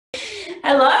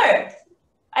Hello.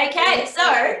 Okay,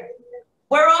 so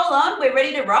we're all on. We're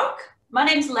ready to rock. My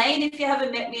name's Lane. If you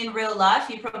haven't met me in real life,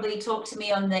 you probably talked to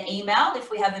me on the email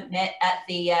if we haven't met at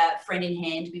the friend in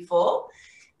hand before.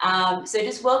 So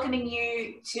just welcoming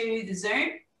you to the Zoom.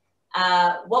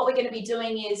 What we're going to be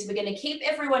doing is we're going to keep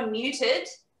everyone muted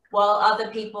while other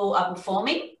people are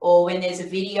performing or when there's a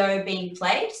video being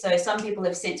played. So some people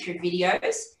have sent through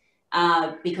videos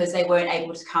because they weren't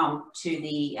able to come to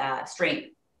the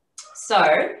stream.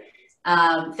 So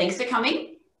thanks for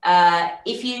coming.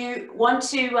 If you want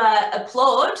to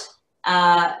applaud,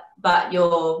 but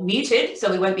you're muted,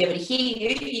 so we won't be able to hear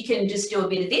you, you can just do a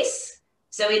bit of this.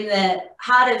 So in the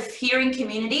hard of hearing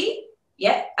community,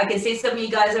 yeah, I can see some of you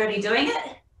guys already doing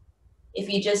it. If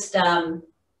you just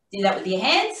do that with your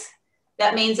hands,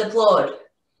 that means applaud.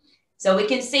 So we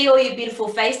can see all your beautiful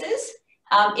faces.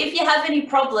 If you have any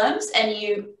problems and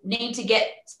you need to get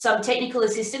some technical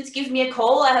assistance, give me a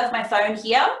call. I have my phone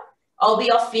here. I'll be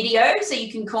off video, so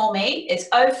you can call me. It's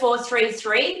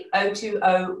 0433 020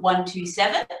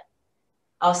 127.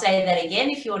 I'll say that again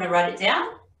if you want to write it down.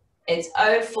 It's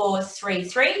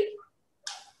 0433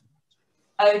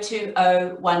 020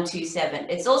 127.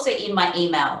 It's also in my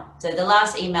email. So the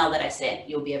last email that I sent,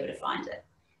 you'll be able to find it.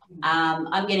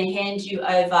 I'm going to hand you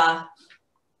over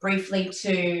briefly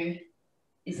to...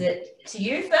 Is it to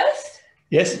you first?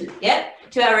 Yes. Yeah,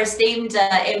 to our esteemed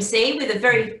MC with a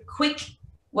very quick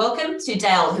welcome to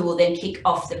Dale, who will then kick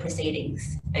off the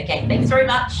proceedings. Okay, thanks very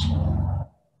much.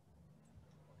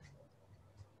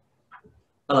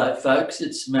 Hello, folks.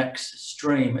 It's Max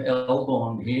Stream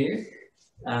Elborn here.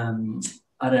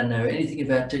 I don't know anything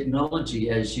about technology,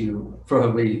 as you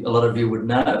probably, a lot of you would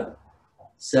know.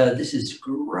 So this is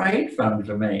great fun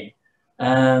for me.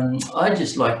 I'd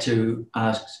just like to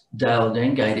ask Dale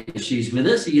Dengate if she's with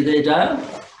us. Are you there, Dale?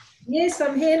 Yes,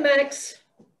 I'm here, Max.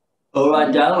 All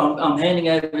right, Dale, I'm handing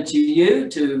over to you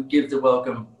to give the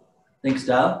welcome. Thanks,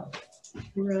 Dale.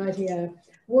 Right here.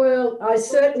 Well, I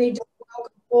certainly do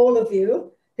welcome all of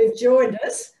you who've joined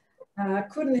us.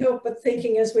 Couldn't help but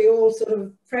thinking as we all sort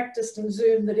of practiced and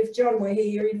Zoomed that if John were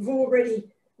here, he'd have already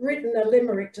written a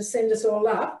limerick to send us all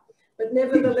up. But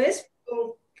nevertheless,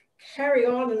 we'll carry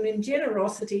on, and in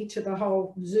generosity to the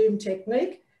whole Zoom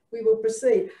technique, we will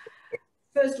proceed.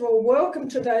 First of all, welcome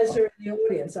to those who are in the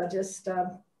audience. I just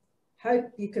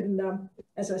hope you can,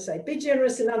 as I say, be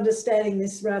generous in understanding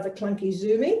this rather clunky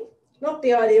Zooming. Not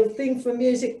the ideal thing for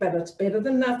music, but it's better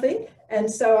than nothing. And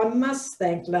so I must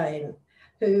thank Lane,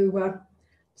 who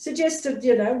suggested,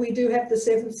 you know, we do have the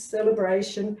 7th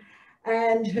celebration,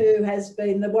 and who has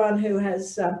been the one who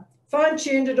has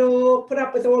fine-tuned it all, put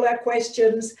up with all our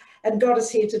questions, and got us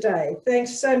here today.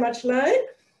 Thanks so much, Lane.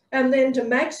 And then to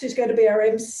Max, who's going to be our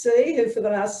MC, who for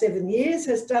the last 7 years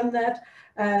has done that,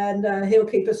 and he'll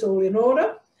keep us all in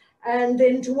order. And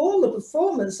then to all the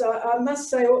performers, I must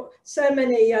say, so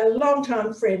many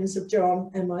long-time friends of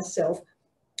John and myself.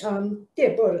 Yeah,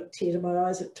 brought a tear to my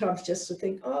eyes at times just to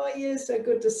think, oh, yeah, so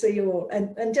good to see you all.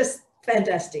 And just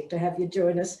fantastic to have you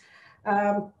join us.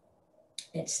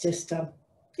 It's just,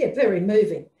 yeah, very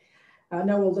moving. I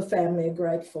know all the family are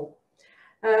grateful.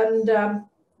 And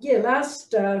yeah,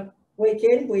 last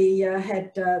weekend we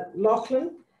had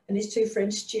Lachlan and his 2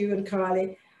 friends, Stu and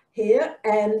Kylie, here,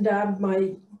 and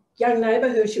my young neighbour,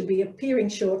 who should be appearing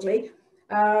shortly.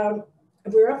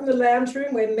 We're up in the lounge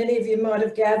room where many of you might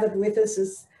have gathered with us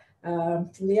as,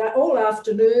 from the all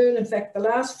afternoon. In fact, the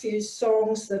last few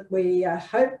songs that we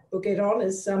hope will get on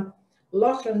is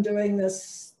Lachlan doing the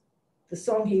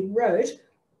song he wrote.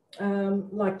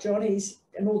 Like John,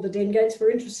 and all the Dengates were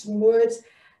interested in words.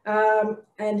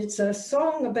 And it's a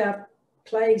song about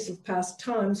plagues of past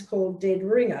times called Dead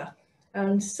Ringer.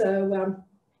 And so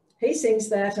he sings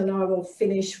that, and I will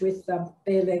finish with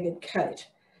Bare-Legged Kate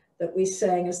that we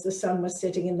sang as the sun was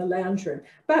setting in the lounge room.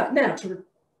 But now to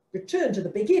return to the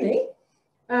beginning,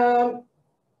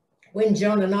 when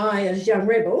John and I, as young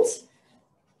rebels,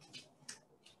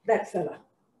 that fella,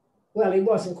 well, he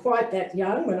wasn't quite that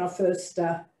young when I first,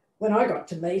 when I got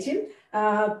to meet him,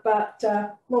 but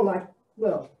more like,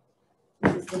 well,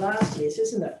 this is the last years,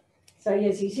 isn't it? So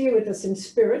yes, he's here with us in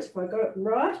spirit, if I got it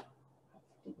right.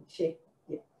 Check,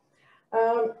 yeah.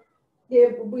 Yeah,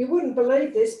 we wouldn't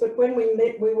believe this, but when we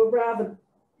met, we were rather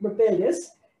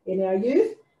rebellious in our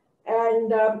youth.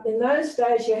 And in those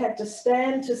days, you had to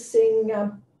stand to sing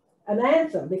an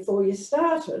anthem before you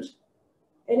started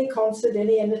any concert,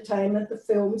 any entertainment, the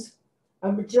films.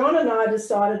 John and I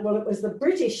decided, well, it was the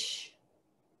British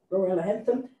Royal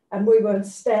Anthem, and we weren't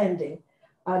standing.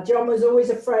 John was always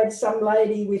afraid some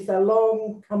lady with a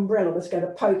long umbrella was going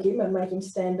to poke him and make him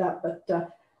stand up,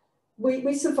 but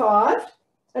we survived.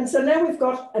 And so now we've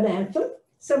got an anthem.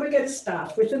 So we're going to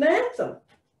start with an anthem.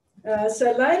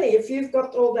 So Lainey, if you've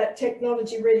got all that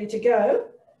technology ready to go,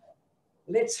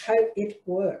 let's hope it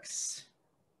works.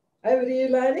 Over to you,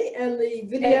 Lainey, and the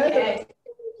video that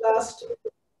was last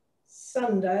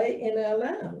Sunday in our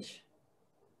lounge.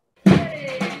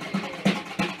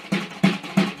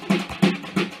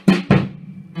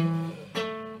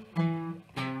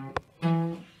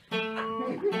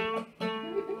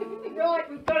 Right,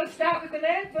 we've got to start with an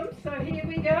anthem, so here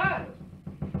we go.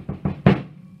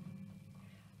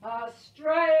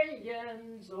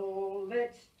 Australians, all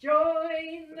let's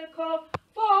join the call,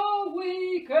 for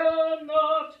we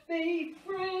cannot be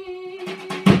free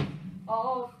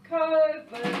of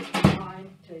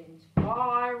COVID-19's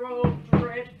viral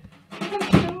dread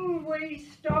until we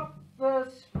stop the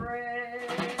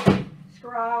spread.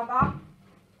 Scrub up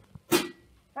and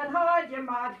hide your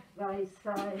mug, they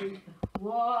say,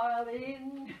 while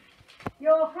in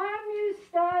your home you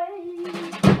stay.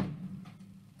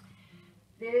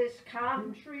 This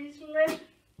country's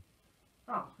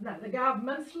the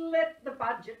government's let the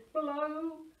budget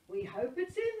blow. We hope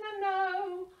it's in the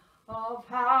know of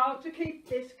how to keep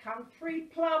this country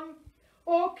plumb,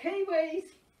 or Kiwis.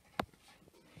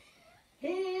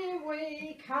 Here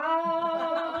we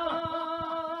come.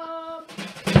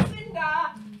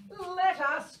 Cinda, let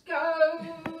us go.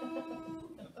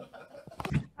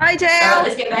 Hi, Dale.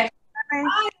 Let's get back.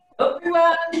 Hi,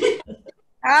 everyone.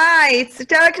 Hi, it's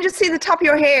Dale. I can just see the top of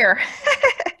your hair.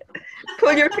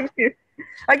 Pull your computer.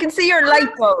 I can see your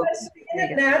light bulbs.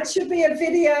 Now it should be a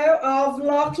video of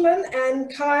Lachlan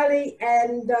and Kylie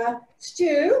and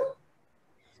Stu.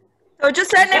 So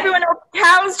just letting everyone know,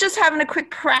 Cal's just having a quick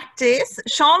practice.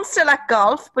 Sean's still at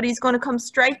golf, but he's going to come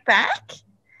straight back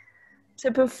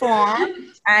to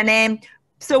perform. And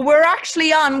so we're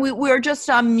actually on, we're just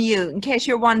on mute. In case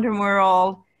you're wondering where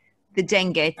all the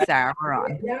Dengates are, we're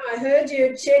on. Yeah, I heard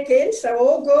you check in, so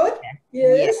all good?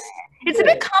 Yes. Yeah. It's a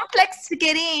bit complex to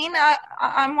get in.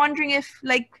 I'm wondering if,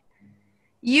 like,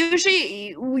 usually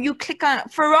you click on,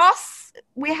 for us,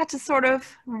 we had to sort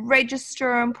of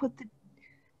register and put the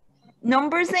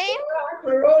numbers in.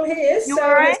 We're all here. You so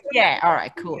all right? Yeah, all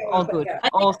right, cool. All good.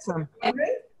 Awesome.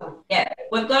 Yeah,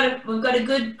 we've got a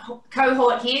good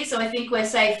cohort here, so I think we're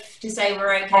safe to say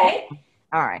we're okay.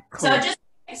 All right, cool.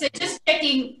 So just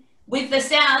checking with the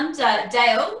sound,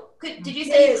 Dale, did you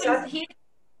say you couldn't hear?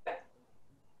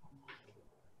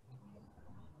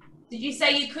 Did you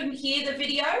say you couldn't hear the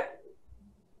video?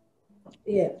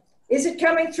 Yeah. Is it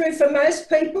coming through for most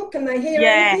people? Can they hear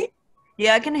anything?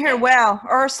 Yeah, I can hear well.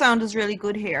 Our sound is really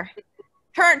good here.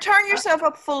 Turn yourself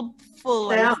up full.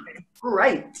 Sound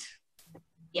great.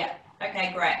 Yeah.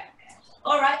 Okay, great.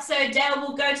 All right, so Dale,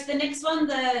 we'll go to the next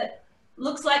one.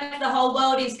 Looks like the whole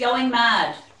world is going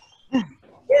mad.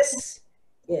 Yes.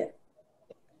 Yeah.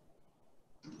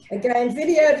 Again,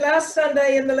 videoed last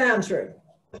Sunday in the lounge room.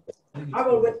 I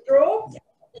will withdraw.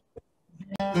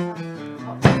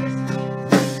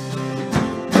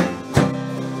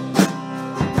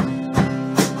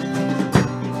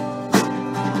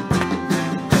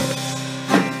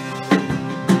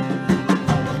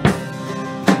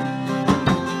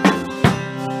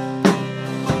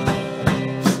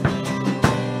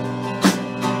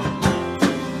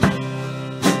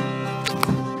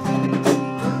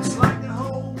 Looks like the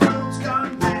whole world's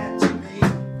gone mad to me.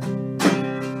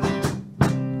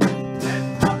 That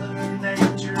Mother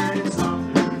Nature is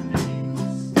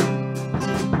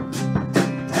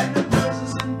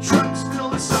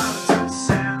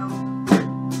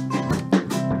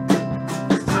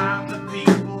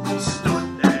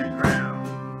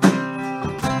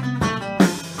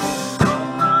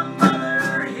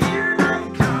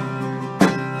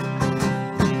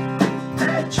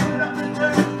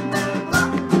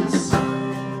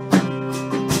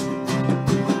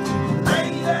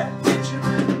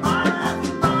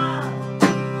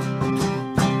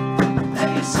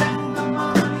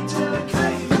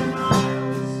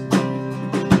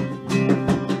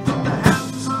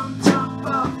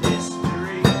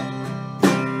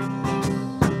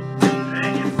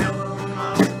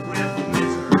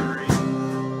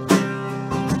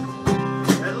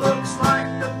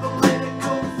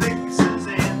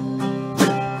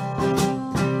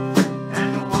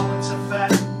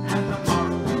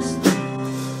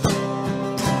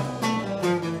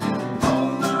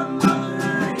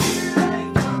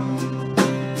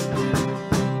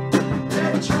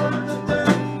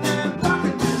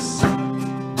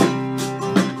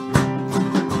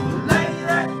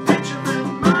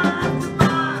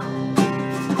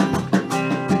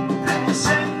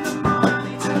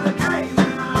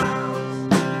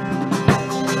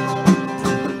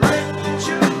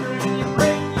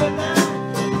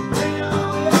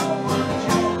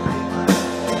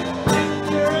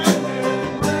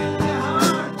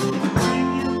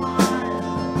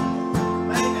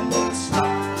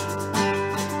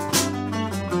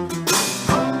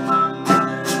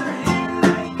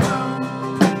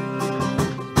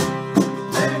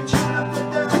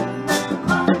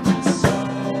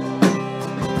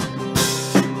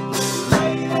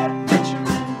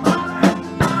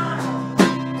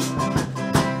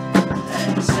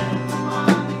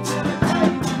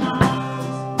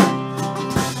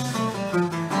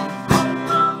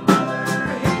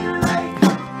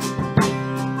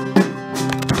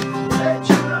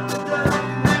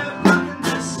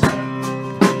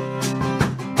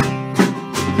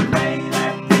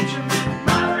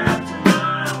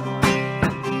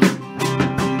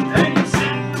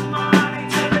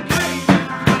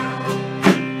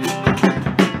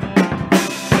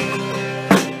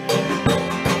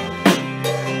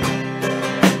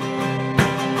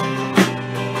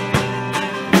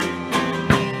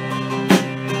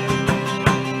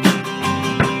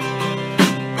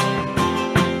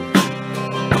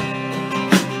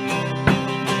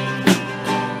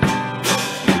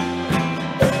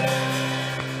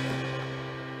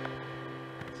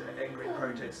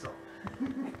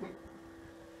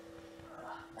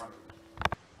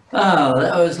Oh,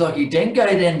 that was Lockie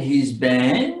Dengate and his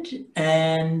band.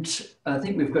 And I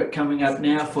think we've got coming up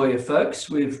now for you folks,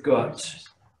 we've got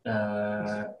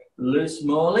Luce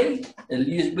Morley. Are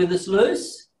you with us,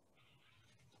 Luce?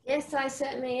 Yes, I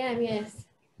certainly am, yes.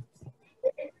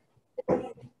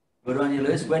 Good on you,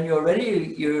 Luce. When you're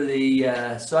ready, the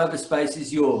cyberspace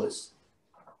is yours.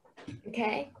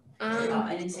 Okay. Oh,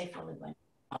 I didn't say followed by.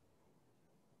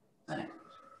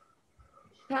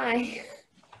 Hi.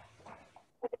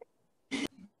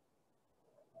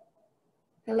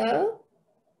 Hello?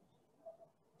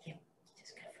 Yeah,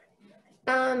 just go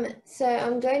for it. So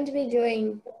I'm going to be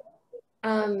doing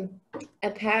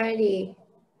a parody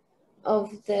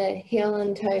of the heel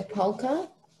and toe polka.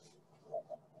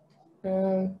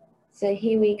 So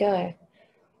here we go.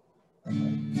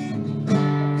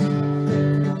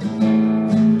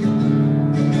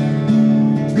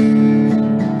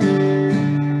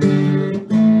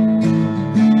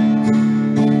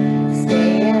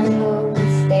 Stay at home,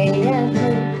 stay at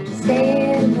home,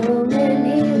 stay at home, and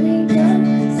here we go.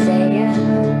 Stay at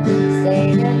home, stay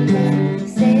at home,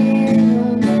 stay at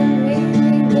home, and here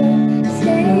we go.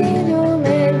 Stay at home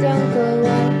and don't go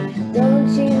out. Don't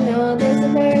you know there's a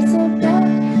virus about?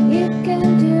 You can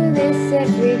do this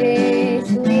every day,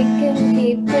 so we can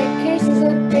keep the cases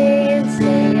at bay. And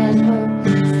stay at home,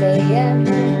 stay at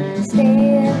home,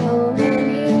 stay at home, and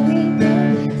here we go.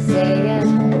 Stay at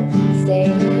home, stay at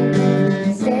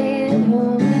home, stay at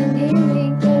home, and here we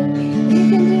go. You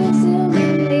can do so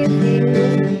many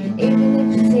things, even if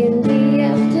it's in the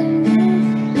afternoon.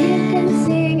 You can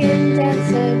sing and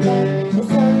dance about, as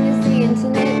long as the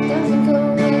internet doesn't go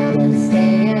out. And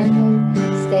stay at home,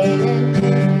 stay at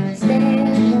home, stay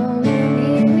at home, and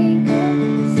here we go.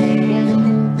 Stay at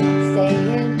home, stay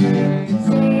at home,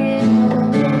 stay at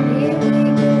home, and here we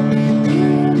go.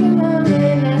 Give your mom a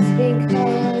nice big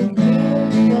hug,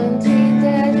 give auntie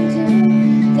daddy too.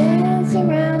 Dance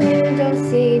around and don't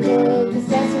see dog, 'cause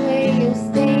that's the way you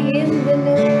stay in the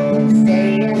know. Stay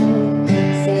at home,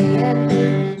 stay at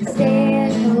home, stay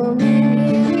at home, and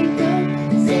here we go.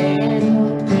 Stay at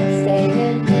home, stay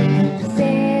at home,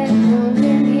 stay at home,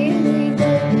 and here we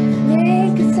go.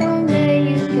 Make a song that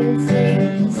you can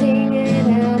sing, sing it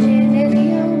out in any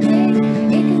old way.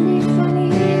 It can be funny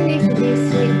and it can be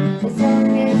sweet, as long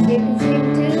as you can sing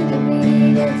to the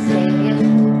beat. And stay at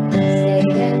home, stay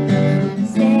at home,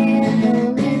 stay at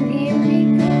home, and here we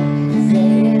go.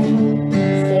 Stay at home,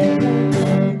 stay at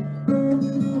home.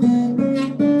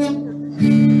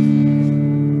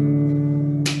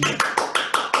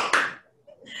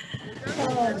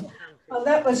 Oh,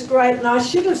 that was great. And I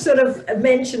should have sort of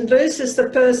mentioned Luce as the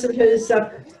person who's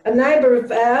a neighbour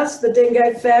of ours, the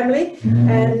Dengate family.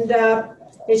 And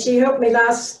she helped me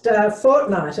last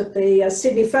fortnight at the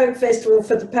Sydney Folk Festival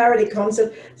for the parody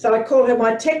concert. So I call her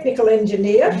my technical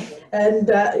engineer. And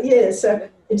yeah, so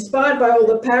inspired by all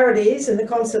the parodies in the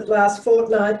concert last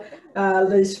fortnight,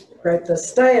 Luce wrote the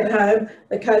Stay at Home,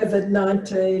 the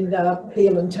COVID-19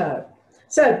 heel and toe.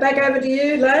 So back over to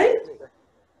you, Lane.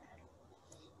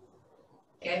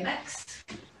 Go Max.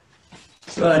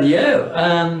 Rightio.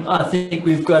 I think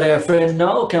we've got our friend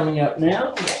Noel coming up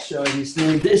now. Let's show his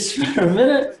need this for a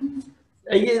minute.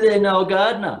 Are you there, Noel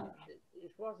Gardner?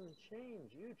 It wasn't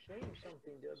changed. You changed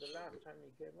something the last time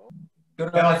you came over.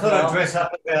 Good Yeah, on I you, thought I'd Noel. dress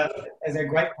up as a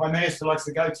great Prime Minister likes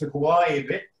to go to Hawaii a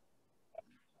bit.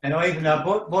 And I even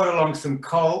brought along some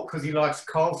coal because he likes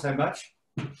coal so much.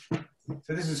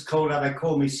 So this is called, they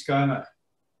call me ScoMo.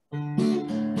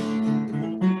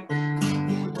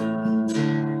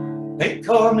 They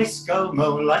call me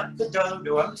ScoMo like the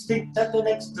dodo. I'm extinct at the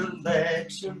next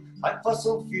election. Like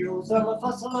fossil fuels, I'm a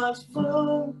fossilized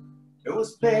fool. It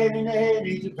was bad in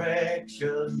any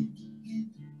direction.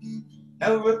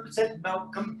 No Representative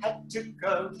Malcolm had to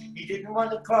go. He didn't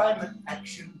want a climate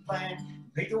action plan.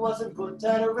 Peter wasn't good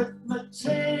at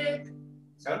arithmetic.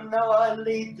 So now I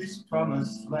lead this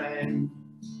promised land.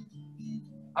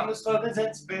 I'm a slogans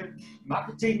and spin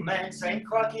marketing man, saying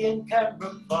crikey and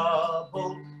camera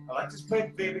bubble. I like to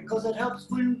spread fear because it helps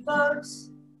win votes,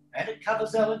 and it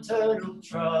covers our internal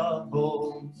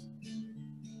troubles.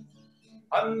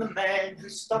 I'm the man who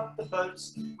stopped the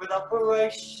boats with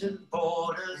Operation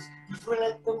Borders, because we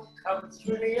let them come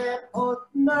through the airport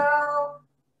now.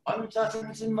 I'm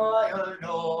judgment in my own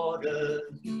orders.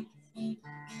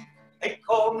 They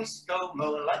call me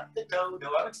ScoMo like the dodo.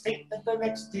 I'm extinct at the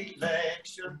next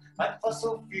election. Like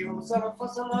fossil fuels, I'm a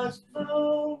fossilized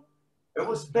fool. It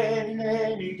was bad in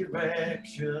any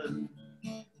direction.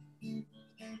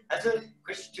 As a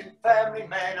Christian family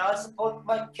man, I support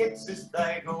my kids as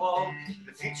they go on.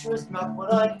 The future is not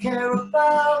what I care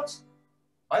about.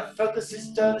 My focus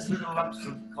is those little lumps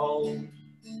of coal.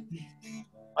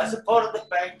 I supported the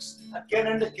banks again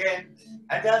and again,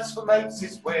 and as for mates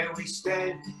is where we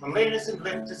stand. From leaders and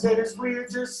lifters, it is we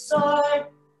decide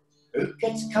who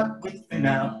gets cut within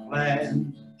our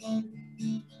plan.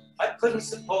 I couldn't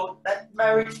support that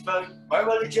marriage vote. My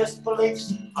religious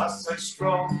beliefs are so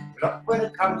strong, but not when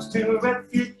it comes to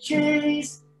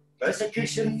refugees.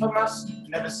 Persecution from us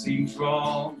never seems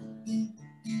wrong.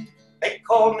 They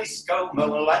call me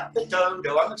ScoMo like the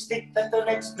dodo. I'm extinct at the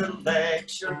next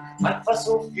election. Like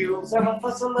fossil fuels, I'm a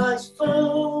fossilized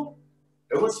fool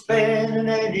who will spin in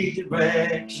any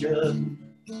direction.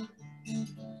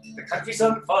 The country's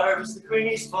on fire, it's the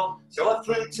Greenies' fault, so I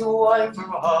flew to Hawaii for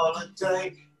a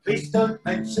holiday. Please don't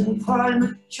mention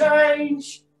climate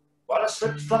change while I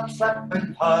slip, flop, flap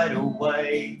and hide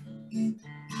away.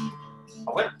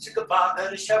 I went to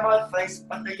Gabaga to show my face,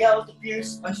 but they yelled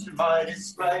abuse, much to my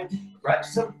dismay. Grabbed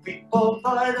some people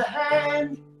by the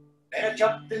hand, then I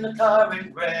jumped in the car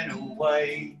and ran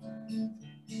away.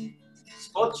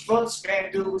 Sports fraud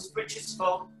scandal was British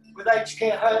fault, with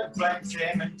HK Home, blame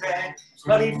Jim and Dan.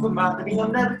 Money for marketing,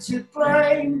 I'm never to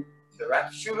blame. The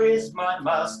rapture is my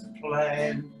master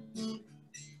plan.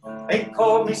 They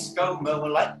call me ScoMo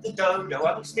like the dodo.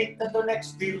 I'm extinct at the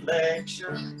next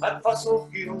election. Like fossil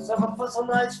fuels, I'm a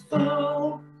fossilized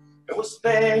fool who will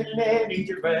spin in any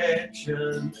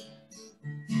direction.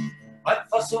 Like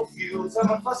fossil fuels, I'm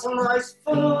a fossilized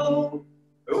fool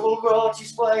who will rot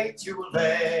his way to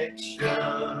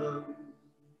election.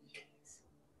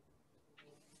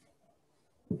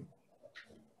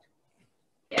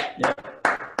 Yeah.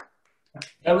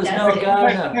 That was Noel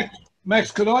Gardner.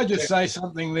 Max, could I just say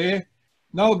something there?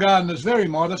 Noel Gardner's very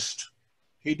modest.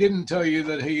 He didn't tell you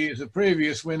that he is a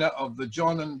previous winner of the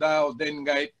John and Dale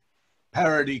Dengate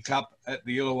Parody Cup at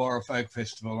the Illawarra Folk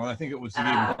Festival, and I think it was the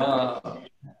year before.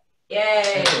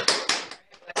 Yay!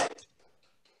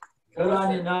 Good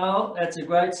on you, Noel. That's a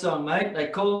great song, mate. They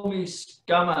call me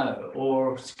ScoMo,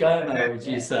 or ScoMo, would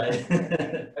you say?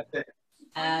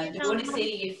 Do you want to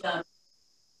see if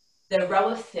the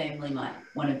Roworth family might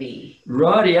want to be?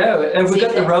 Rightio. Have we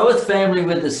got the Roworth family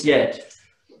with us yet?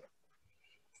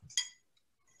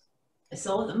 I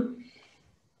saw them.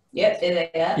 Yep, there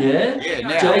they are. Yeah? Yeah,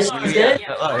 now. Jason's there?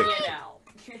 Hello.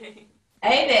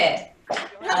 Hey there.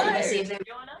 Let's see if they're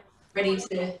ready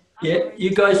to... Yeah, you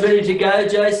guys ready to go,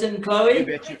 Jason, Chloe?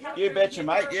 You betcha,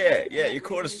 mate. Yeah, you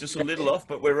caught us just a little off,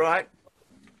 but we're right.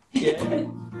 Yeah.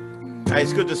 Hey,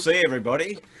 it's good to see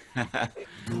everybody. I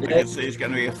can see it's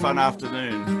going to be a fun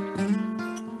afternoon.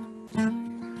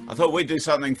 I thought we'd do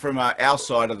something from our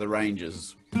side of the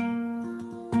ranges.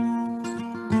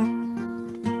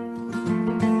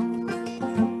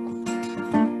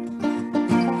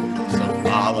 So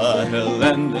Father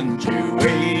Helen and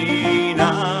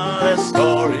Juina, their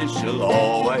stories shall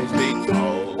always be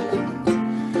told,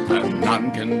 and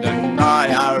none can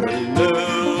deny our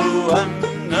Lou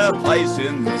and her place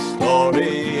in the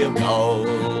story of gold.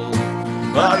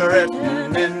 But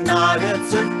written in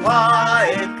nuggets of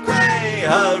white clay,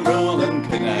 her rule and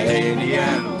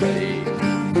Canadian lead.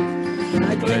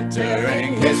 The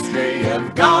glittering history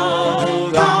of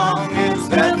gold long is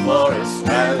there for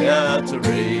Australia to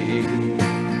read.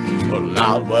 But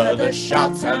loud were the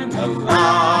shouts and the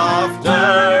laughter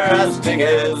as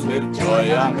diggers with joy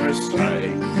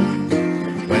unrestrained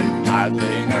went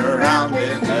paddling around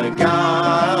in the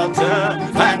gutter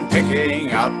and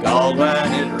picking up gold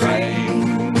when it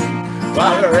rained.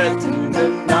 While written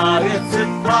in nuggets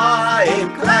of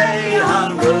white clay,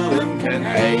 unruly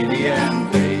Canadian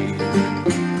lead.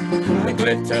 The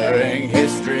glittering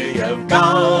history of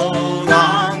gold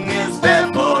long is there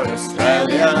for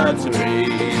Australia to read.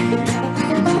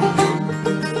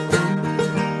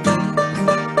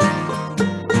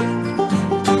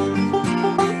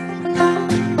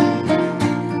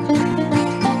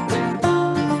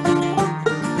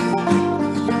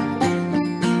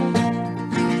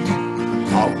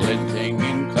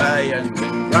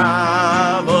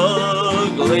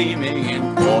 Gleaming in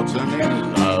autumn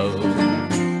in love.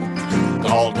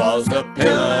 Gold was the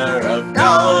pillar of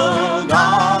gold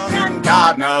long, and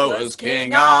Gardner was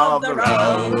king of the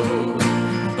road.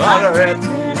 But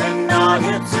written in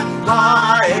nuggets of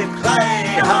white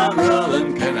clay, home rule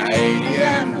and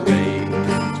Canadian lead.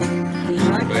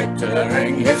 The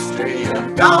glittering history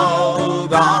of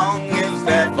gold long is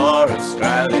there for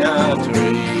Australia to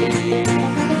read.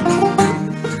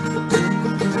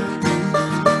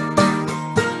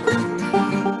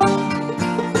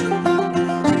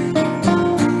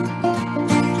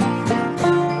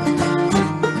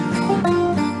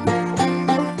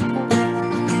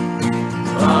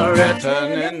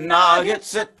 Written in nuggets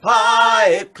Brexit,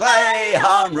 pipe, clay,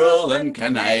 home rule and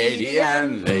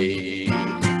Canadian leave.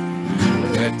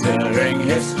 Glittering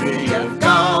history of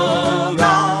gold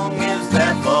long is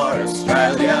there for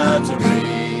Australia to read.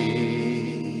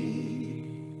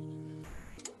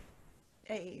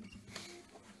 Hey.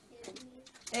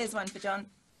 There's one for John.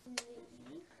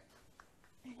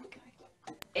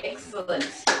 Excellent.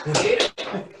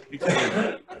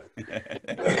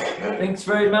 Thanks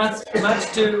very much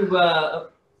to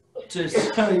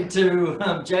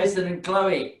Jason and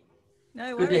Chloe.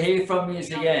 No Good to worries. hear from you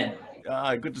again.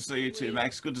 Good to see you too,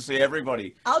 Max. Good to see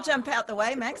everybody. I'll jump out the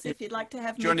way, Max, if you'd like to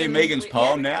have Do you want to do Megan- Megan's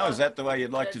poem now? Is that the way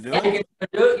you'd like to do it? You can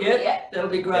do it, yeah, that'll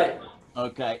be great.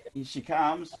 Okay, here she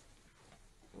comes.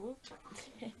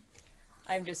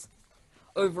 I'm just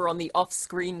over on the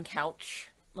off-screen couch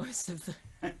most of the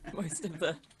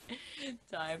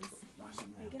times.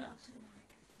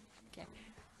 Okay.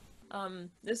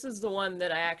 This is the one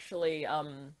that I actually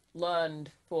learned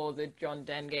for the John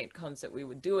Dengate concert we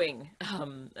were doing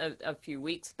a few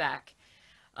weeks back,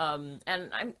 and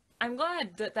I'm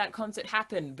glad that that concert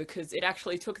happened, because it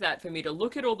actually took that for me to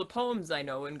look at all the poems I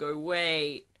know and go,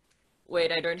 wait,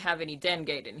 I don't have any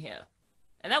Dengate in here,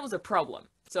 and that was a problem.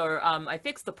 So I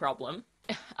fixed the problem.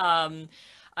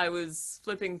 I was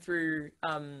flipping through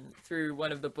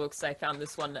one of the books. I found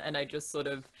this one, and I just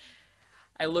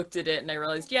I looked at it and I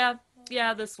realized, yeah,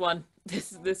 this one,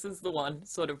 this is the one.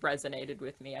 Sort of resonated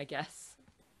with me, I guess.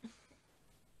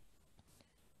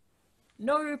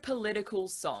 No political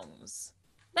songs.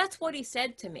 That's what he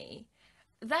said to me.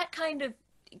 That kind of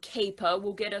caper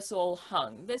will get us all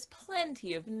hung. There's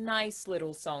plenty of nice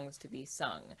little songs to be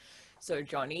sung. So,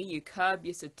 Johnny, you curb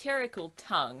your satirical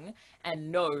tongue,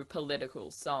 and no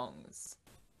political songs.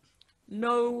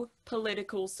 No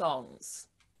political songs.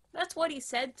 That's what he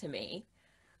said to me.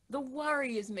 The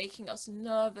worry is making us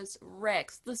nervous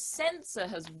wrecks. The censor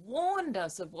has warned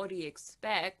us of what he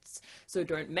expects, so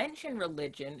don't mention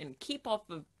religion and keep off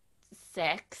of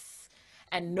sex,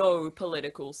 and no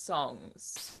political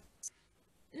songs.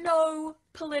 No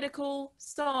political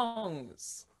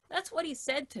songs. That's what he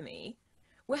said to me.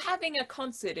 We're having a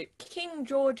concert at King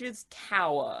George's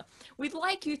Tower. We'd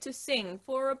like you to sing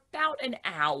for about an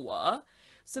hour.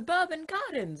 Suburban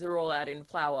gardens are all out in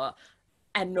flower.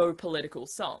 And no political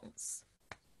songs.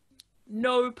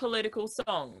 No political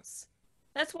songs.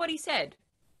 That's what he said.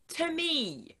 To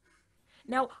me.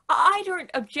 Now, I don't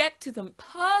object to them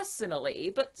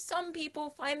personally, but some people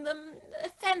find them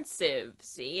offensive,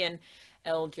 see? And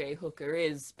LJ Hooker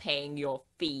is paying your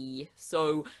fee,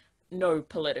 so no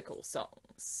political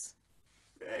songs.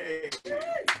 Hey.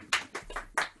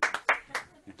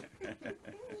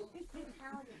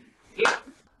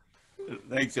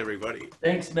 Thanks, everybody.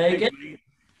 Thanks, Megan.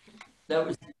 That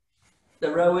was the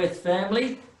Roeth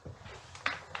family.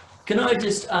 Can I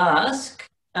just ask,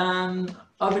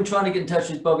 I've been trying to get in touch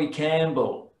with Bobby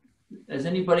Campbell. Has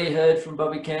anybody heard from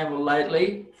Bobby Campbell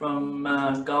lately from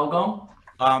Golgong?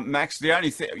 Max, the only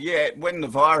thing, when the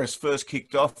virus first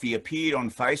kicked off, he appeared on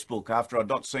Facebook after I'd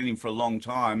not seen him for a long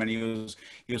time, and he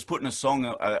was putting a song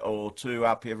or two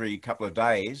up every couple of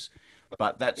days,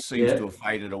 but that seems to have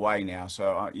faded away now.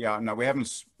 So no, we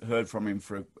haven't heard from him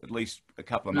for at least a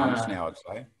couple of months now, I'd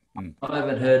say. I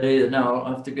haven't heard either. No,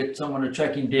 I'll have to get someone to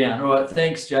track him down. All right,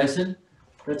 thanks, Jason.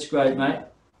 That's great, mate.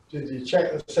 Did you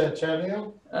check the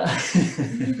Centennial?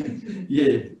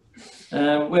 Yeah.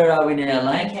 Where are we now,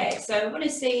 Lane? Okay, so I want to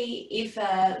see if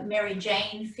Mary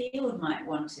Jane Field might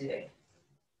want to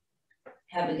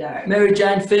have a go. Mary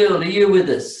Jane Field, are you with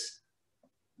us?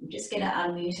 I'm just going to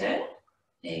unmute her.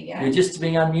 There you go. You're just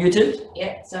being unmuted?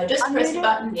 Yeah, so just press the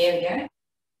button. There we go.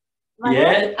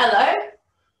 Yeah. Hello.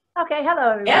 Okay,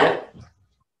 hello. Yeah.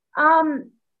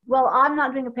 Well, I'm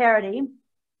not doing a parody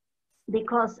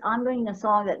because I'm doing a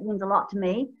song that means a lot to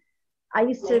me. I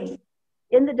used to,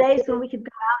 in the days when we could go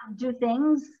out and do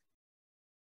things.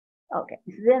 Okay,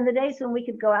 so in the days when we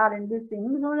could go out and do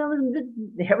things,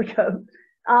 there we go.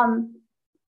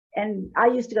 And I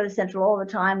used to go to Central all the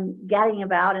time, gadding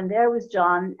about, and there was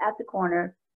John at the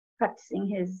corner practicing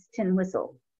his tin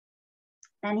whistle.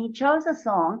 And he chose a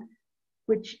song,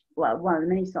 which, well, one of the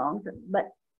many songs, but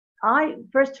I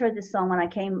first heard this song when I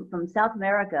came from South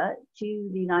America to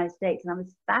the United States, and I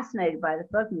was fascinated by the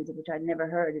folk music, which I'd never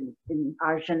heard in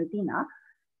Argentina.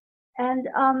 And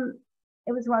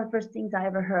it was one of the first things I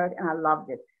ever heard, and I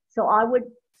loved it. So I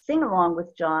would sing along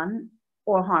with John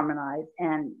or harmonize,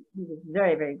 and he was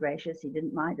very, very gracious. He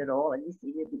didn't mind at all. At least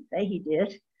he didn't say he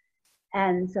did.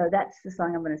 And so that's the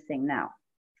song I'm going to sing now.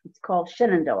 It's called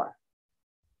Shenandoah.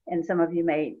 And some of you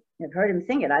may have heard him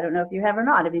sing it. I don't know if you have or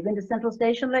not. Have you been to Central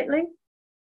Station lately?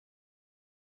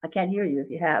 I can't hear you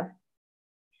if you have.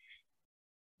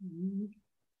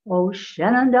 Oh,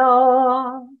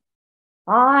 Shenandoah,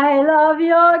 I love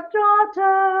your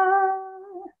daughter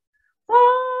far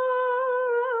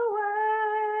away.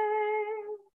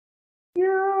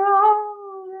 Your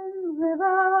rolling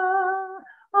river,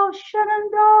 oh,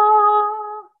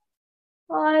 Shenandoah,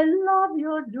 I love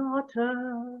your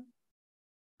daughter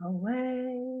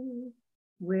away.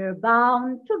 We're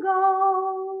bound to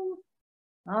go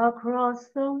across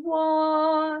the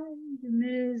wide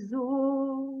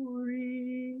Missouri.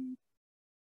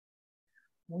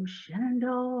 Oh,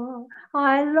 Shenandoah,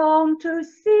 I long to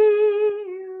see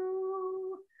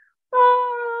you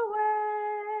far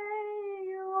away,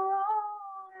 you're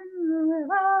in the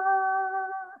river.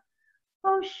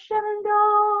 Oh,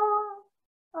 Shenandoah,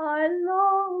 I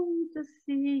long to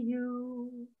see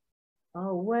you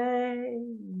away.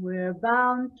 We're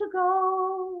bound to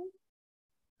go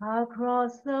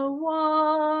across the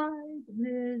wide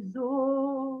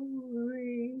Missouri.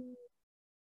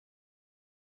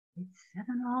 It's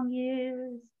 7 long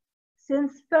years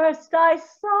since first I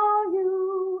saw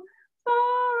you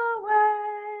far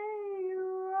away,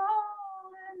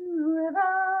 rolling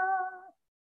river.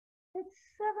 It's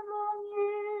 7 long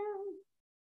years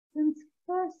since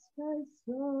first I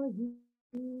saw you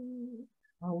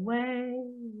away.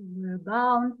 We're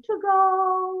bound to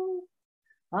go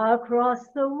across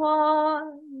the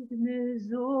wide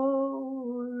Missouri.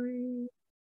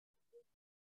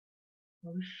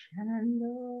 Oh,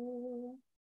 Shenandoah,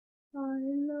 I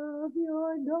love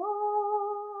your daughter.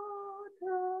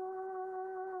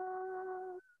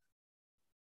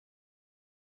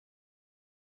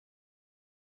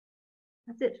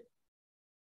 That's it.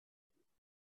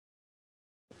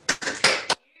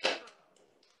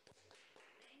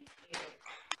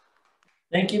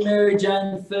 Thank you, Mary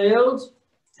Jane Field.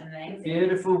 Amazing.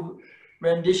 Beautiful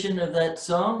rendition of that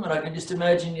song. And I can just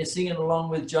imagine you singing along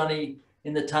with Johnny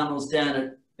in the tunnels down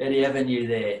at Eddie Avenue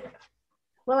there.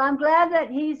 Well, I'm glad that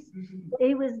he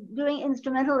was doing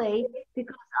instrumentally,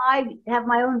 because I have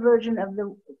my own version of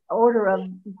the order of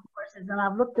courses, and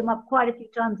I've looked them up quite a few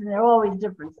times, and they're always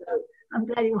different. So I'm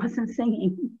glad he wasn't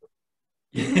singing.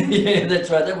 Yeah,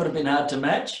 that's right. That would have been hard to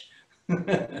match. So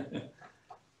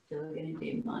we're going to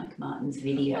do Mike Martin's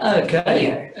video.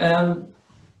 Okay.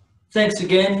 Thanks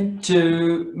again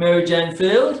to Mary Jane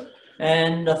Field,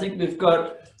 and I think we've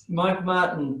got Mike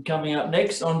Martin coming up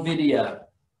next on video.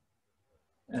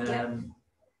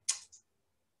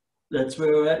 That's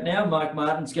where we're at now. Mike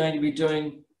Martin's going to be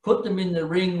doing Put Them in the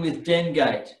Ring with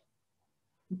Dengate.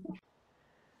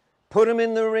 Put 'em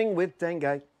in the ring with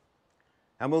Dengate,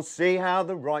 and we'll see how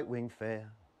the right wing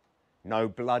fare. No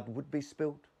blood would be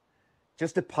spilt,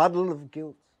 just a puddle of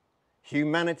guilt.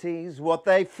 Humanity's what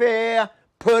they fear.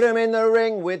 Put 'em in the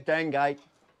ring with Dengate.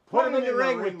 Put 'em in the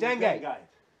ring with Dengate.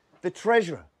 The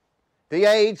treasurer, the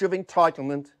age of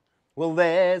entitlement. Well,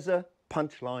 there's a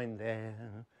punchline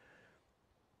there.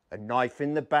 A knife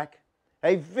in the back,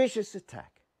 a vicious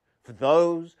attack for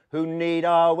those who need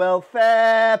our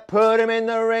welfare. Put 'em in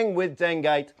the ring with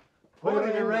Dengate. Put 'em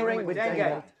in the ring with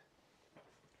Dengate.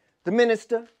 The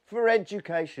Minister for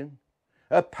Education,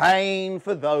 a pain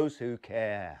for those who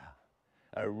care.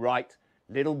 A right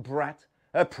little brat,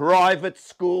 a private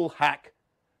school hack.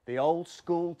 The old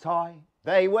school tie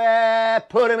they wear.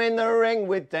 Put 'em in the ring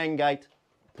with Dengate.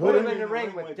 Put 'em in the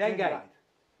ring with Dengate.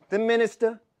 The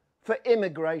Minister for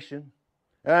Immigration,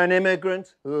 an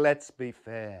immigrant, let's be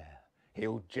fair.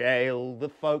 He'll jail the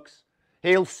folks,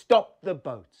 he'll stop the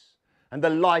boats, and the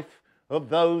life of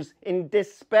those in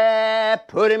despair.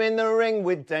 Put 'em in the ring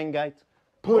with Dengate.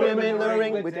 Put 'em in the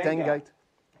ring with Dengate.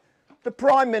 The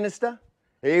Prime Minister,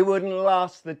 he wouldn't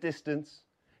last the distance.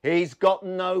 He's got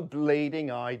no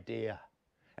bleeding idea.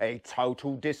 A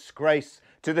total disgrace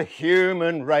to the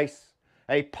human race.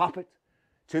 A puppet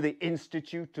to the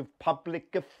Institute of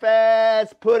Public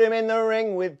Affairs. Put 'em in the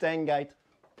ring with Dengate.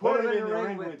 Put 'em in the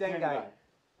ring with Dengate.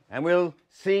 And we'll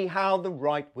see how the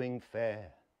right wing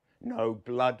fare. No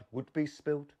blood would be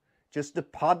spilt, just a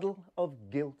puddle of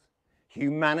guilt.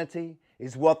 Humanity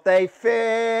is what they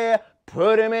fear.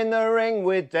 Put 'em in the ring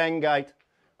with Dengate.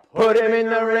 Put 'em in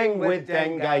the ring with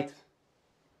Dengate.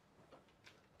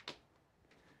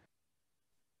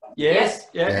 Yes?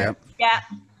 Yeah. Yeah.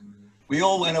 We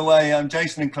all went away.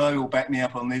 Jason and Chloe will back me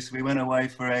up on this. We went away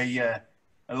for a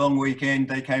long weekend.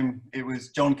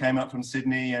 John came up from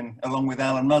Sydney, and along with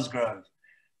Alan Musgrove,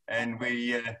 and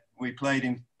we played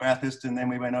in Bathurst, and then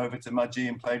we went over to Mudgee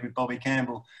and played with Bobby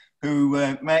Campbell, who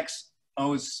Max, I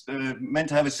was meant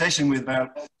to have a session with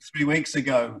about 3 weeks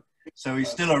ago. So he's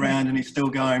still around and he's still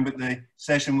going, but the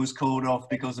session was called off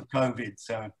because of COVID.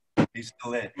 So he's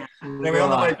still there. Anyway, on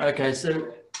the way. Okay,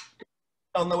 so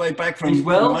On the way back from... He's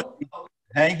well?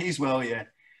 Hey, he's well, yeah.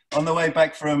 On the way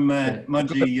back from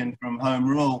Mudgee and from Home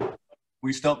Rule,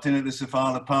 we stopped in at the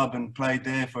Safala pub and played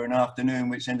there for an afternoon,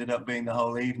 which ended up being the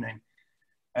whole evening.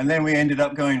 And then we ended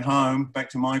up going home, back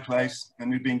to my place, and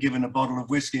we'd been given a bottle of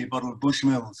whiskey, a bottle of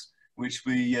Bushmills, which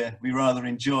we rather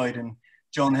enjoyed. And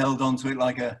John held on to it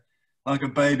like a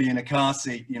baby in a car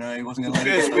seat, you know. He wasn't going to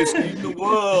let it go. Best whiskey in the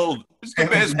world. It's the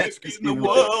best whiskey in the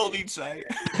world, he'd say.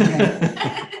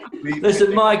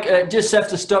 Listen, Mike, just have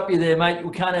to stop you there, mate.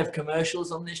 We can't have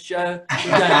commercials on this show. We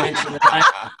don't mention the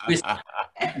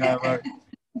name. No worries.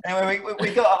 Anyway, we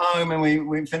got home and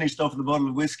we finished off the bottle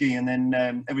of whiskey, and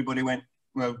then everybody went.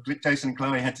 Well, Jason and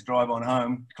Chloe had to drive on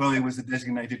home. Chloe was the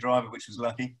designated driver, which was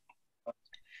lucky.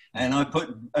 And I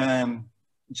put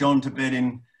John to bed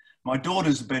in my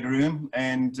daughter's bedroom,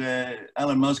 and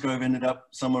Alan Musgrove ended up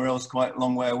somewhere else quite a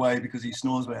long way away because he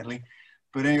snores badly.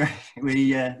 But anyway,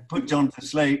 we put John to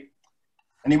sleep,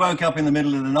 and he woke up in the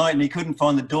middle of the night and he couldn't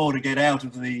find the door to get out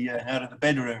of the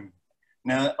bedroom.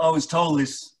 Now, I was told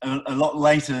this a lot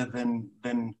later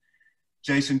than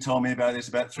Jason told me about this,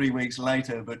 about 3 weeks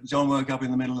later, but John woke up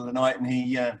in the middle of the night and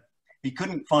he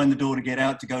couldn't find the door to get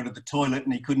out to go to the toilet,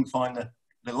 and he couldn't find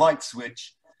the light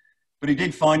switch, but he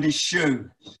did find his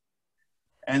shoe,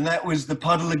 and that was the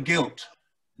puddle of guilt.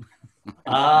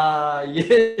 Ah,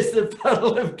 yes, the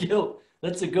puddle of guilt.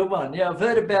 That's a good one. Yeah, I've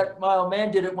heard about, my old man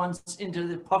did it once into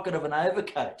the pocket of an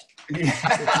overcoat. Yeah.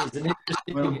 Which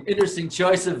is an interesting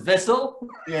choice of vessel.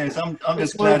 Yes, I'm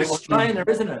just glad it wasn't a strainer,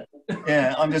 isn't it?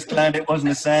 Yeah, I'm just glad it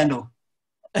wasn't a sandal.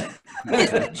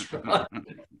 That's right.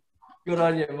 Good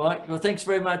on you, Mike. Well, thanks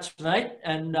very much, mate.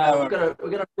 And we're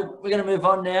gonna move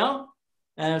on now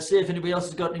and see if anybody else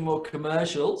has got any more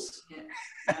commercials. Yeah.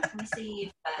 Let me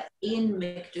see if Ian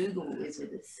McDougall is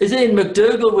with us. Is Ian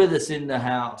McDougall with us in the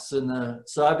house, in the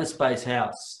cyberspace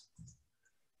house?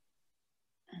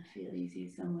 I feel he's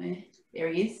here somewhere.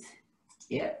 There he is.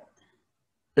 Yeah.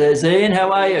 There's Ian.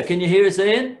 How are you? Can you hear us,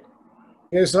 Ian?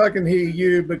 Yes, I can hear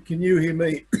you, but can you hear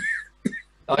me?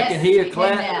 I can hear you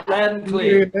loud and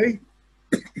clear. Can you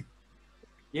hear me?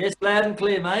 Yes, loud and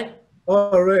clear, mate.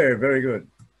 Oh, rare. Very good.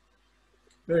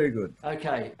 Very good.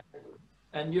 Okay.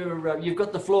 And you've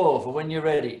got the floor for when you're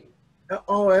ready.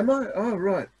 Oh, am I? Oh,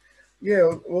 right. Yeah,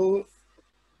 well,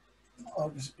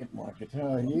 I'll just get my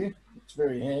guitar here. It's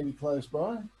very handy close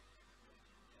by.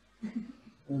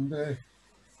 And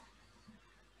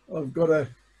I've got a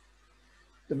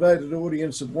devoted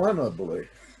audience of one, I believe.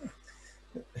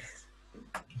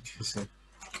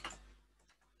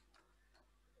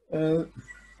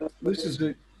 This is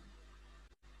it.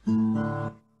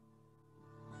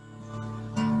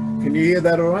 Can you hear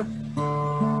that all right?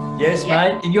 Yes,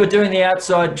 mate. And you're doing the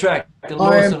outside track, the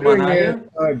I am Lawson doing one, are the you?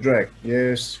 outside track,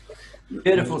 yes.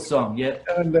 Beautiful song, yeah.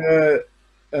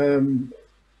 And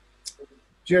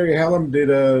Jerry Hallam did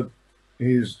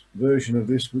his version of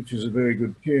this, which is a very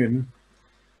good tune.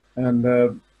 And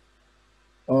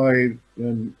I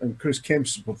and Chris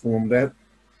Kemp's performed that.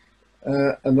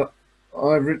 And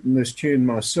I've written this tune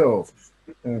myself,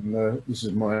 and this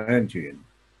is my own tune.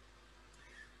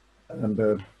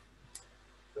 And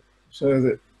so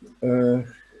that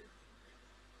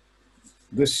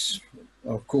this,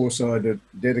 of course, I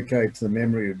dedicate to the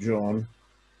memory of John,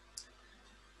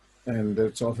 and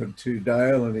it's offered to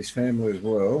Dale and his family as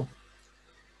well.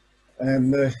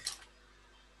 And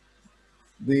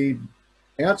the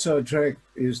outside track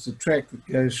is the track that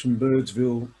goes from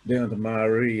Birdsville down to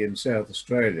Maree in South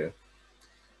Australia.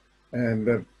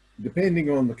 And depending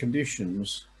on the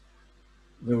conditions,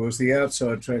 there was the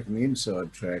outside track and the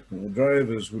inside track, and the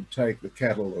drovers would take the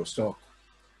cattle or stock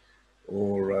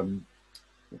or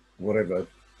whatever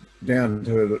down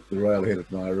to the railhead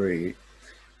at Maree.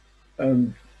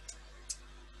 And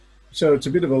so it's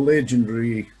a bit of a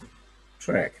legendary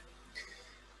track.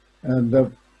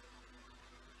 And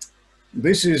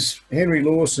this is Henry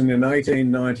Lawson in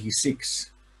 1896.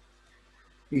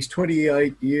 He's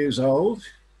 28 years old,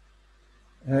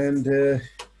 and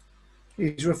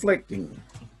he's reflecting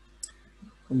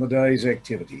on the day's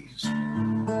activities.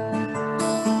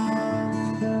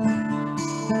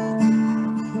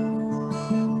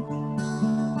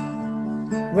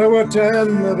 There were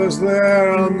 10 of us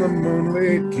there on the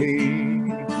moonlit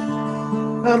quay,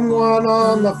 and one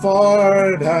on the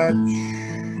forward hatch.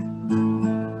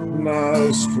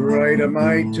 No straighter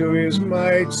mate to his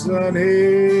mates than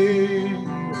he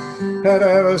had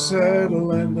ever said,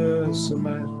 lend us a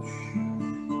match.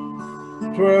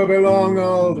 'Twill be long,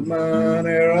 old man,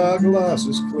 ere our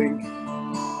glasses clink.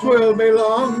 'Twill be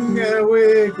long ere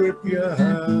we grip your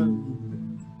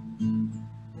hand.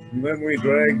 And then we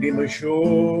dragged him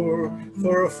ashore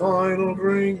for a final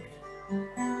drink.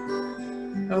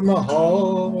 and the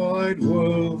whole wide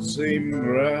world seemed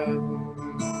grand.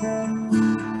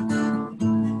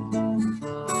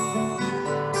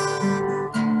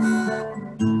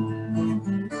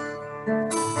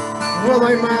 Well,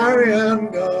 they marry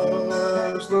and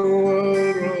go as the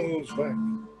world rolls back.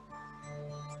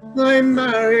 They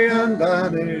marry and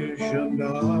vanish and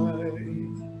die,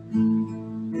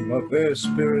 but their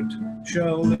spirit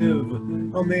shall live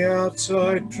on the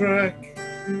outside track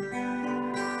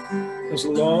as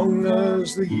long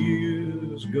as the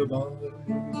years go by.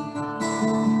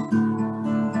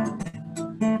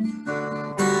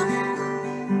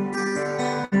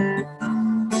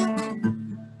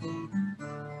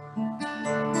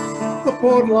 The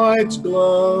port lights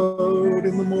glowed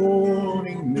in the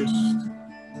morning mist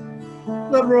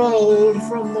that rolled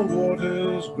from the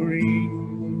waters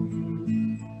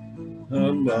green,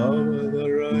 and over the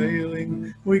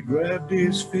railing we grabbed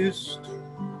his fist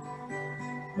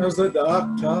as the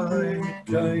dark tide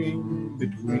came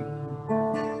between.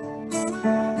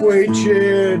 We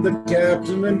cheered the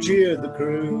captain and cheered the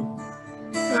crew,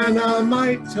 and our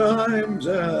mate time's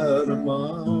out of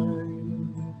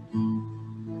mind.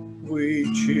 We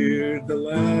cheered the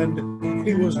land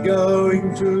he was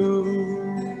going to,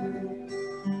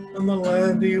 and the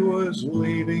land he was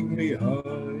leaving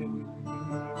behind.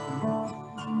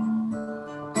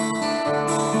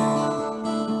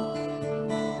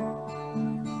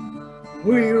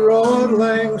 We rode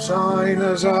lang syne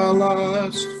as our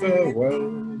last farewell,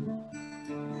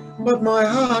 but my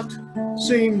heart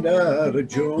seemed out of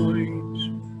joint,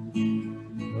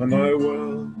 and I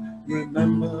well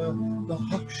remember the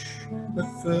hush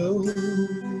that fell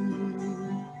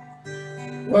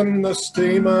when the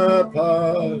steamer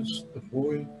passed the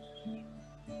point.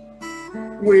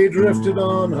 We drifted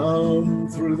on home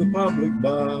through the public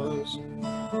bars.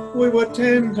 We were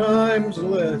 10 times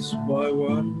less by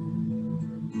one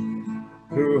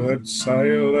who had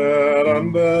sailed out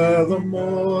under the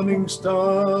morning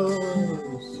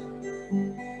stars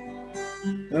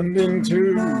and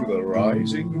into the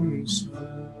rising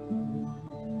sun.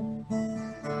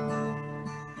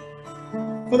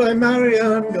 For they marry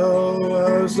and go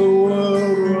as the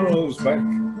world rolls back.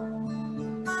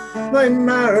 They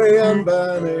marry and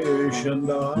vanish and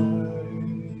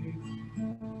die,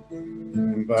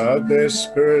 but their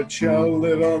spirit shall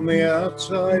live on the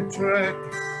outside track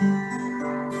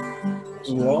as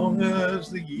long as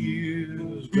the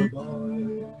years go by.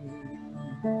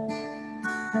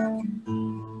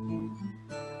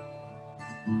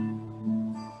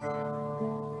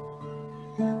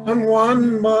 And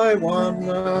one by one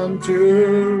and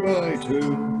two by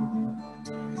two,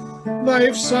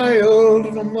 they've sailed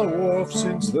from the wharf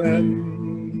since then.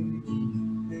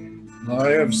 I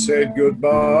have said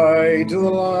goodbye to the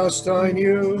last I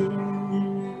knew,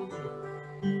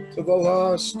 to the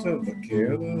last of the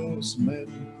careless men.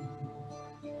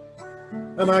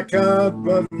 And I can't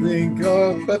but think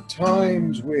of the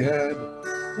times we had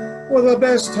were the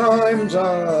best times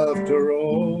after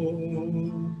all.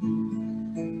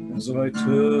 As I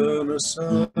turn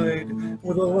aside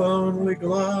with a lonely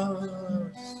glass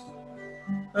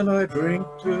and I drink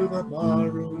to the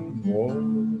barroom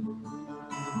wall.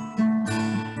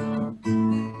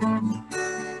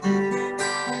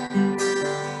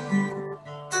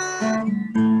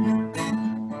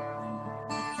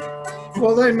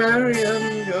 For they marry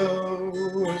and go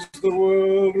as the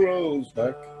world rolls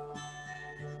back.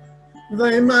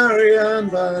 They marry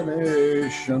and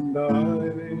vanish and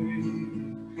die,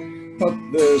 but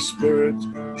their spirit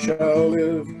shall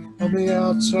live on the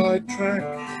outside track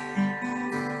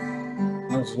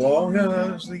as long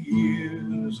as the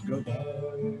years go by.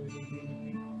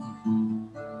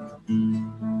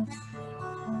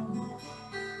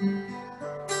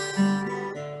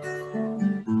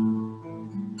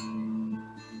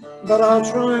 But I'll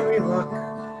try me luck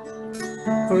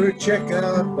for a check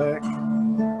out back,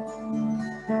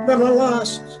 then a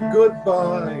last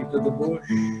goodbye to the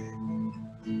bush,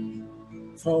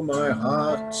 for my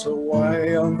heart's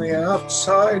away on the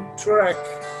outside track,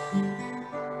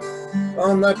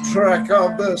 on the track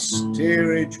of the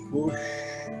steerage push.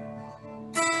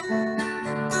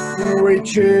 We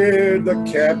cheered the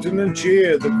captain and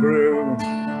cheered the crew,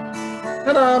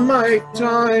 and our mate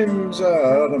time's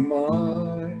out of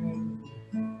mind.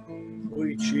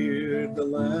 We cheered the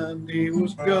land he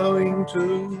was going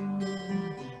to,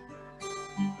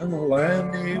 and the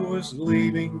land he was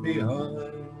leaving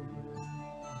behind.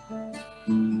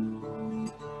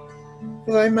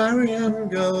 They marry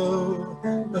and go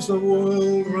as the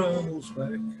world rolls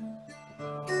back.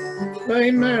 They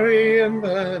marry and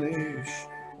vanish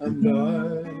and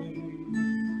die,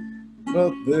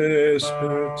 but their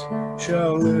spirit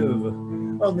shall live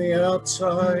on the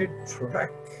outside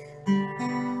track.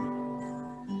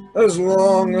 As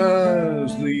long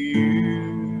as the years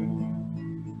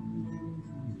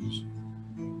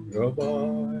go by.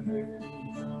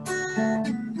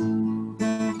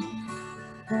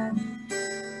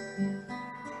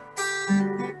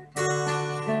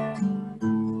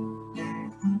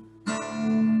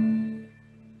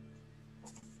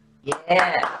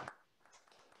 Yeah.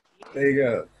 There you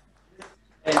go.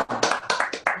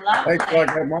 Lovely. Thanks like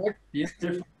that, Mike.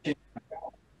 Beautiful.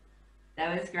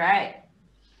 That was great.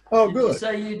 Oh, Did good. you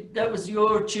say that was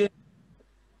your tune?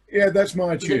 Yeah, that's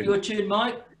my Was tune. that your tune,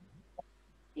 Mike?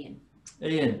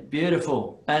 Ian,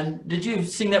 beautiful. And did you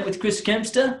sing that with Chris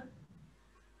Kempster?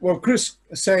 Well, Chris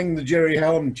sang the Jerry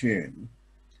Hallam tune,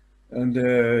 and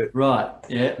right,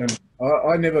 yeah. And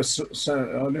I never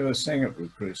sang it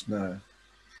with Chris. No.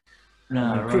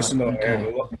 No, Chris right, and I have a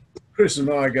lot. Chris and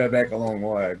I go back a long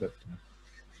way, but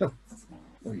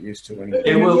we're used to it.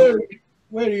 Yeah,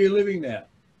 where are you living now?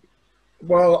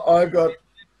 Well, I've got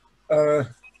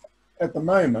at the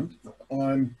moment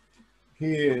I'm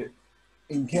here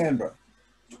in Canberra.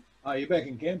 Oh, you're back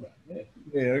in Canberra. Yeah.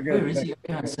 Yeah. Where is he? I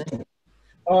can't see him.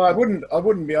 Oh, I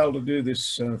wouldn't be able to do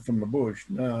this from the bush.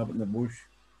 No, up in the bush.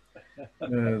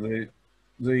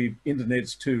 The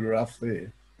internet's too rough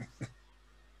there.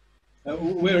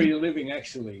 Where are you living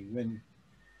actually?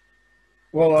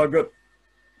 Well, I've got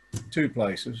two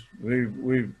places.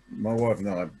 My wife and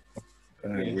I,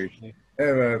 we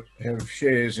have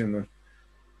shares in the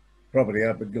property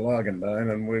up at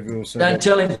Glargendane, and we've also. Don't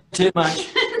tell him too much.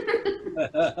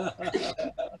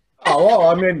 Oh well,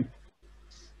 I mean.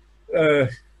 I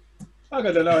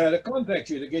got to know how to contact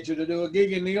you to get you to do a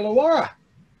gig in the Illawarra.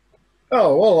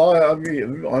 Oh well,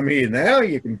 I'm here now.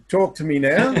 You can talk to me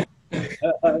now. You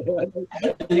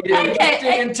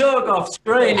can talk off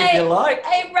screen if you like.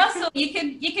 Hey Russell, you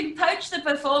can poach the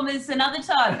performers another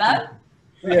time, bud.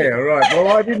 Yeah, right. Well,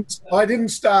 I didn't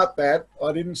start that.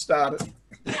 I didn't start it.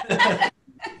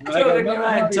 Talking your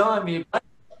own time, you.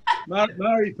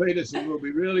 Murray Peterson will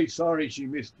be really sorry she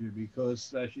missed you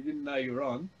because she didn't know you were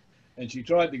on, and she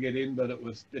tried to get in, but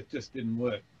it just didn't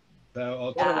work. So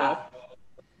I'll tell her.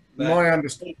 My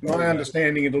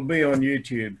understanding, it'll be on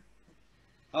YouTube.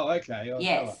 Oh, okay.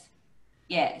 Yes.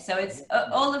 Yeah, so it's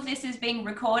all of this is being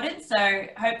recorded, so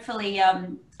hopefully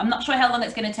I'm not sure how long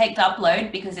it's going to take to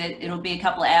upload because it'll be a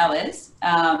couple of hours,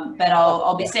 but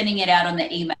I'll be sending it out on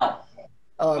the email.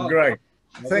 Oh, great.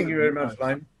 Thank you very much,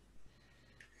 Lane.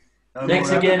 Thanks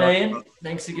again, Ian.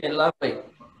 Thanks again. Lovely.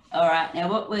 All right, now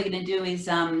what we're going to do is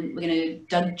we're going to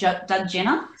Doug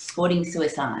Jenner, Sporting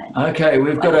Suicide. Okay,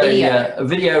 we've got a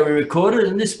video we recorded,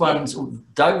 and this one's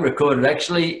Doug recorded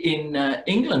actually in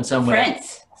England somewhere.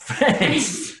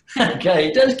 France. Okay,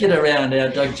 he does get around, our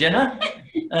Doug Jenner.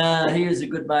 He was a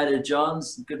good mate of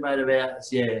John's, a good mate of ours,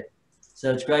 yeah.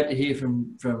 So it's great to hear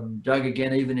from Doug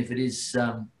again, even if it is,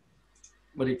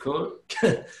 what do you call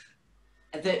it?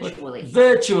 Virtually.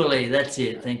 Virtually, that's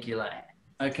it. Thank you, Lane.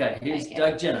 Okay, here's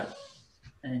Doug Jenner.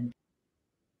 And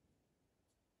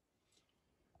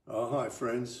hi,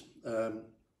 friends.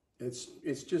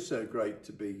 It's just so great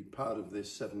to be part of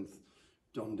this 7th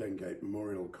Don Dengate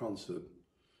Memorial Concert.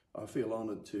 I feel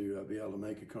honoured to be able to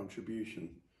make a contribution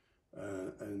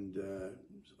and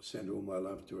send all my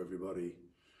love to everybody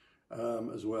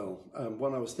as well.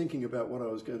 When I was thinking about what I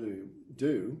was going to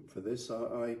do for this,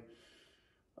 I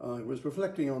was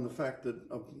reflecting on the fact that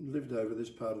I've lived over this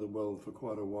part of the world for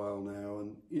quite a while now,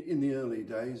 and in the early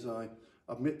days I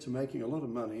admit to making a lot of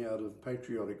money out of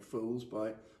patriotic fools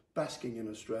by basking in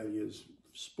Australia's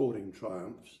sporting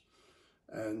triumphs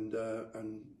and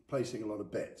placing a lot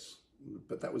of bets.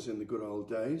 But that was in the good old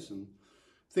days, and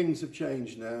things have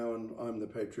changed now, and I'm the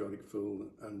patriotic fool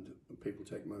and people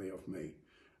take money off me.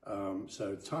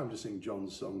 So it's time to sing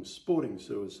John's song, Sporting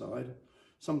Suicide,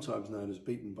 sometimes known as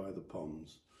Beaten by the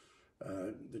Ponds.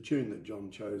 The tune that John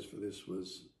chose for this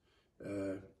was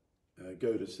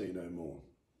Go to See No More.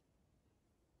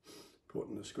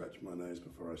 Important to scratch my nose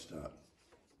before I start.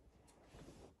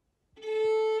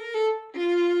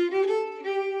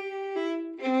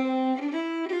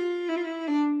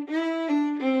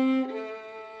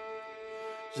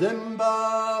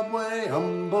 Zimbabwe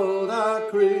humbled our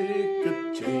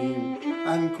cricket team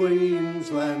and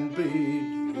Queensland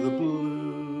beat the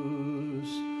Blues.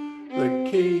 The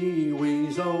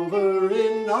Kiwis over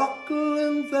in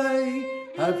Auckland, they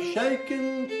have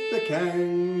shaken the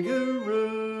Kangaroos.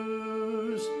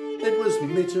 It was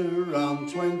Mitter on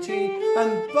 20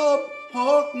 and Bob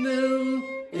Hawke nil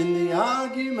in the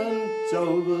argument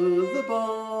over the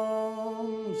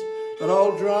bombs. But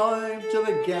I'll drive to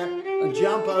the Gap and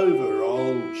jump over,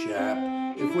 old chap,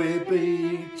 if we're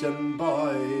beaten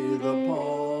by the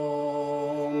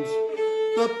palms.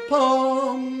 The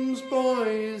palms,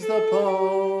 boys, the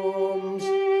palms,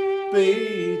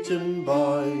 beaten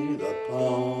by the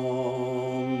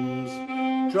palms.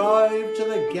 Drive to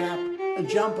the gap and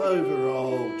jump over,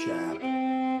 old chap,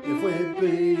 if we're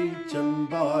beaten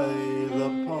by the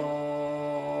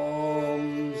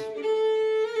palms.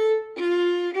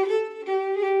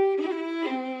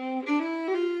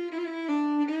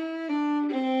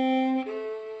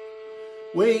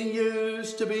 We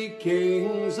used to be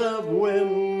kings of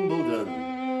Wimbledon,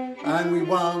 and we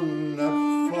won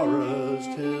at Forest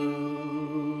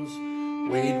Hills.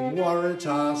 We'd war at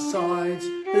our sides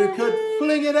who could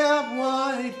fling it out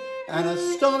wide and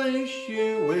astonish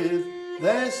you with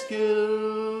their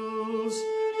skills.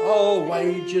 I'll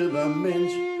wager the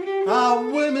mint our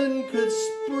women could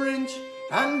sprint,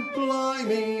 and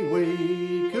blimey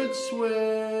we could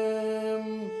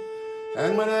swim.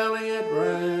 And when Elliot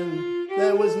ran,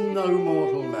 there was no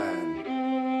mortal man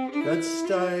could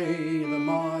stay the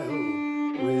mile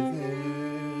with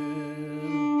him.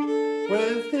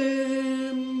 With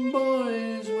him,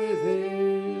 boys, with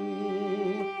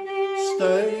him.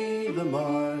 Stay the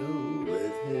mile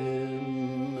with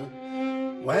him.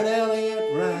 When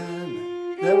Elliot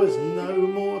ran, there was no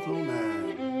mortal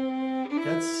man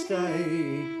could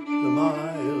stay the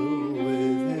mile with him.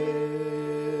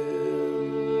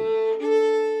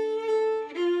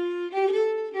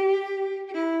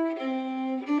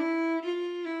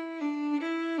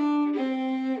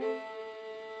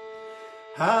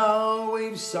 How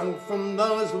we've sunk from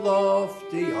those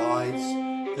lofty heights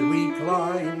that we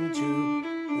climbed to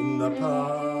in the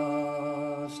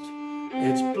past.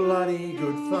 It's bloody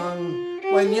good fun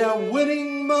when you're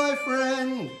winning, my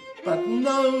friend, but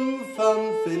no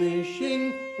fun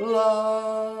finishing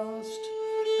last.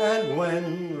 And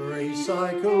when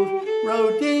recycled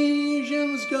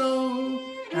Rhodesians go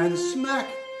and smack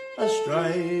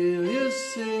Australia's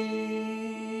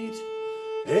seat,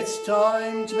 it's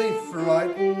time to be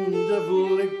frightened of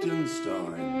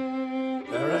Liechtenstein.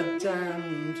 They're a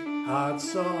damned hard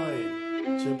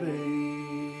side to beat.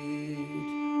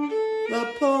 The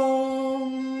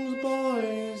palms,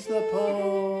 boys, the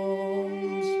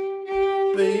palms,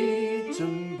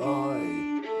 beaten by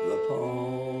the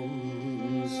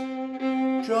palms.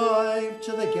 Drive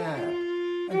to the gap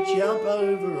and jump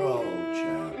over, old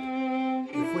chap,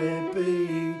 if we're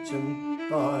beaten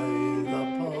by the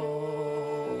palms.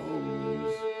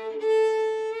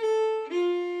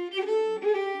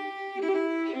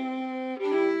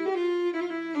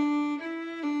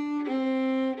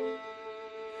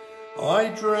 I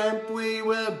dreamt we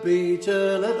were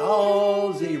beaten at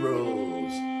Aussie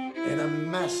rules in a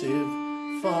massive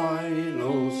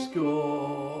final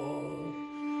score.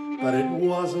 But it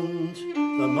wasn't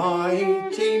the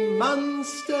mighty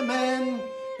Munster men,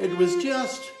 it was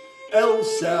just El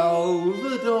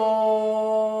Salvador.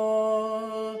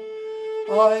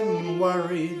 I'm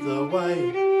worried the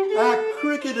way our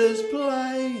cricketers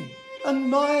play, and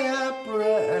my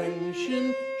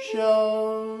apprehension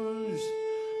shows.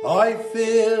 I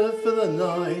fear for the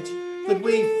night that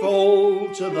we fall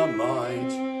to the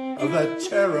might of the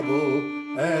terrible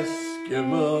Eskimos.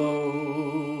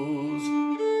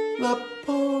 The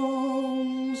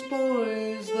palms,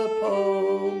 boys, the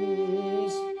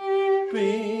palms,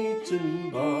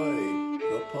 beaten by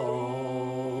the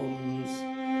palms.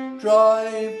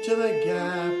 Drive to the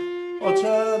gap or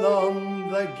turn on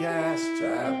the gas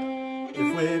tap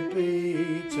if we're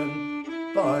beaten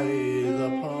by the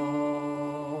palms.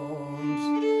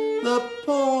 The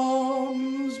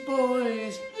palms,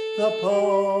 boys, the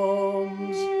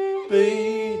palms,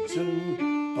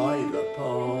 beaten by the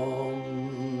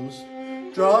palms.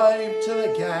 Drive to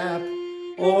the gap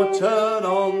or turn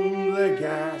on the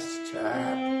gas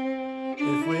tap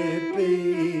if we're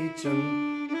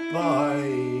beaten by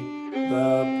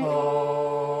the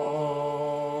palms.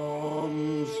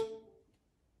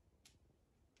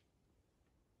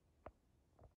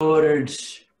 Ordered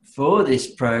for this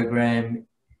program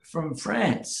from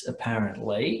France,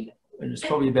 apparently. It's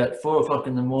probably about 4 o'clock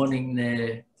in the morning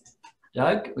there,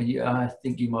 Doug. I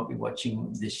think you might be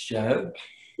watching this show.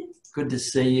 Good to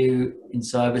see you in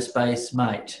cyberspace,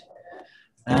 mate.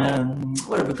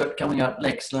 What have we got coming up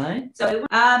next, Lane? So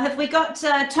have we got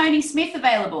Tony Smith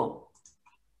available?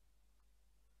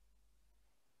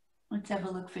 Let's have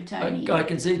a look for Tony. I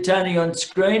can see Tony on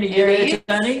screen. Are you there,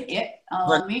 Tony? Yep,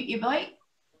 I'll unmute you, boy.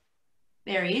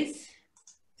 There he is.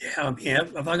 Yeah, I'm here.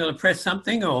 Have I got to press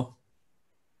something or?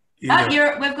 We've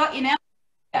got you now.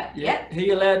 Yeah. Hear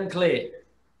you loud and clear.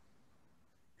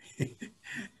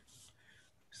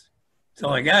 So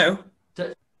I go.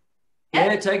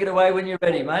 Yeah, take it away when you're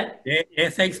ready, mate. Yeah,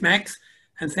 thanks, Max.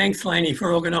 And thanks, Laney,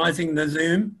 for organising the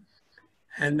Zoom.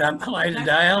 And hello to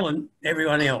Dale and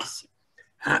everyone else.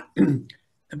 The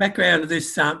background of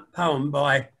this poem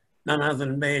by none other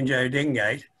than Banjo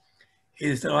Dengate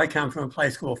is that I come from a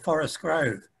place called Forest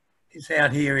Grove. It's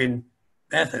out here in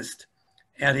Bathurst,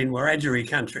 out in Wiradjuri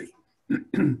country.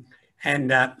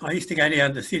 And I used to go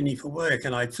down to Sydney for work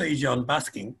and I'd see John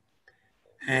busking.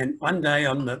 And one day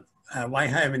on the way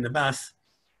home in the bus,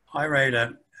 I wrote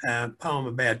a poem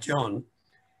about John.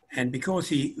 And because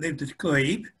he lived at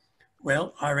Glebe,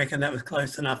 well, I reckon that was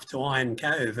close enough to Iron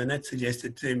Cove. And that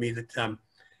suggested to me that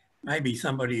maybe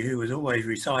somebody who was always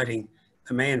reciting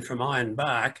The Man from Iron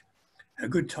Bark, a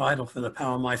good title for the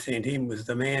poem I sent him was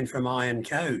The Man from Iron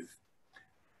Cove.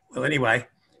 Well, anyway,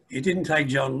 it didn't take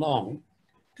John long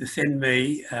to send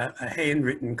me a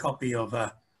handwritten copy of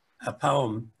a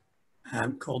poem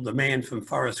called The Man from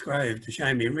Forest Grove to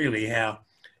show me really how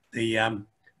the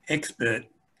expert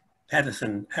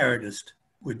Patterson parodist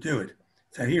would do it.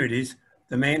 So here it is,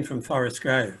 The Man from Forest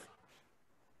Grove.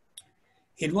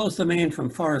 It was the man from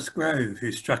Forest Grove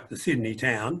who struck the Sydney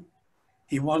town.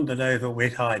 He wandered over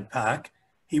Wet Hyde Park,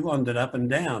 he wandered up and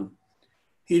down.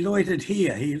 He loitered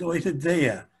here, he loitered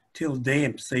there, till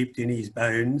damp seeped in his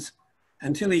bones,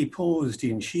 until he paused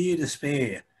in sheer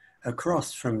despair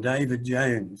across from David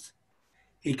Jones.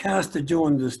 He cast a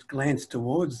jaundiced glance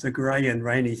towards the grey and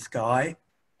rainy sky,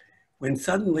 when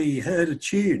suddenly he heard a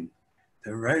tune,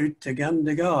 The Road to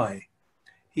Gundagai.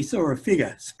 He saw a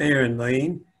figure, spare and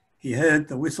lean, he heard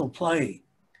the whistle play.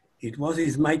 It was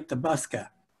his mate the busker,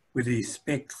 with his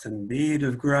specs and beard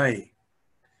of grey.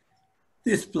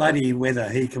 This bloody weather,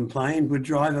 he complained, would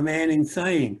drive a man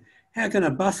insane. How can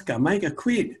a busker make a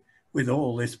quid with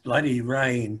all this bloody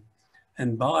rain?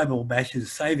 And Bible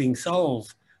bashes saving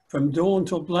souls from dawn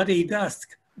till bloody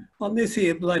dusk on this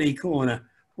here bloody corner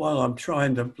while I'm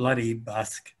trying to bloody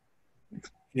busk.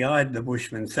 He eyed the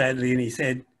bushman sadly and he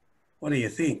said, what do you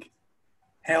think?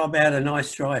 How about a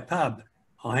nice dry pub?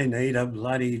 I need a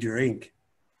bloody drink.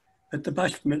 But the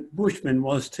bushman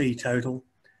was teetotal,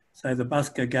 so the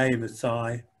busker gave a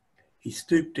sigh. He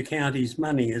stooped to count his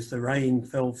money as the rain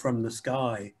fell from the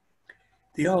sky.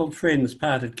 The old friends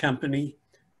parted company,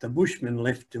 the bushman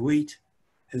left to eat,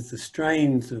 as the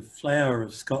strains of Flower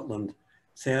of Scotland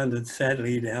sounded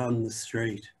sadly down the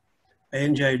street.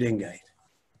 Banjo Dengate.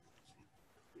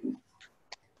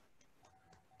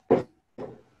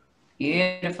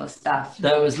 Beautiful stuff.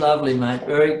 That was lovely, mate.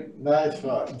 Very nice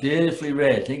one. Beautifully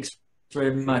read. Thanks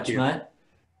very much, mate.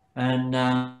 And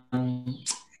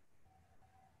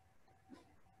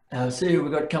I'll see who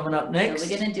we've got coming up next. So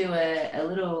we're going to do a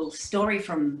little story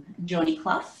from Johnny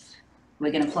Clough.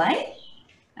 We're going to play.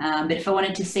 But if I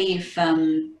wanted to see if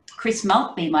Chris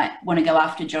Maltby might want to go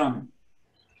after John.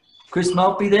 Chris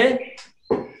Maltby there?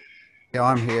 Yeah,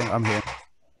 I'm here. I'm here.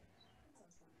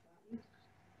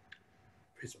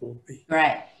 Chris Maltby.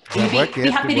 Great. You'd be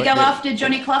happy to go after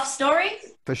Johnny Clough's story?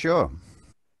 For sure.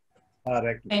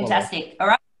 Fantastic. All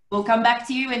right. We'll come back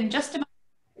to you in just a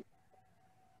moment.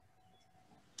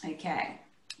 Okay.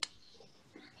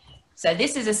 So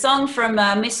this is a song from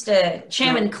Mr.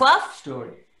 Chairman Clough.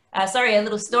 Sorry, a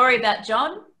little story about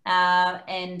John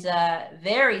and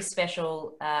very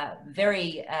special,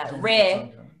 very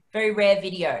rare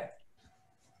video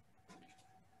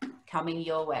coming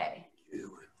your way.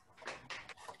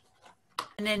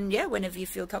 And then, yeah, whenever you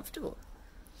feel comfortable.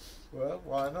 Well,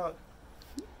 why not?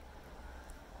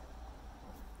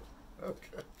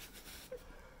 Okay.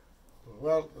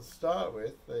 Well, to start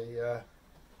with,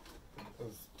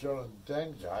 as John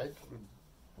Dengate,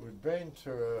 we'd been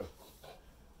to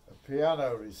a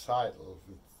piano recital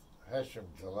with Hashem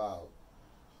Jalal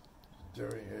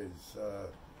during his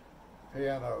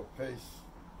piano piece,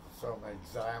 some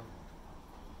exam,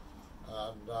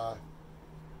 and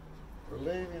we're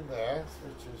leaving there,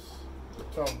 which is the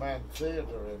Tom Mann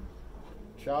Theatre in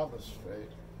Chalmers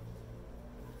Street.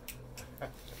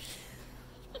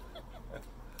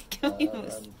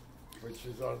 And which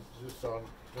is just on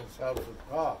Prince Alfred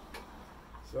Park.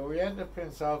 So we enter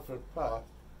Prince Alfred Park,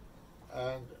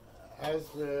 and as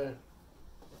we're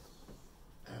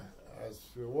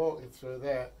walking through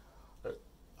there,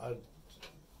 I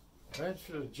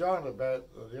mentioned to John about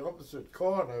the opposite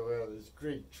corner where this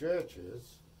Greek church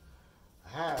is,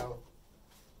 how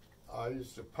I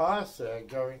used to pass there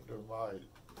going to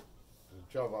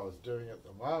the job I was doing at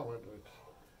the moment with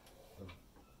the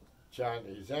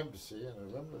Chinese embassy in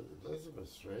Elizabeth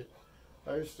Street.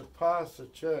 I used to pass the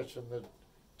church and they'd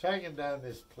taken down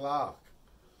this plaque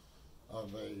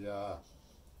on the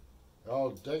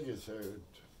old diggers who'd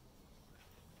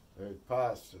who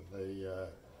passed in the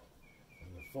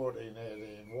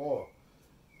 1418 war.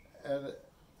 And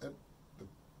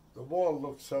the wall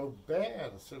looked so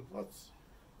bad. I said, what's...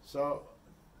 So,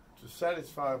 to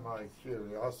satisfy my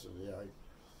curiosity,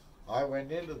 I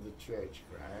went into the church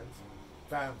grounds and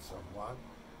found someone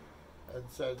and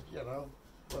said, you know,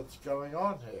 what's going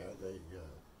on here?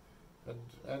 And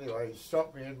anyway, he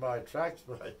stopped me in my tracks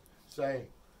by saying,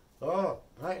 oh,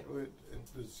 mate,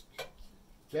 it was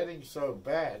getting so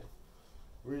bad,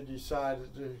 we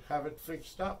decided to have it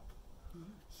fixed up.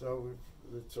 So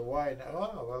it's away now.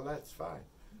 Oh, well, that's fine.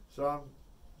 So I'm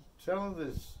telling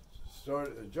this story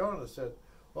to John. I said,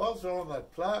 also on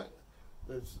that plaque,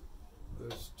 there's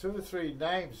 2 or 3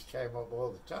 names came up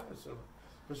all the time. So it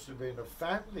must have been a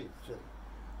family thing.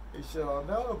 He said, I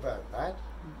know about that.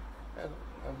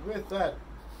 And with that,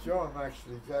 John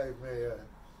actually gave me a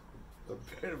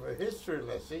bit of a history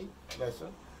lesson.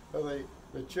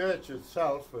 The church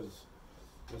itself was,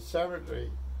 the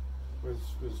cemetery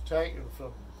was taken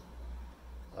from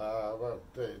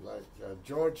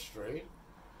George Street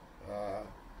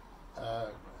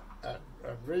and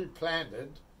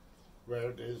replanted where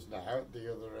it is now at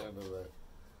the other end of the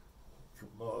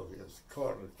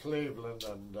corner of Cleveland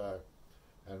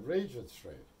and Regent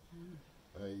Street.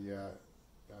 They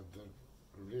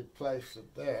replaced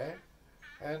it there,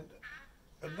 and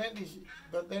then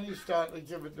he started to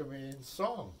give it to me in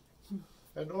song,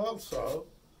 and also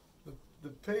the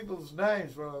people's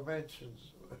names when I mentioned.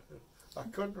 I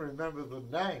couldn't remember the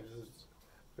names,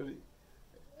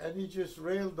 and he just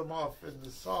reeled them off in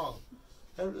the song.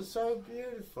 It was so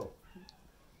beautiful,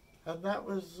 and that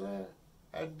was,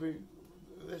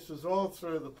 this was all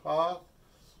through the park,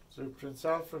 through Prince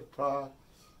Alfred Park,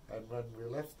 and when we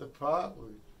left the park, we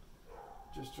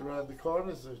just around the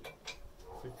corner is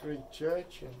the Greek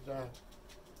church,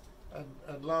 and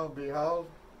lo and behold,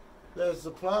 there's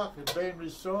the plaque. It's been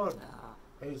restored.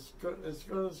 It's good as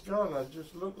gone. I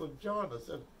just looked at John. I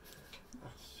said, oh,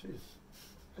 "Jeez,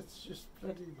 it's just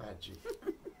bloody magic."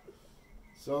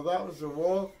 So that was a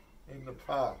walk in the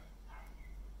park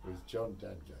with John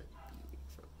Dengate.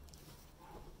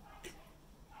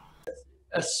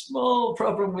 A small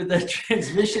problem with the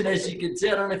transmission, as you can see.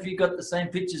 I don't know if you got the same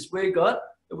pictures we got.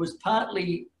 It was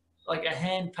partly like a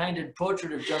hand-painted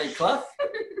portrait of Johnny Clough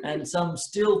and some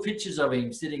still pictures of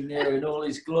him sitting there in all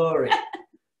his glory.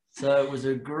 So it was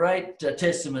a great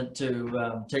testament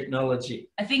to technology.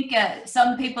 I think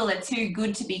some people are too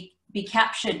good to be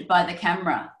captured by the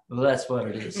camera. Well, that's what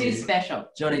it is. Too special.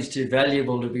 Johnny's too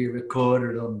valuable to be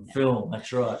recorded on film.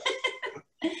 That's right.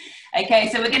 Okay,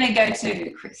 so we're going to go to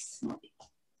Chris.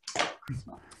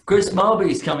 Chris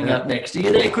Mulvey's coming up next. Are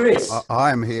you there, Chris?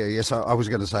 I am here, yes. I was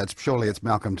going to say, surely it's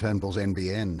Malcolm Turnbull's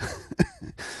NBN.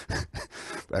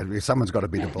 Someone's got to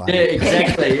be to blame. Yeah,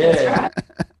 exactly, yeah.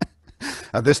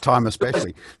 At this time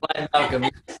especially. Blame Malcolm.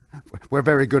 We're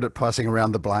very good at passing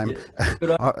around the blame.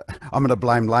 Yeah. I'm going to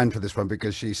blame Lane for this one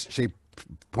because she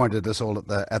pointed us all at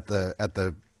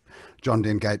the John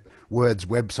Dengate Words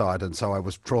website, and so I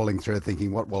was trawling through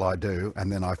thinking, what will I do? And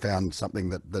then I found something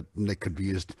that Nick could be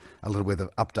used a little bit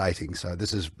of updating. So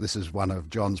this is one of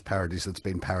John's parodies that's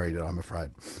been parodied, I'm afraid.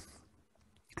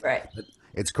 Right.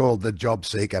 It's called the Job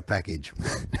Seeker Package.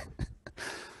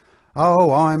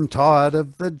 Oh, I'm tired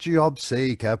of the job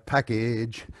seeker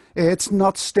package. It's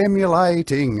not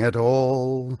stimulating at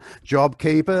all.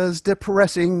 JobKeeper's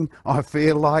depressing. I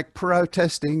feel like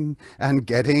protesting and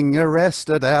getting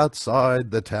arrested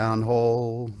outside the town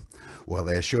hall. Well,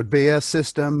 there should be a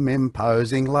system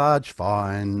imposing large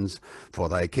fines, for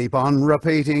they keep on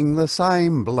repeating the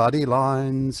same bloody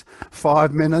lines.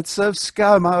 5 minutes of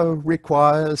ScoMo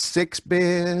requires 6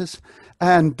 beers.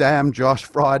 And damn Josh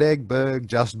Friedegberg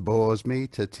just bores me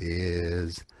to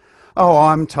tears. Oh,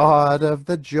 I'm tired of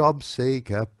the job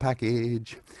seeker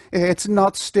package. It's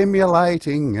not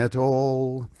stimulating at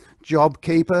all.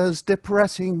 JobKeeper's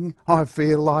depressing. I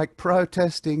feel like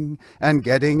protesting and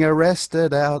getting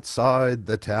arrested outside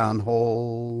the town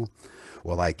hall.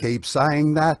 Well, they keep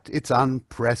saying that it's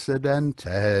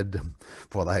unprecedented,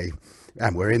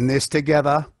 and we're in this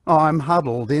together. I'm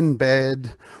huddled in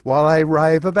bed while they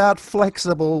rave about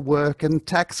flexible work and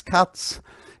tax cuts.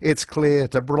 It's clear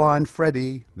to blind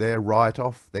Freddie they're right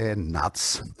off their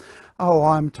nuts. Oh,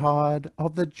 I'm tired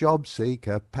of the job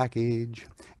seeker package.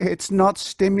 It's not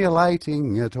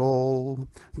stimulating at all.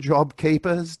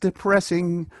 JobKeeper's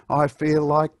depressing. I feel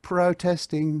like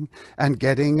protesting and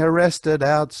getting arrested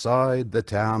outside the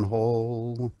town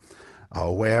hall.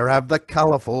 Oh, where have the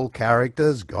colourful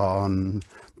characters gone?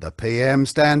 The PM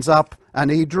stands up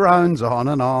and he drones on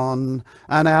and on.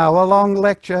 An hour-long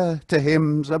lecture, to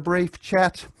him's a brief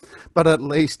chat, but at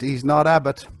least he's not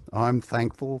Abbott I'm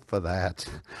thankful for that.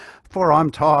 For I'm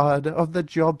tired of the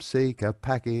job seeker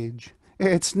package.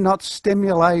 It's not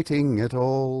stimulating at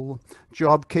all.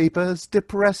 Job keepers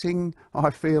depressing.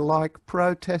 I feel like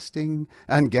protesting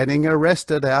and getting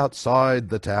arrested outside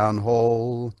the town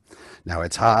hall. Now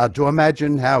it's hard to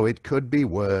imagine how it could be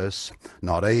worse.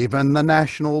 Not even the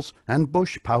Nationals and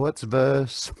Bush poets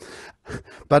verse.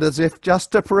 But as if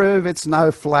just to prove it's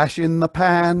no flash in the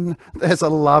pan, there's a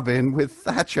love-in with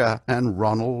Thatcher and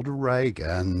Ronald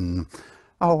Reagan.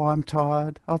 Oh, I'm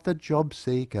tired of the job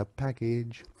seeker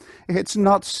package. It's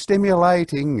not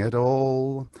stimulating at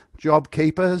all. Job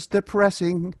keepers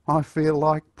depressing. I feel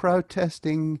like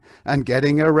protesting and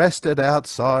getting arrested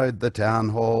outside the town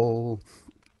hall.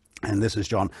 And this is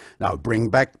John. Now bring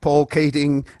back Paul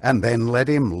Keating and then let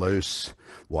him loose.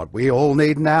 What we all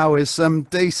need now is some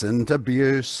decent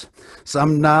abuse,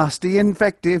 some nasty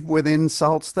invective with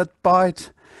insults that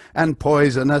bite, and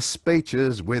poisonous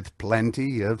speeches with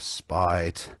plenty of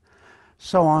spite.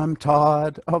 So I'm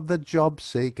tired of the job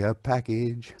seeker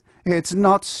package. It's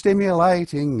not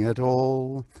stimulating at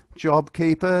all. Job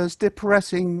keepers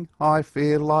depressing. I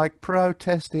feel like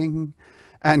protesting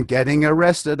and getting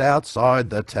arrested outside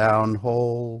the town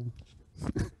hall.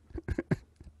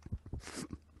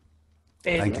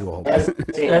 Thank you all. That's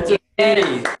it.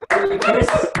 Chris.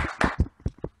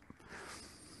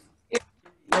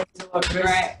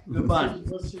 Right. Good one.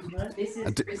 This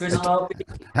is Chris Mulvey.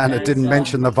 And it didn't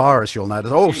mention the virus, you'll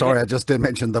notice. Oh, sorry, I just did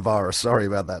mention the virus. Sorry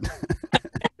about that.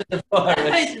 The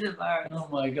virus. Oh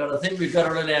my God, I think we've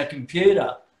got it on our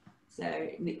computer. So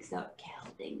mixed up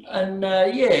Cal Dengate. And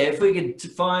yeah, if we could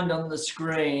find on the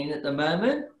screen at the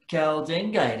moment, Cal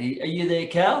Dengate. Are you there,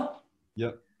 Cal?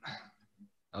 Yep.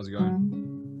 How's it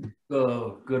going?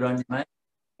 Oh, good on you, mate.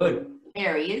 Good.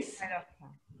 There he is.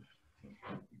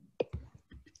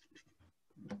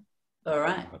 All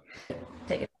right.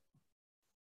 Take it.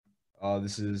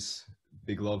 This is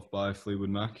Big Love by Fleetwood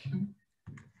Mac.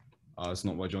 It's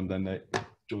not by John Dengate,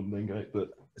 but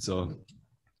it's our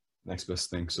next best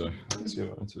thing, so let's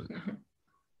go into it.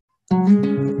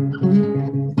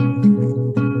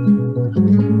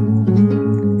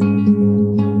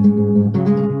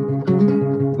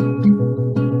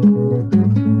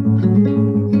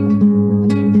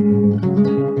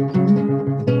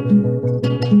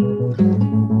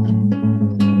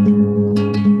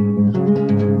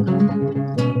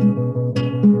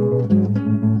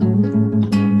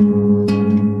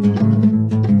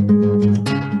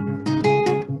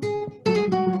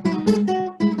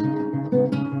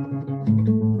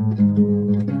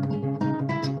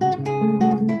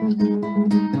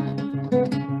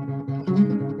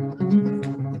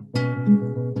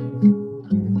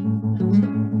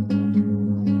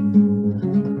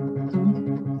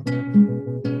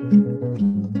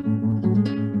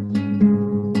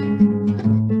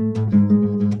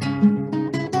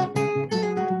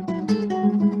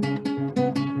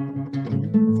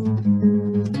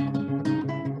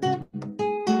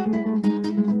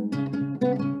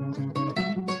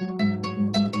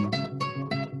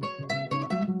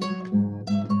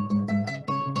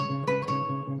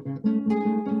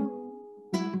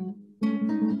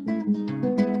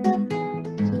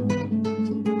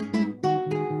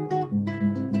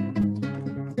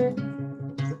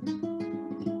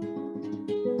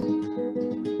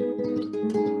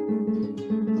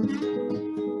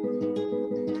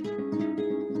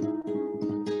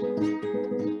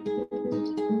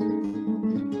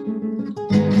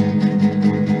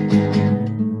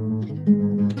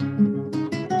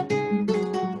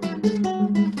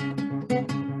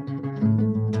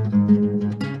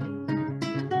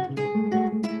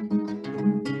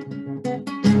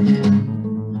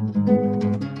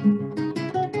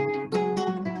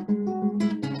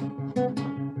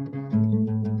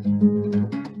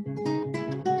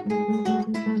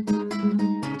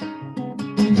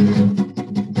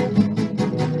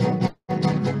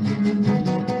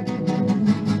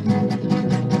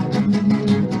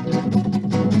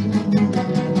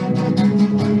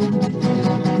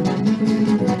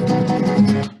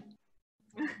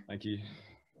 Thank you.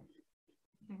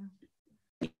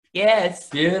 Yes.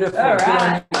 Beautiful. All Good on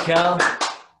right. you, Cal.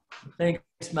 Thanks,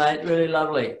 mate. Really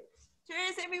lovely.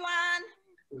 Cheers, everyone.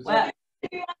 Wow.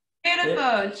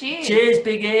 Beautiful. Cheers. Cheers,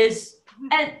 big ears.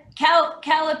 And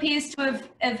Cal appears to have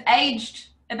aged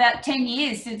about 10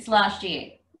 years since last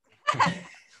year.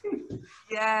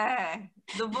 Yeah,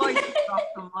 the voice is off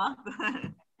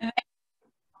the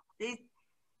These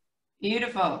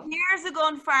Beautiful. years are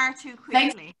going far too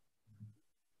quickly.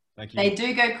 Thank you. They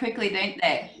do go quickly, don't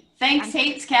they? Thanks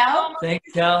heaps, Cal.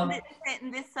 Thanks, Cal. Setting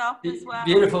this up as well.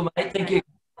 Beautiful, mate. Thank you.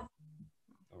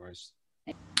 No worries.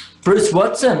 Bruce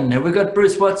Watson. Have we got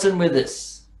Bruce Watson with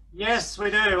us? Yes,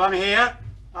 we do. I'm here.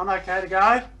 I'm okay to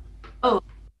go. Oh,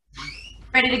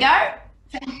 ready to go?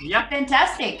 Yep.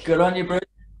 Fantastic. Good on you, Bruce.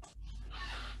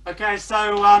 Okay,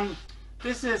 so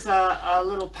this is a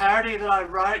little parody that I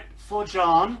wrote for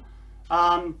John.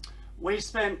 We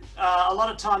spent a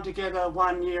lot of time together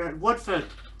one year at Woodford.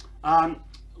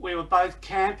 We were both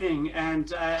camping,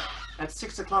 and at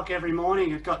 6 o'clock every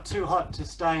morning it got too hot to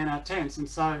stay in our tents, and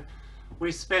so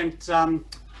we spent a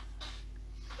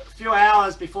few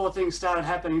hours before things started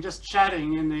happening just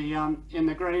chatting in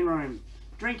the green room,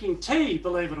 drinking tea,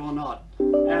 believe it or not,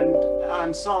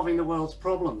 and solving the world's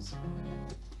problems.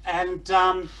 And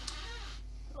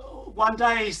one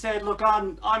day he said, look,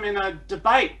 I'm in a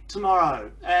debate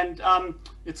tomorrow, and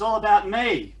it's all about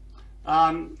me.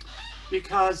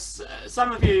 Because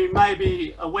some of you may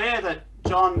be aware that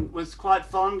John was quite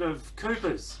fond of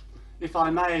Coopers, if I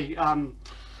may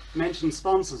mention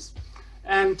sponsors.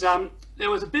 And there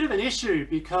was a bit of an issue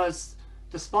because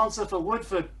the sponsor for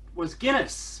Woodford was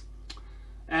Guinness.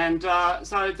 And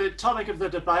so the topic of the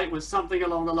debate was something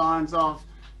along the lines of,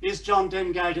 is John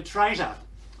Dengate a traitor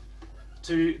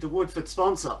to the Woodford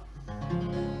sponsor?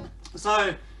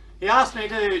 So he asked me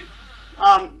to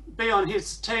be on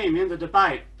his team in the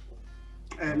debate.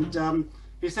 And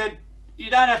he said, you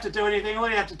don't have to do anything, all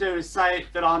you have to do is say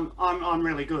that I'm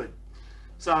really good.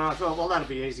 So I thought, well, that'll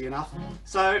be easy enough.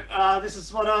 So this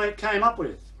is what I came up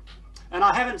with. And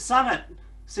I haven't sung it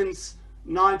since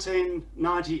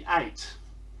 1998.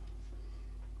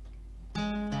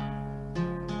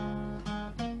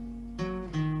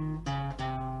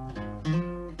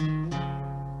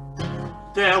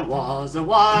 There was a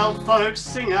wild folk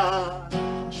singer,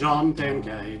 John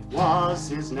Dengate was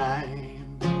his name.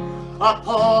 A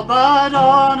poor but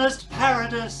honest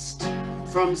parodist,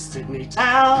 from Sydney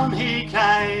town he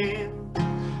came.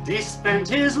 He spent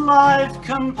his life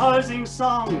composing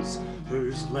songs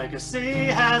whose legacy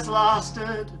has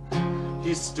lasted.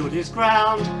 He stood his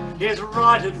ground, he's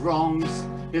righted wrongs,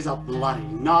 he's a bloody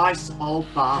nice old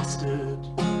bastard.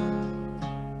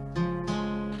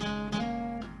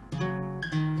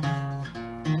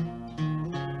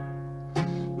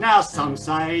 Now some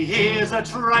say he's a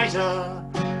traitor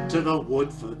to the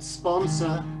Woodford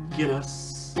sponsor,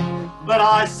 Guinness. But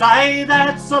I say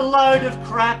that's a load of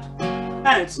crap,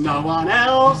 and it's no one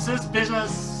else's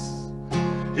business.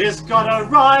 He's got a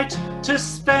right to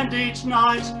spend each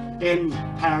night in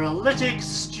paralytic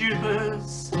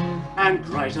stupors, and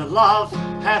greater love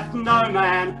hath no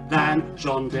man than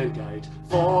John Dengate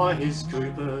for his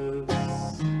Coopers.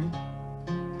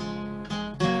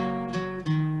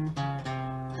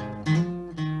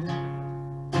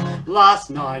 Last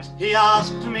night he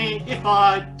asked me if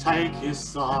I'd take his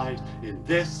side in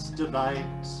this debate.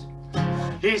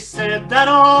 He said that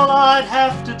all I'd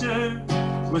have to do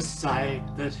was say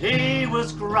that he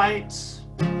was great.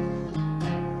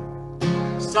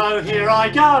 So here I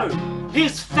go,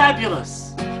 he's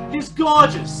fabulous, he's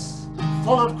gorgeous,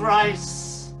 full of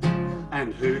grace.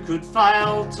 And who could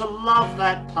fail to love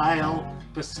that pale,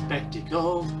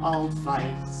 bespectacled old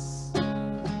face?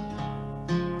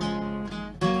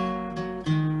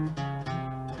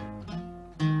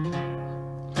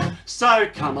 So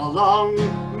come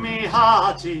along, me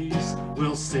hearties,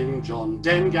 we'll sing John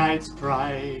Dengate's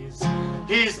praise.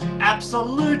 He's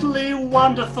absolutely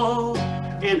wonderful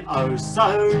in oh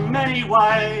so many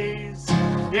ways.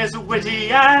 He's witty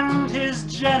and he's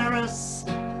generous,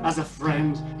 as a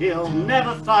friend he'll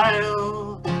never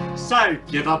fail. So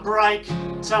give a break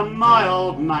to my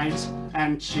old mate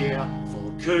and cheer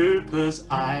for Cooper's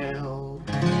Ale.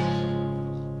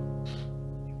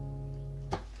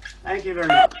 Thank you very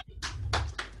much.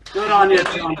 Good on you,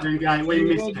 John Dengate. We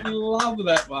missed you. I love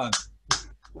that one.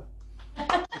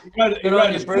 Good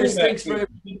on you, Bruce. Thanks very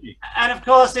much. And of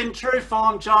course, in true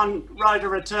form, John wrote a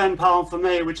return poem for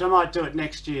me, which I might do at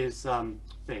next year's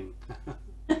thing.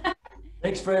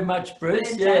 Thanks very much, Bruce.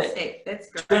 Fantastic. Yeah. That's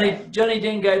great. Johnny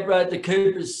Dengate wrote the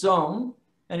Coopers song,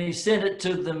 and he sent it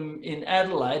to them in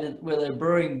Adelaide, where their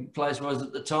brewing place was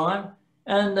at the time,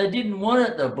 and they didn't want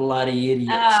it, the bloody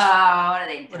idiots. Oh, what are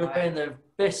they doing? Would have been the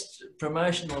best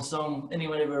promotional song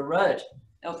anyone ever wrote.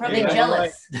 They were probably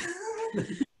jealous.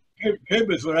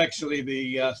 Coopers were actually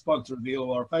the sponsor of the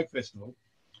Illawarra Folk Festival,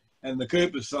 and the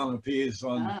Coopers song appears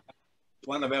on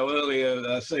one of our earlier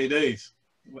CDs.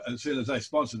 As soon as they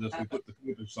sponsored us, we put the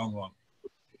Coopers song on.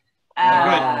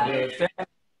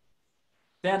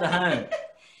 Found a home.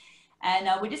 And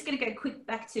we're just going to go quick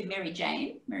back to Mary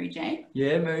Jane. Mary Jane.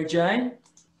 Yeah, Mary Jane.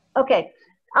 Okay.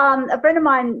 A friend of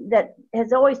mine that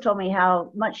has always told me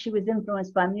how much she was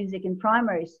influenced by music in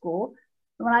primary school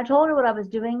When I told her what I was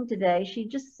doing today, she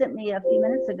just sent me a few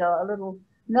minutes ago a little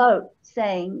note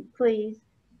saying, please,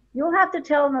 you'll have to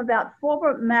tell them about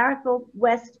former Marrickville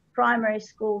West Primary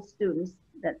School students,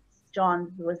 that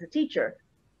John was a teacher,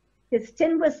 his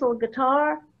tin whistle,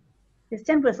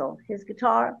 his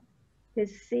guitar,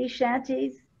 his sea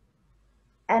shanties,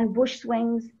 and bush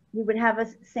swings. He would have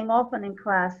us sing often in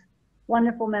class,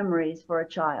 wonderful memories for a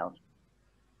child.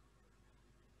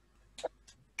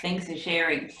 Thanks for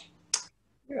sharing.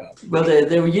 Well,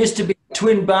 there used to be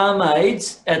twin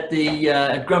barmaids at the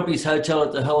at Grumpy's Hotel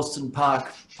at the Helston Park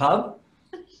pub.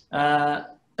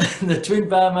 The twin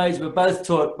barmaids were both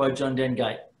taught by John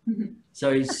Dengate.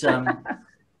 So his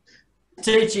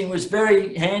teaching was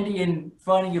very handy in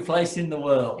finding your place in the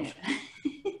world.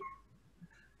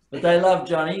 But they loved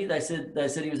Johnny. They said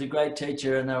he was a great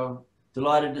teacher, and they were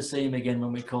delighted to see him again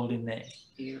when we called him there.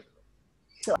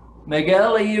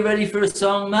 Miguel, are you ready for a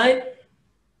song, mate?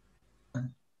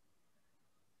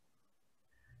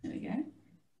 There we go.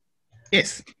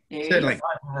 Yes, There certainly.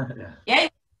 Yeah.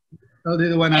 I'll do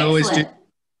the one I always do, Excellent.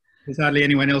 because hardly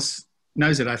anyone else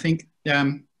knows it, I think.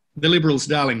 The Liberals'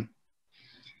 Darling.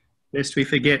 Lest we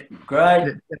forget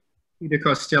that Peter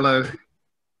Costello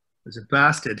was a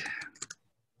bastard.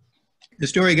 The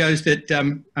story goes that,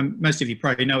 most of you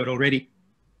probably know it already,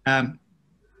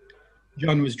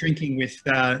 John was drinking with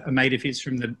a mate of his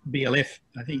from the BLF,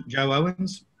 I think Joe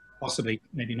Owens, possibly,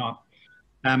 maybe not.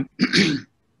 And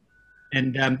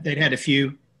they'd had a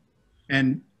few,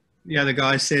 and the other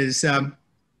guy says,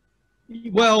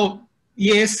 well,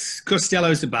 yes,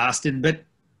 Costello's a bastard, but,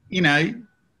 you know,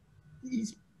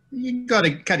 you've got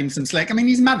to cut him some slack. I mean,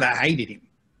 his mother hated him.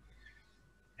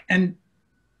 And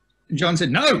John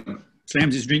said, no,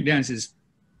 slams his drink down and says,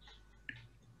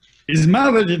 his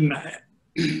mother didn't,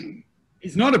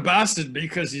 he's not a bastard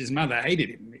because his mother hated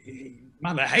him. His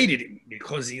mother hated him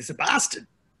because he's a bastard.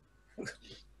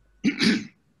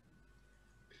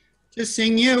 To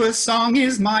sing you a song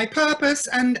is my purpose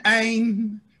and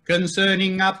aim,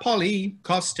 concerning a Polly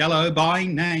Costello by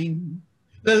name.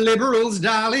 The Liberals'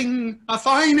 darling, a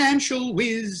financial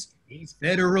whiz, he's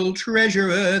federal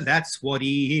treasurer, that's what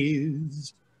he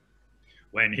is.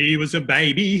 When he was a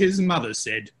baby, his mother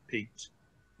said, Pete,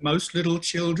 most little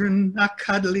children are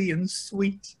cuddly and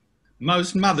sweet.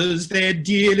 Most mothers their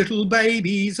dear little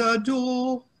babies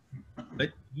adore. But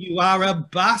you are a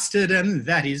bastard, and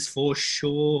that is for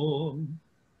sure.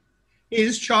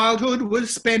 His childhood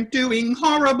was spent doing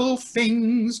horrible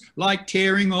things, like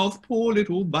tearing off poor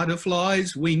little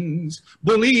butterflies' wings,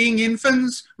 bullying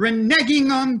infants,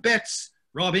 reneging on bets,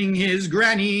 robbing his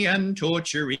granny and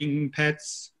torturing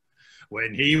pets.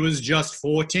 When he was just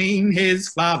 14, his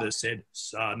father said,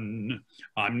 son,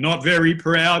 I'm not very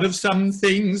proud of some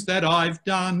things that I've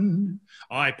done.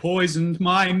 I poisoned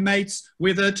my mates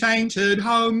with a tainted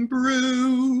home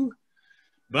brew,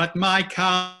 but my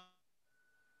car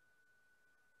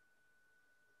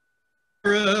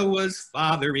was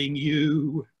fathering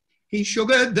you. He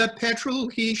sugared the petrol,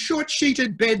 he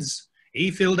short-sheeted beds, he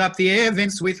filled up the air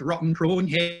vents with rotten prawn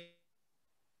heads.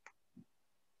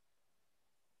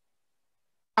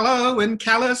 Callow and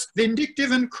callous,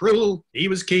 vindictive and cruel, he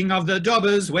was king of the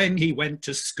dobbers when he went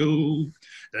to school.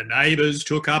 The neighbours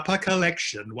took up a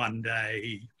collection one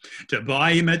day to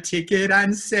buy him a ticket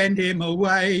and send him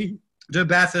away to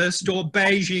Bathurst or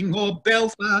Beijing or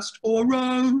Belfast or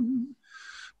Rome.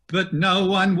 But no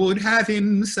one would have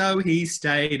him, so he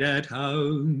stayed at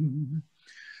home.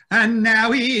 And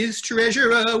now he is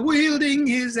treasurer, wielding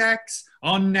his axe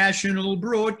on national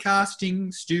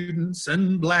broadcasting, students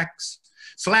and blacks,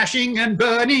 slashing and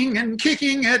burning and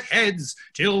kicking at heads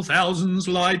till thousands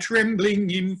lie trembling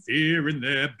in fear in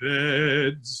their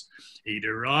beds. He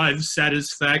derives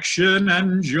satisfaction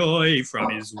and joy from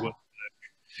his work.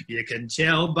 You can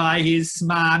tell by his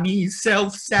smarmy,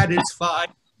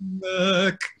 self-satisfied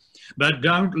work. But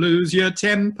don't lose your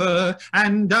temper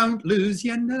and don't lose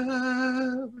your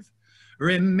nerve.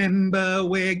 Remember,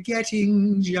 we're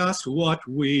getting just what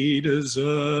we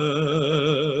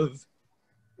deserve.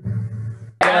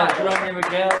 Yeah, good on you,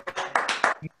 Miguel.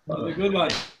 That was a good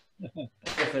one.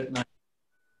 Effort, mate.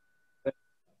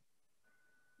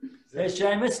 There's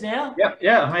Seamus now.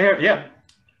 Yeah, I hear. Yeah,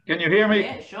 can you hear me?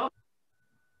 Yeah, sure.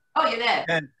 Oh, you're there.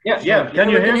 Yeah. Can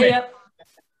you hear me?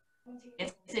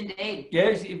 Yes, indeed.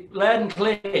 Yes, loud and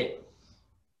clear.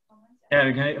 Yeah.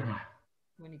 Okay.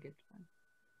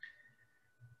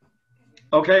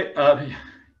 Okay.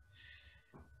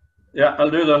 Yeah,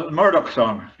 I'll do the Murdoch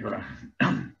song.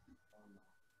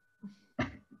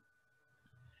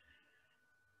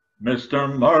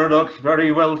 Mr. Murdoch's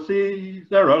very wealthy.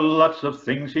 There are lots of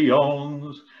things he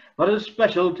owns. but his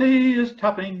specialty is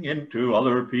tapping into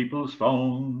other people's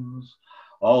phones.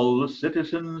 All the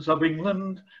citizens of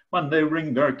England, when they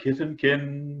ring their kith and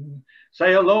kin,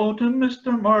 say hello to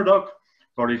Mr. Murdoch,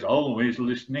 for he's always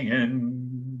listening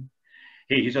in.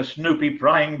 He's a snoopy,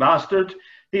 prying bastard.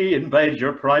 He invades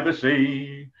your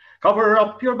privacy. Cover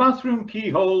up your bathroom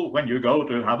keyhole when you go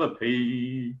to have a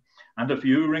pee. And if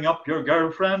you ring up your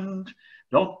girlfriend,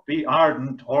 don't be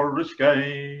ardent or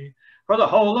risque, for the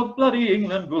whole of bloody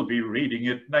England will be reading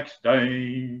it next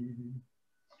day.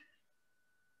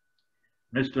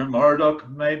 Mr. Murdoch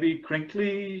may be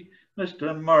crinkly,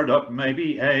 Mr. Murdoch may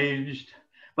be aged,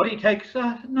 but he takes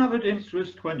an avid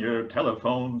interest when your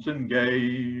telephone's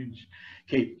engaged.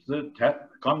 Keep the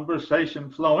conversation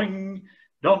flowing,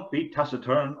 don't be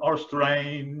taciturn or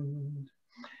strained.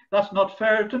 That's not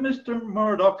fair to Mr.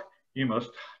 Murdoch, you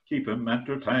must keep him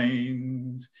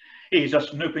entertained. He's a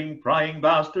snooping, prying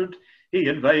bastard, he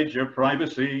invades your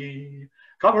privacy.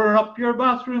 Cover up your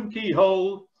bathroom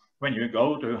keyhole when you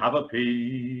go to have a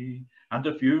pee. And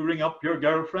if you ring up your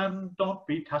girlfriend, don't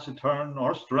be taciturn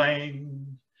or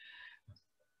strained.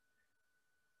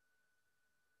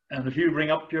 And if you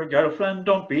ring up your girlfriend,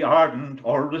 don't be ardent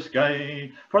or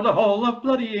risque, for the whole of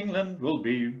bloody England will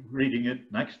be reading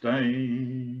it next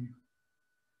day.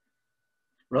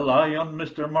 Rely on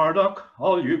Mr. Murdoch,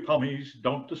 all you commies,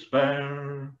 don't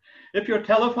despair. If your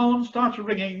telephone starts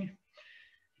ringing,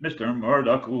 Mr.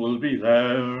 Murdoch will be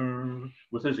there,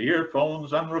 with his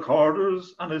earphones and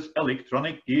recorders and his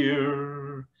electronic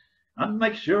gear. And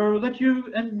make sure that you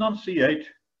enunciate,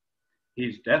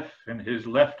 he's deaf in his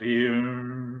left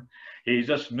ear. He's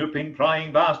a snooping,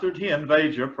 prying bastard, he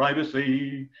invades your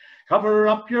privacy. Cover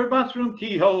up your bathroom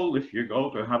keyhole if you go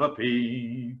to have a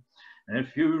pee.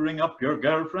 If you ring up your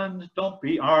girlfriend, don't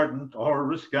be ardent or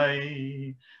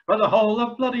risque, for the whole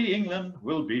of bloody England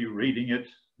will be reading it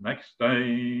next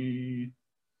day.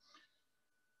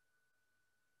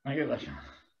 Thank you, Leslie.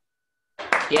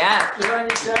 Yeah. Good on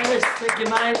you, Travis. Thank you,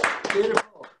 mate.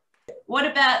 Beautiful. What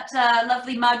about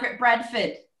lovely Margaret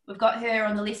Bradford? We've got her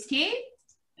on the list here.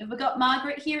 Have we got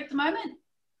Margaret here at the moment?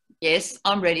 Yes,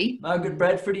 I'm ready. Margaret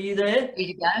Bradford, are you there?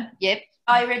 Ready to go? Yep.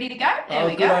 Are you ready to go? There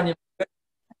we go. Good on you.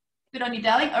 Good on you,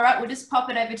 darling. All right, we'll just pop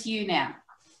it over to you now.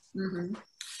 Mm-hmm.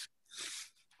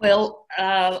 Well,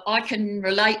 I can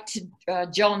relate to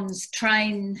John's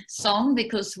train song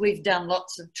because we've done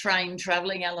lots of train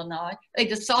travelling, Al and I,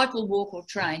 either cycle, walk or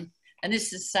train, and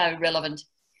this is so relevant.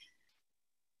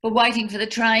 We're waiting for the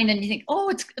train and you think, oh,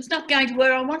 it's not going to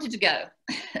where I wanted to go.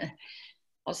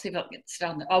 I'll see if I can get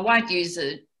started. I won't use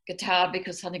a guitar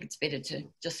because I think it's better to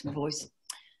just my voice.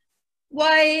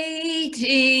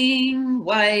 Waiting,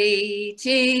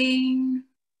 waiting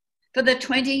for the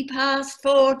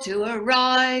 4:20 to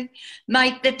arrive.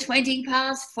 Make the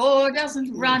 4:20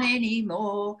 doesn't run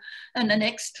anymore and the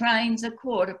next train's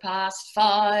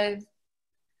 5:15.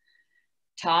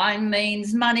 Time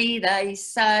means money, they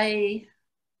say,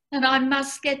 and I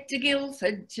must get to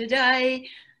Guildford today.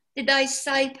 Did they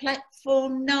say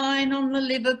platform 9 on the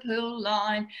Liverpool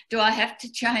line? Do I have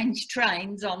to change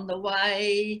trains on the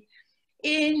way?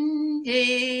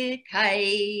 Indicator,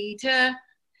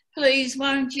 please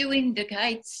won't you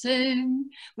indicate soon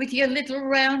with your little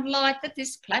round light that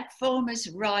this platform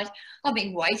is right? I've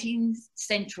been waiting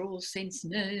central since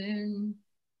noon.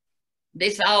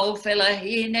 This old fella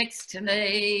here next to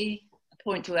me, I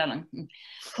point to Alan,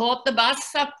 caught the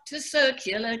bus up to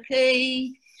Circular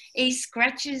Quay. He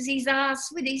scratches his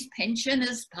ass with his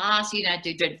pensioner's pass. You don't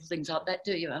do dreadful things like that,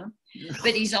 do you, Alan?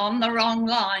 But he's on the wrong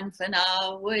line for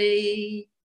now.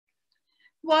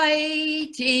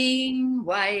 Waiting,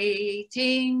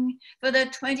 waiting for the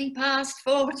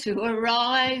 4:20 to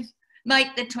arrive.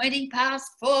 Make the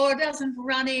 4:20 doesn't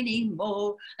run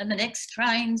anymore and the next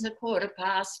train's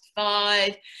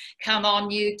 5:15. Come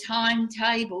on, you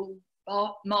timetable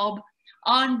mob.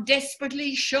 I'm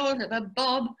desperately short of a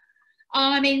bob.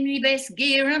 I'm in my best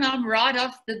gear and I'm right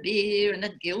off the beer, and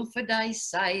at Guildford they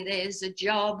say there's a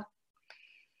job.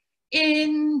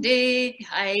 Indicator,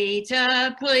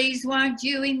 please won't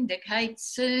you indicate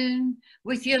soon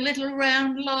with your little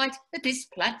round light that this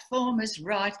platform is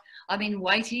right? I've been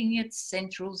waiting at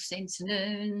Central since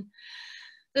noon.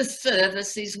 The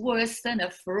service is worse than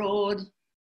a fraud.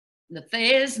 The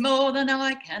fare's more than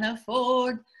I can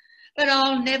afford, but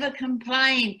I'll never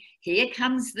complain. Here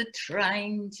comes the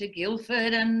train to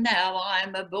Guildford and now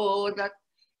I'm aboard. But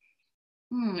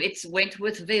it's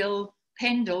Wentworthville,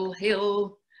 Pendle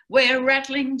Hill. We're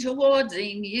rattling towards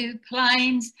Emu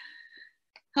Plains.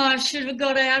 I should have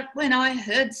got out when I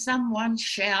heard someone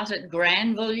shout at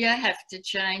Granville, you have to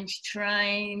change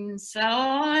trains. So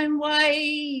I'm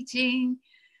waiting,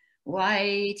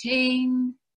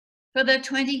 waiting for the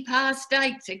 20 past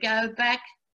 8 to go back.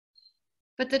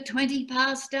 But the 20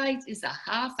 past 8 is a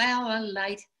half hour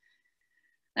late,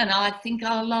 and I think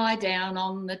I'll lie down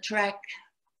on the track.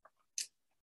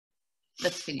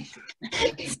 Let's finish. So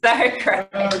great.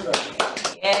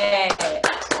 Yeah.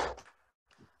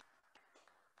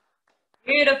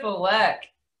 Beautiful work.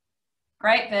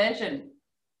 Great version.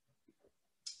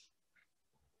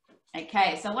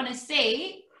 Okay, so I want to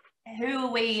see who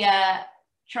are we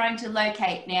trying to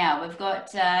locate now. We've got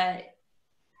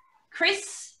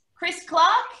Chris Clark.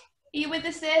 Are you with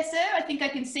us there, sir? I think I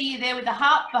can see you there with the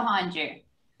harp behind you.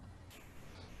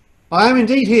 I am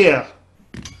indeed here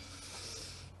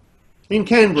in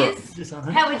Canberra. Yes.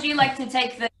 How would you like to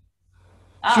take the...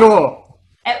 Oh. Sure.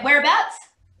 At whereabouts?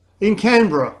 In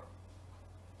Canberra.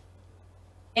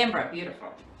 Canberra, beautiful.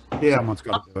 Yeah. Someone's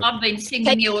got to do it. I've been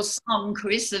singing your song,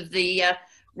 Chris, of the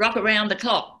rock around the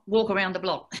clock, walk around the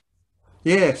block.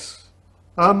 Yes.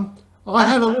 I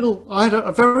had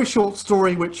a very short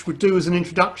story which would do as an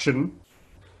introduction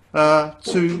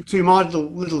to my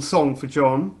little song for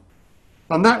John,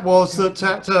 and that was that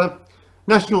at a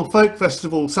National Folk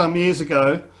Festival some years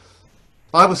ago,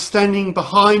 I was standing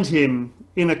behind him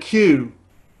in a queue,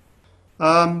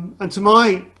 and to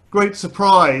my great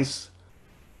surprise,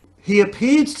 he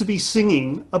appeared to be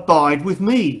singing "Abide with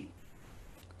Me."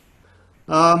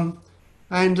 And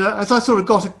as I sort of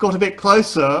got a bit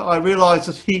closer, I realised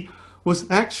that he was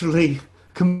actually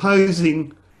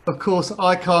composing, of course,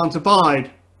 "I Can't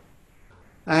Abide."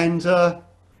 And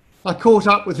I caught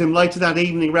up with him later that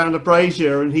evening round a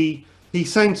brazier, and he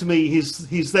sang to me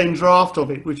his then draft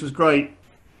of it, which was great.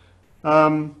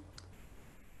 And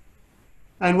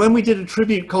when we did a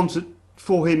tribute concert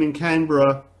for him in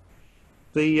Canberra,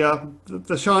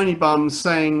 the Shiny Bums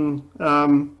sang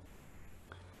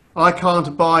 "I Can't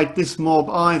Abide This Mob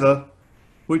Either,"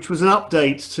 which was an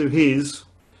update to his,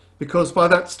 because by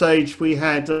that stage we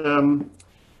had Tony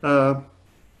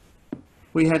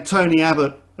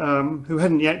Abbott, who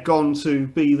hadn't yet gone to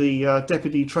be the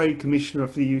Deputy Trade Commissioner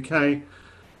of the UK,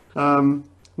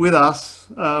 with us,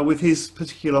 with his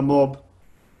particular mob.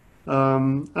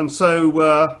 And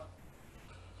so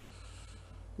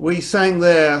we sang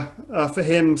there for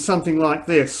him something like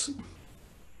this.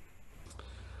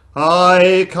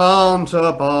 I can't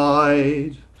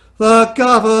abide the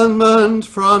government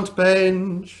front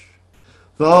bench,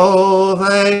 though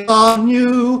they are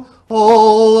new,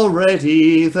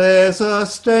 already there's a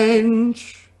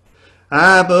stench.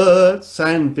 Abbots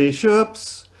and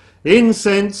bishops,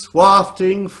 incense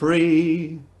wafting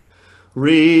free,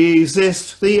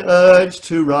 resist the urge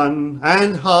to run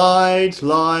and hide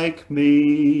like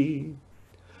me.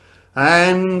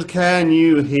 And can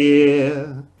you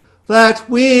hear that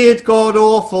weird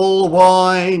god-awful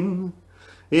whine?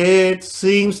 It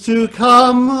seems to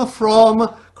come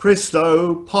from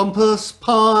Christo Pompous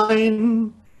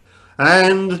Pine,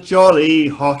 and jolly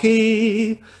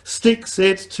Hockey sticks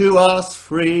it to us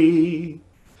free.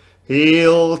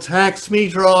 He'll tax me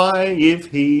dry if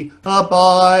he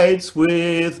abides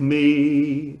with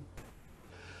me.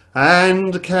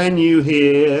 And can you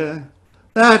hear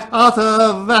that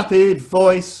other vapid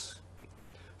voice?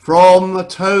 From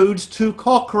toad to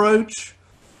cockroach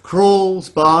crawls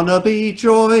Barnaby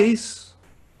Joyce.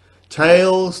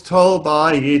 Tales told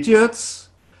by idiots,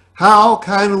 how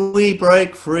can we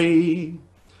break free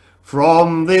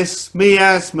from this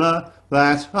miasma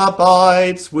that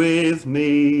abides with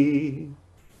me?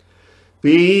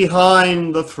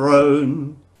 Behind the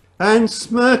throne and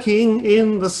smirking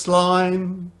in the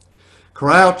slime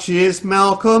crouches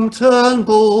Malcolm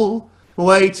Turnbull,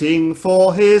 waiting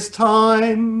for his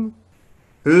time.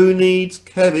 Who needs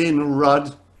Kevin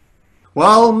Rudd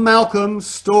while Malcolm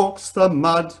stalks the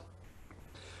mud?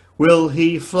 Will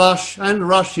he flush and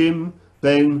rush him,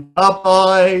 then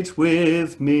abide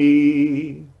with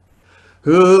me?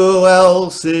 Who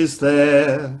else is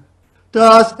there?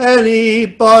 Does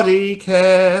anybody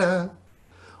care?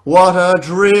 What a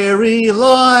dreary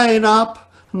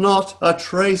line-up, not a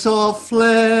trace of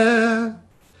flair.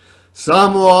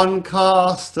 Someone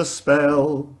cast a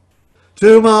spell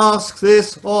to mask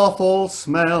this awful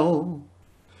smell.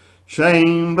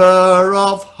 Chamber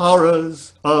of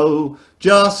horrors, oh,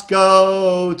 just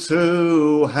go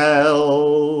to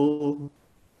hell.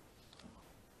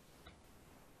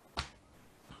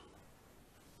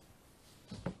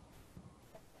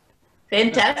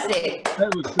 Fantastic.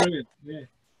 That was brilliant. Yeah,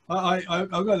 I've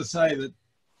got to say that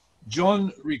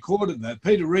John recorded that.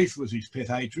 Peter Reith was his pet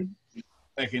hatred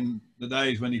back in the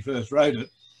days when he first wrote it,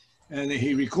 and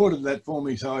he recorded that for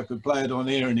me so I could play it on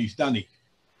air in his dunny,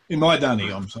 in my dunny,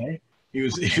 I'm sorry. He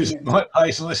was at my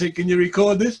place, and I said, "Can you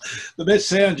record this? The best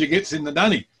sound you get's in the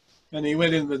dunny." And he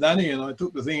went in the dunny, and I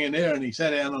took the thing in there, and he sat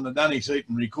down on the dunny seat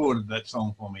and recorded that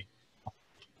song for me.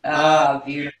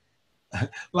 Beautiful.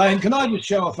 Lane, can I just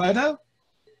show a photo?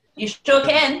 You sure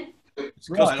can. It's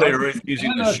because Peter Ruth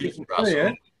using the shooting brass.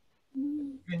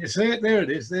 Can you see it? There it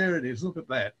is. There it is. Look at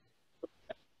that.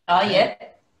 Oh, yeah.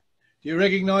 Do you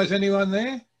recognise anyone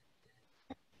there?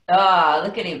 Oh,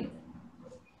 look at him.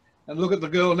 And look at the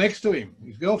girl next to him,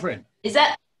 his girlfriend. Is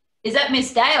that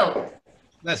Miss Dale?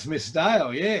 That's Miss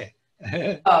Dale, yeah.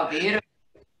 Oh, beautiful.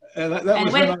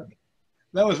 That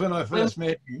was when I first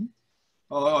met him.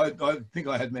 Oh, I think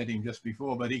I had met him just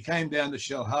before, but he came down to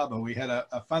Shell Harbour. We had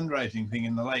a fundraising thing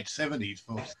in the late 70s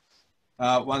for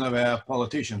one of our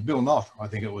politicians, Bill Knott, I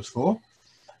think it was for.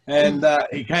 And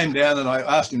he came down, and I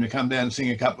asked him to come down and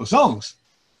sing a couple of songs.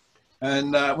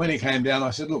 And when he came down, I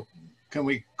said, "Look, can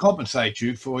we compensate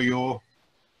you for your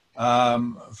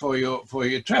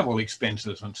travel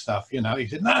expenses and stuff?" You know, he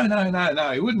said,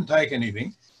 no, he wouldn't take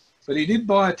anything, but he did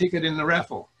buy a ticket in the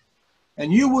raffle.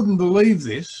 And you wouldn't believe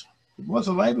this. It was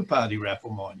a Labor Party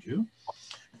raffle, mind you,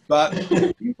 but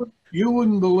you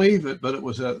wouldn't believe it, but it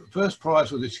was a first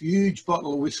prize with this huge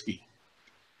bottle of whiskey.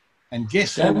 And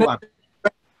guess who won?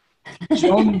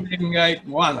 John Dengate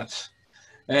won it.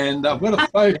 And I've got a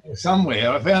photo somewhere.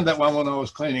 I found that one when I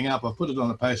was cleaning up. I put it on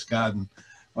a postcard and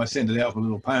I sent it out with a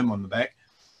little poem on the back.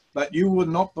 But you would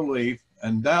not believe,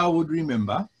 and Dale would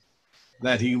remember,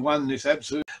 that he won this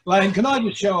absolute... Lane, can I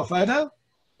just show a photo?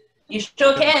 You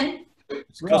sure can.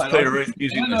 It's because Peter Ruth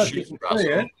using the shooting brass.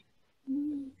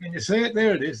 Can you see it?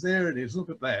 There it is. There it is. Look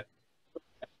at that.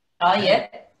 Oh, yeah.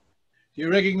 Do you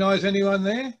recognise anyone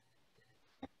there?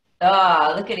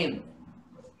 Oh, look at him.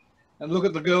 And look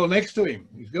at the girl next to him,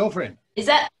 his girlfriend. Is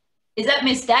that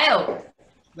Miss Dale?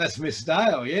 That's Miss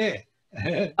Dale, yeah.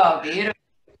 Oh, beautiful.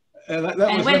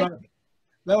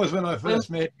 That was when I first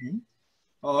met him.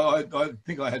 Oh, I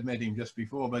think I had met him just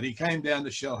before, but he came down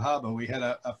to Shell Harbour. We had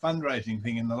a fundraising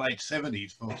thing in the late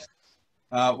 70s for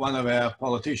one of our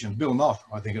politicians, Bill Knott,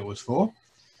 I think it was for.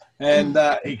 And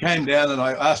he came down, and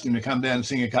I asked him to come down and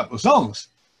sing a couple of songs.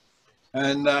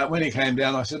 And when he came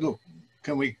down, I said, "Look,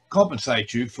 can we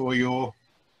compensate you for your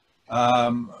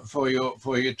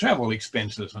travel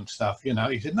expenses and stuff?" You know,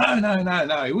 he said,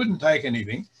 no, he wouldn't take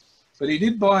anything, but he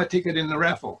did buy a ticket in the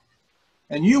raffle.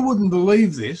 And you wouldn't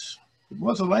believe this. It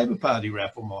was a Labor Party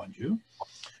raffle, mind you,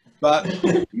 but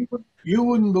you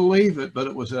wouldn't believe it, but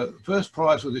it was a first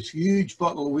prize with this huge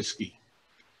bottle of whiskey.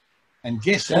 And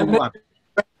guess who won?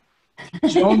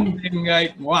 John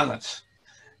Dengate won it.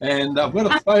 And I've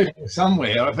got a photo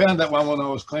somewhere. I found that one when I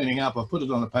was cleaning up. I put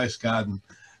it on a postcard and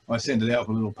I sent it out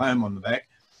with a little poem on the back.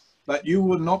 But you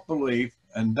would not believe,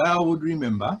 and Dale would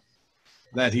remember,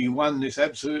 that he won this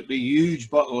absolutely huge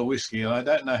bottle of whiskey. I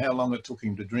don't know how long it took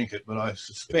him to drink it, but I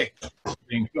suspect,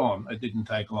 being John, it didn't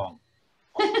take long.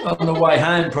 On the way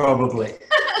home, probably.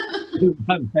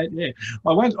 Yeah.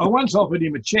 I once offered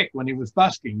him a cheque when he was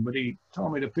busking, but he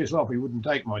told me to piss off. He wouldn't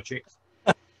take my cheques.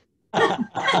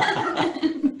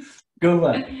 Good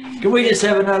one. Can we just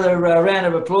have another round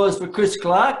of applause for Chris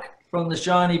Clark from the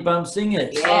Shiny Bum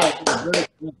Singers? Yeah.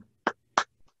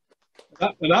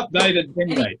 An updated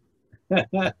Dengate.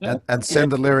 and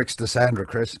send the lyrics to Sandra,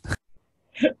 Chris.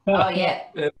 Oh, yeah.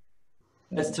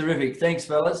 That's terrific. Thanks,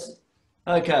 fellas.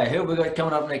 Okay, who have we got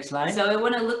coming up next, Lane? So we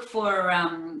want to look for,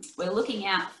 we're looking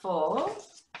out for,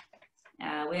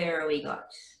 where are we got?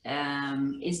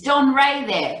 Is Don Ray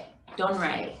there? Don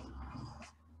Ray.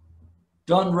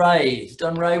 Don Ray. Is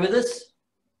Don Ray with us?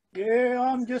 Yeah,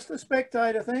 I'm just a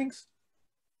spectator, thanks.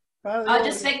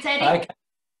 Just spectating? Okay.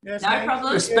 Yes, no thanks.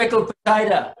 problem. Respectful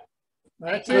potato.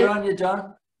 That's Good it. on you,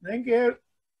 Don. Thank you.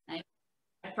 No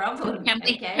problem.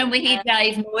 Can we hear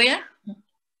Dave Moyer?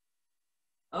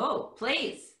 Oh,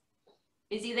 please.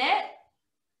 Is he there?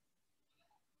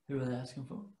 Who are they asking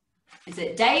for? Is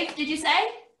it Dave, did you say?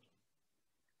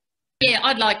 Yeah,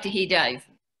 I'd like to hear Dave.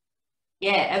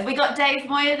 Yeah, have we got Dave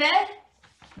Moyer there?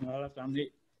 No, that's on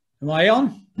it. Am I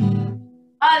on?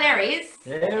 Oh, there he is.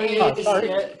 There he Oh, is. sorry.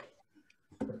 Yeah.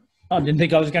 I didn't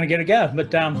think I was going to get a go,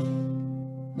 but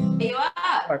Here you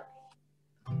are.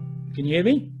 can you hear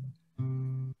me?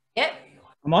 Yep.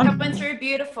 I'm on. Coming through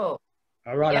beautiful.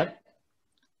 All right. Yep.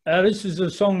 This is a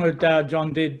song that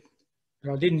John did,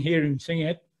 but I didn't hear him sing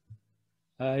it.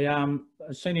 I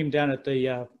seen him down at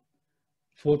the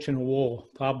Fortune of War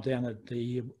pub down at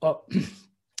the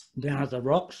down at the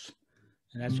Rocks,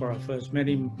 and that's where I first met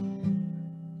him.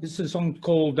 This is a song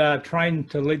called "Train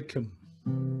to Lidcombe."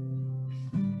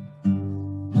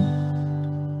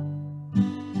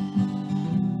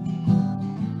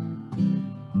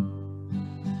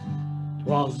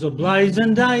 'Twas a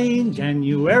blazing day in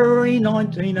January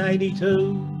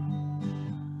 1982.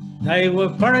 They were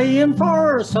praying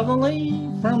for a southerly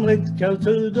from Lithgow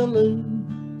to Duluth.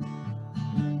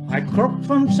 I crooked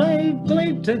from Save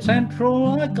Glebe to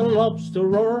Central like a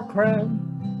lobster or a crab.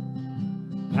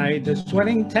 Paid the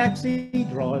sweating taxi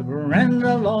driver and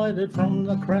alighted from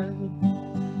the crowd.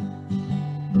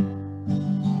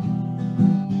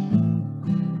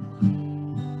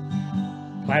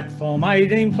 Platform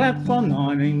 18, platform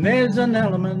 19, there's an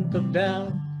element of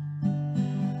doubt.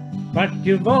 But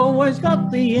you've always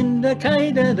got the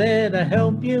indicator there to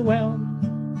help you out.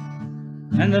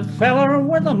 And the fella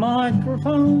with the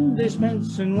microphone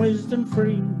dispensing wisdom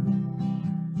free.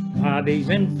 Party's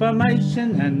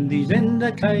information and his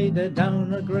indicator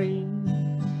don't agree.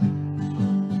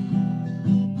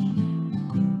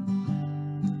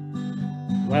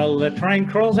 Well, the train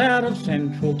crawls out of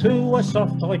Central to a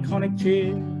soft iconic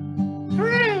cheer.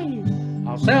 Hooray!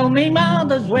 I'll sell me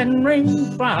mother's wedding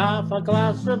ring for half a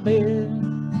glass of beer.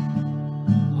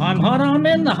 I'm hot, I'm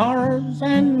in the horrors,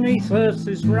 and me thirst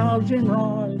is raging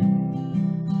right.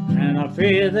 And I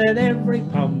fear that every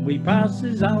pub we pass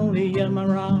is only a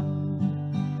mirage.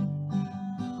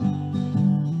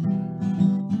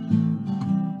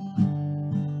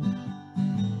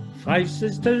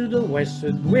 Faces to the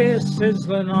westward, we're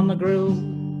sizzling on the grill.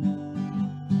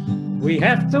 We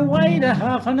have to wait a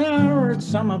half an hour at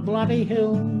Summer Bloody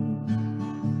Hill.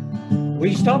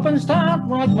 We stop and start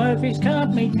like Murphy's cart,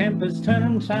 me tempers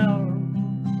turning sour.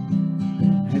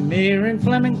 And near in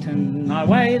Flemington, I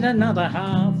wait another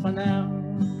half an hour.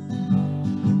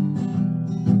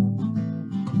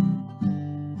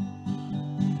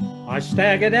 I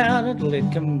staggered out at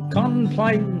Lidcombe,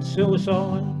 contemplating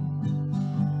suicide.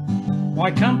 My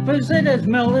compass, it has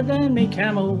melted and me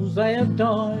camels, they have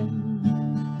died.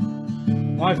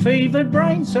 My fevered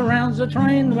brain surrounds the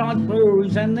train like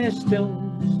breweries and their stills.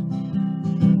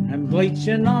 And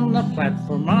bleaching on the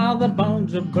platform are the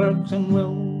bones of Burks and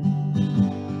Wills.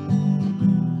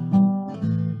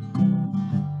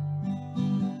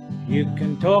 You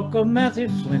can talk of Matthew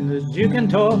Flinders, you can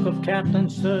talk of Captain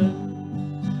Sturge.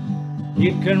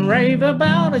 You can rave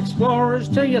about explorers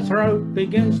till your throat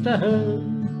begins to hurt.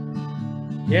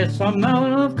 Yes, I'm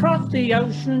known I've crossed the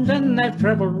oceans and they've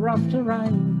travelled rough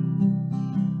terrain.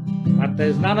 But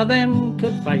there's none of them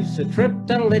could face a trip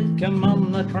to Lidcombe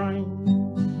on the train.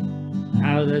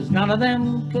 No, there's none of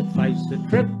them could face a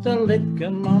trip to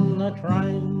Lidcombe on the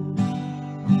train.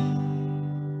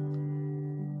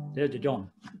 There's the John.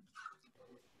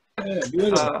 Yeah,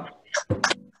 beautiful.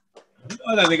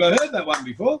 I don't think I heard that one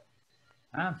before.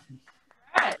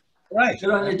 Great. Good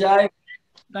on you, Dave.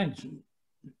 Thanks.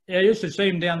 Yeah, I used to see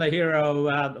him down the hero,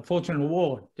 the Fortune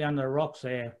Award, down the rocks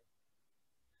there,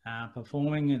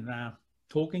 performing and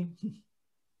talking.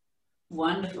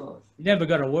 Wonderful. He never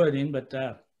got a word in, but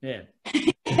yeah.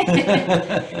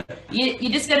 You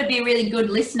just got to be a really good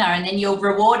listener and then you're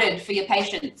rewarded for your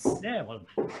patience. Yeah, well,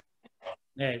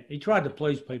 yeah, he tried to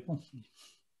please people.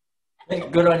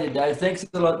 Good on you, Dave. Thanks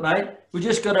a lot, mate. We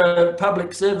just got a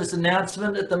public service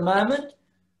announcement at the moment.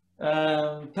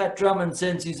 Pat Drummond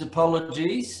sends his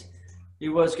apologies. He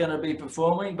was going to be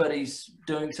performing, but he's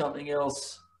doing something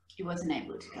else. He wasn't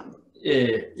able to come.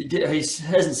 Yeah, he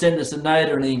hasn't sent us a note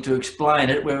or anything to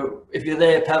explain it. If you're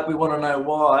there, Pat, we want to know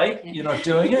why you're not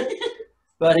doing it.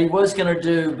 But he was going to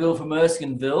do Bill from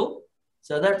Erskineville.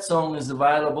 So that song is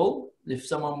available. If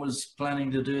someone was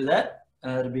planning to do that,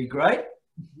 it'd be great.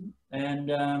 Mm-hmm. And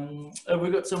have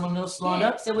we got someone else lined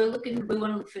up? So we want to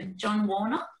look for John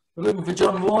Warner. We're looking for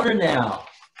John Warner now.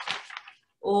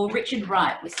 Or Richard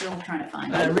Wright. We're still trying to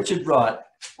find him. Richard Wright.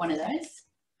 One of those.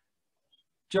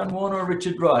 John Warner or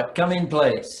Richard Wright. Come in,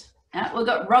 please. We've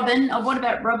got Robin. Oh, what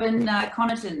about Robin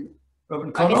Connaughton? Robin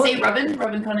I can Connaught? see Robin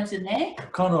Connaughton there.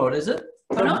 Connaught, is it?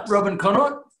 Connaught? Robin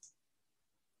Connaught?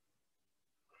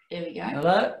 There we go.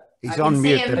 Hello? He's on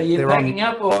mute. Are you backing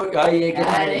up or are you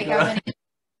they're going in.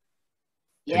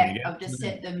 Yeah, I've just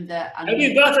sent them the... Have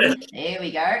you got it? There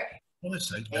we go. Hey,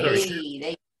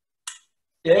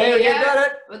 yeah, you got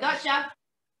it. We got you.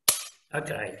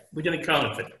 Okay, we're going to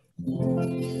Carlingford.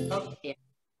 Oh, yeah.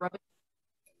 Robin.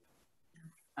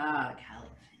 Oh,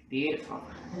 Carlingford. Beautiful.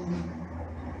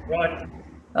 Right.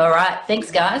 All right. Thanks,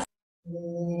 guys.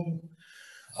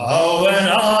 Oh, when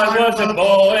I was a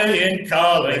boy in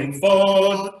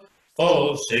Carlingford,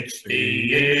 full 60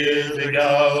 years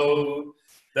ago,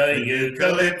 the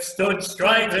eucalypt stood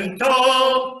straight and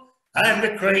tall, and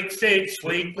the creeks did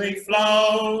sweetly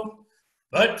flow.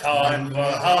 But times were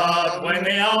hard when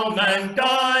the old man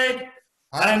died,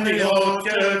 and the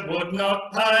orchard would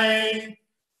not pay.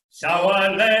 So I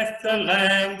left the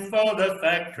land for the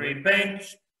factory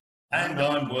bench, and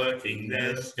I'm working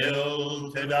there still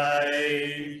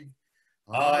today.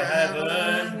 I have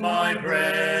earned my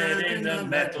bread in the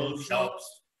metal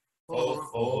shops for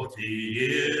 40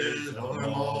 years or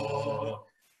more.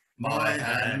 My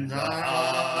hands are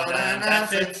hard and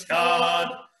assets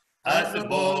scarred as the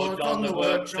boards on the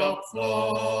workshop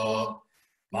floor.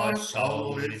 My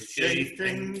soul is sheathed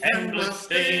in Kevlar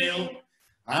steel,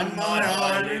 and my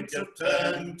eyelids have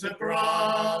turned to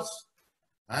brass.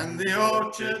 And the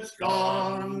orchard's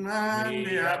gone, and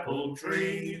the apple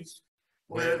trees,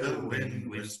 where the wind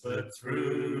whispered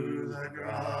through the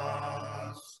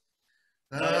grass.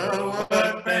 The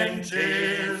workbench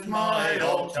is my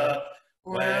altar,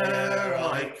 where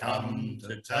I come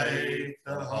to take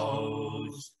the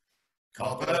hose.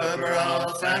 Copper,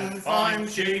 brass, and fine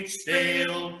sheet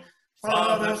steel,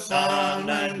 Father, Son,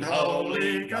 and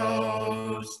Holy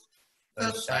Ghost.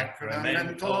 The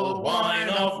sacramental wine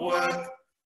of work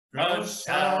grows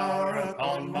sour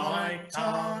upon my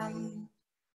tongue.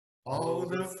 Oh,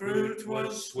 the fruit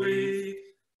was sweet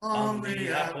on the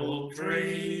apple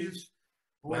trees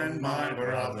when my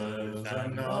brothers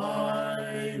and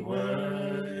I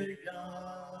were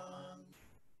young.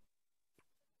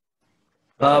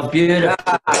 Oh,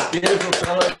 beautiful, beautiful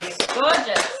colour.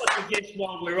 Gorgeous. I suggest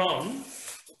while we're on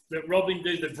that Robin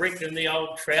do the brick and the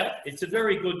old trout. It's a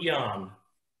very good yarn.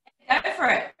 Go for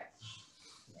it.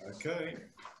 Okay.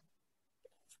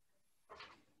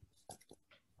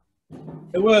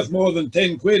 They're worth more than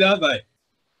 10 quid, aren't they?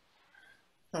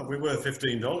 Oh, we're worth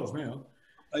 $15 now.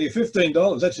 Are you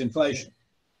 $15? That's inflation.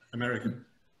 American.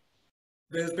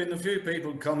 There's been a few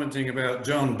people commenting about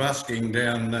John busking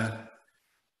down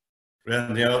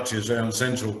around the arches around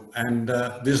Central, and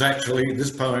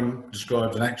this poem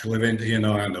describes an actual event he and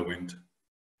I underwent.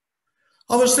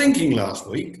 I was thinking last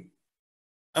week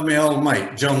of my old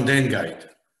mate, John Dengate,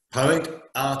 poet,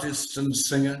 artist and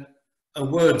singer, a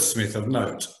wordsmith of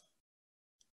note,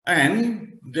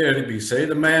 and, dare it be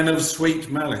said, a man of sweet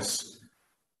malice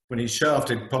when he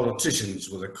shafted politicians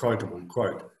with a quotable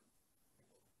quote.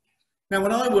 Now,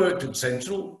 when I worked at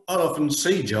Central, I'd often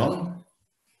see John.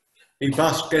 He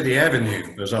busked Eddie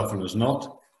Avenue as often as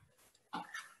not.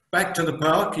 Back to the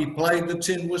park, he played the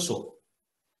tin whistle,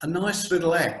 a nice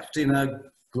little act in a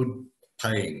good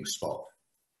paying spot.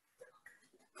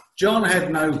 John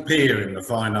had no peer in the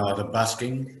fine art of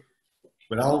busking,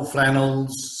 with old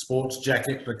flannels, sports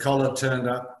jacket, the collar turned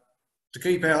up, to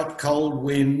keep out cold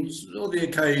winds or the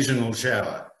occasional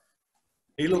shower.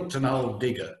 He looked an old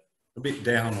digger, a bit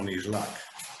down on his luck.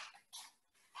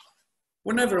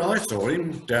 Whenever I saw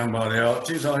him down by the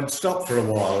arches, I'd stop for a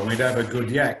while and we'd have a good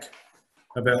yak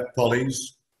about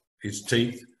pollies, his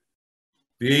teeth,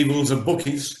 the evils of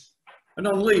bookies, and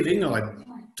on leaving I'd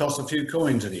toss a few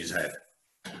coins in his hat.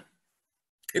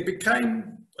 It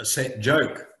became a set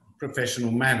joke,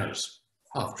 professional manners.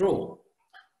 After all,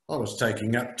 I was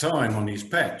taking up time on his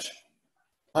patch.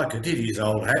 I could hit his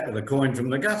old hat with a coin from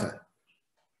the gutter,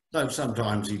 though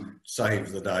sometimes he'd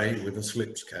save the day with a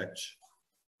slips catch.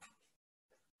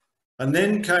 And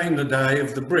then came the day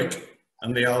of the brick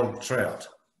and the old trout.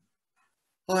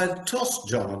 I had tossed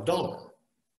John $1.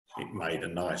 It made a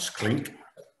nice clink,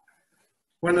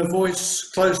 when a voice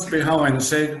close behind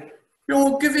said,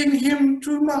 "You're giving him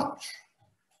too much.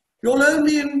 You'll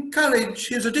only encourage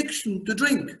his addiction to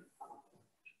drink."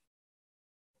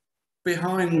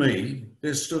 Behind me,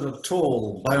 there stood a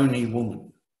tall, bony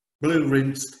woman,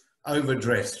 blue-rinsed,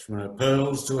 overdressed from her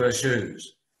pearls to her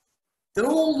shoes. "They're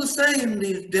all the same,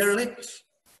 these derelicts.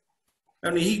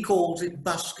 Only he calls it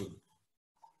busking.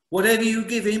 Whatever you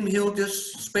give him, he'll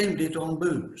just spend it on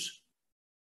booze."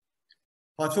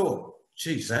 I thought,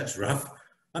 geez, that's rough.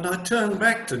 And I turned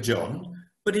back to John,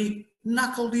 but he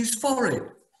knuckled his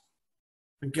forehead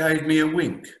and gave me a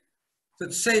wink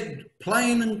that said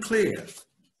plain and clear,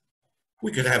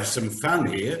 "We could have some fun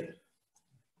here."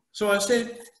 So I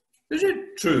said, "Is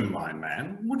it true, my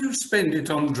man? Would you spend it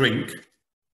on drink?"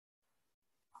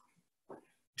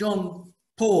 John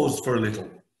paused for a little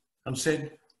and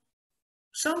said,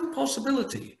 "Some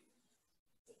possibility.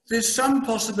 There's some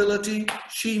possibility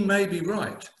she may be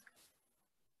right.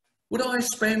 Would I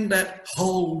spend that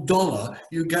whole $1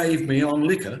 you gave me on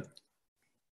liquor?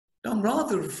 I'm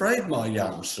rather afraid, my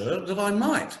young sir, that I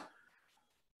might."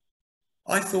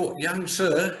 I thought, young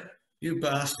sir, you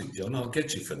bastard, John, I'll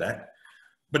get you for that.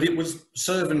 But it was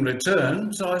serve and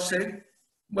return, so I said,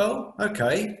 well,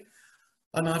 okay.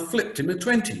 And I flipped him a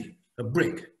 20, a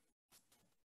brick,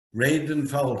 red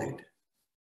and folded.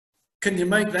 Can you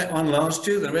make that one last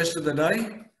you the rest of the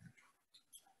day?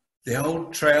 The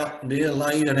old trout near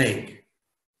laid an egg.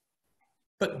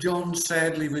 but John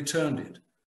sadly returned it.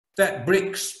 That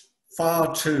brick's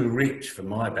far too rich for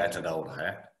my battered old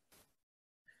hat.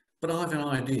 But I've an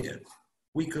idea.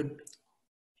 We could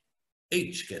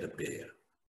each get a beer,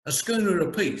 a schooner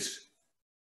apiece.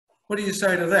 What do you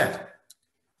say to that?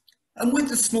 And with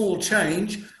the small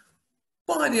change,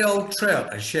 buy the old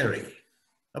trout a sherry,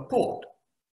 a port,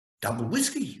 double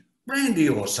whiskey, brandy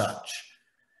or such.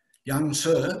 Young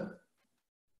sir,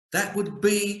 that would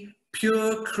be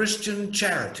pure Christian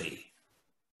charity.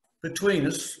 Between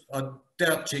us, I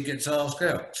doubt she gets asked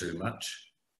out too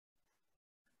much.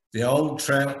 The old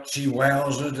trout, she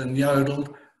wowsered and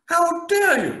yodeled, "How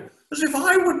dare you, as if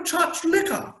I would touch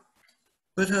liquor."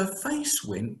 But her face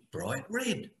went bright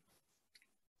red.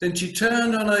 Then she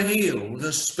turned on her heel with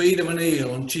the speed of an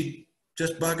eel and she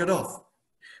just buggered off.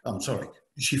 I'm sorry,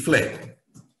 she fled.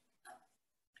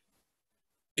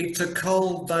 It's a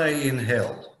cold day in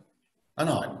hell and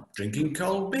I'm drinking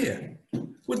cold beer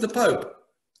with the Pope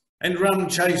and rum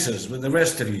chasers with the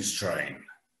rest of his train.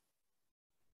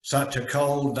 Such a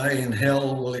cold day in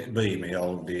hell will it be, me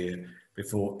old dear,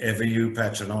 before ever you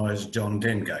patronise John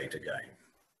Dengate again.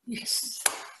 Yes.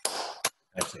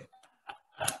 That's it.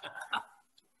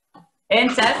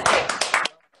 Fantastic.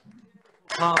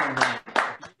 Oh, man.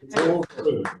 It's all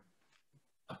true.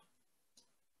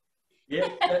 Yeah,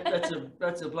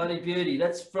 that's a bloody beauty.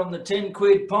 That's from the 10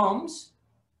 quid Poms,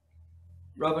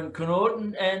 Robin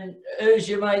Connaughton. And who's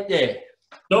your mate there?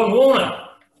 John Warner.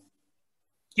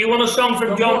 Do you want a song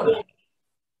from John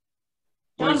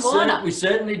Warner? We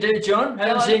certainly do, John.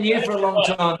 Haven't seen you for a long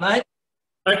time, mate.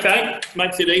 Okay,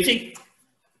 makes it easy.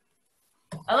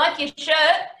 I like your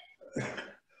shirt.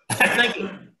 Thank you.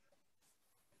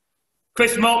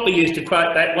 Chris Maltby used to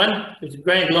quote that one. It's a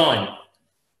grand line.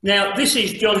 Now, this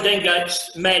is John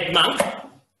Dengate's Mad Monk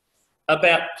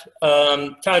about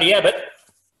Tony Abbott.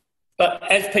 But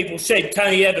as people said,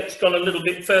 Tony Abbott's gone a little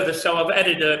bit further, so I've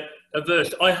added a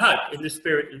verse, I hope, in the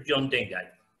spirit of John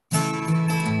Dengate.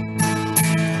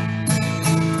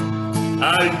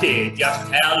 Oh dear,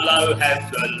 just how low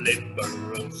have the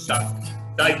Liberals sunk?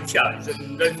 They've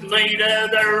chosen as leader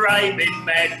the raving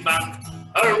mad monk,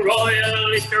 a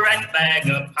royalist ratbag,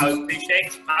 a popish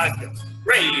ex-mug,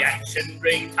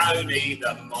 reactionary Tony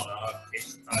the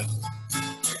monarchist thug.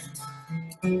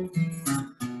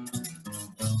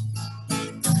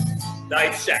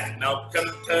 They've sacked Malcolm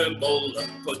Turnbull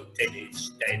and put in his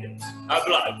stead a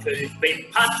bloke who's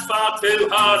been punched far too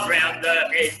hard round the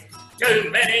head. Too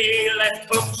many left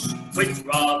hooks, which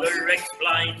rather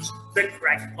explains the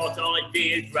crackpot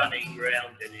ideas running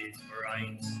round in his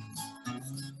brain.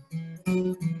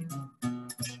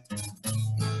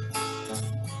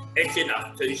 It's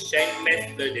enough to send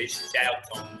Methodists out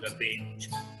on the binge.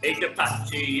 He's a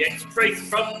punchy ex-priest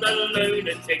from the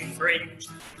lunatic fringe,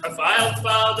 a failed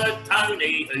Father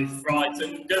Tony who's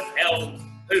frightened of hell,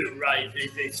 who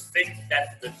raises his fist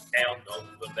at the sound of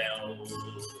the bell.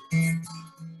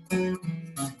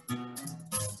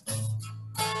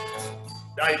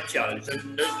 They've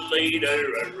chosen as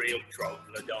leader a real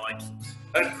troglodyte,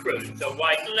 a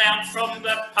cruiserweight lout from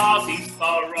the party's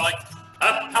far right,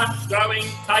 a punch-throwing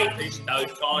papist, though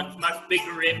times must be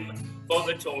grim for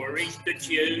the Tories to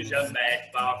choose a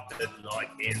mad bastard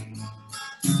like him.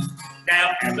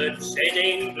 Now Abbott's in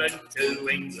England to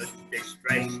England's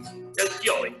distress, to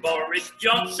join Boris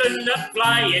Johnson a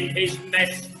play in his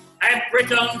mess, and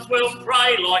Britons will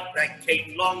pray like that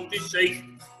king long deceased,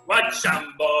 won't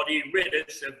somebody rid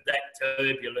us of that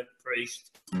turbulent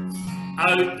priest?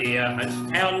 Oh dear,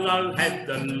 how low have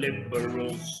the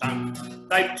Liberals sunk?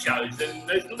 They've chosen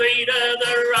as leader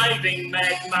the raving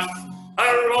mad monk, a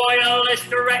royalist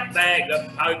ratbag, a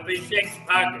popish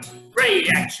ex-pug,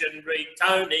 reactionary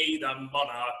Tony the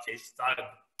monarchist thug.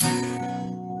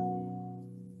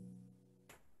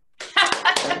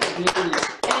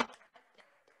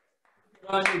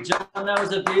 John, that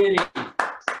was a beauty.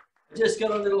 I just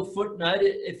got a little footnote,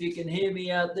 if you can hear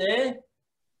me out there.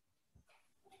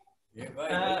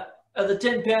 Yeah, are the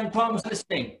 £10 Poms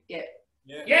listening? Yeah.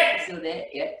 Yeah. Still there,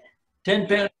 yeah.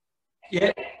 £10,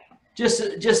 yeah. Just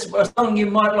a song you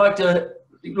might like to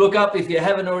look up if you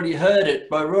haven't already heard it,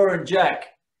 by Roar and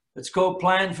Jack. It's called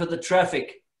Plan for the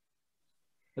Traffic,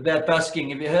 about busking.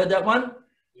 Have you heard that one?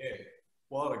 Yeah, a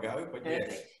while ago, but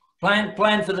yeah.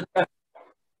 Plan for the Traffic.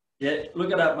 Yeah,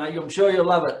 look it up, mate. I'm sure you'll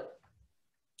love it.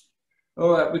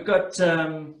 All right, we've got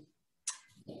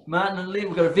Martin and Lynn.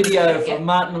 We've got a video from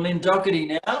Martin and Lynn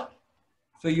Doherty now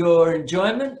for your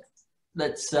enjoyment.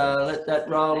 Let's let that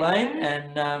roll in,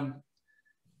 and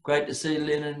great to see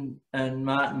Lynn and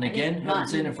Martin again. Haven't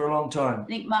seen him for a long time. I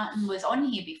think Martin was on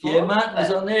here before. Yeah, Martin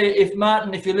was on there. If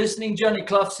you're listening, Johnny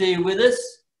Clough's here with us.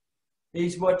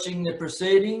 He's watching the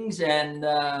proceedings and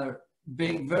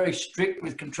being very strict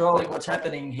with controlling what's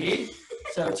happening here.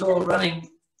 So it's all running,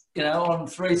 you know, on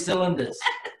 3 cylinders.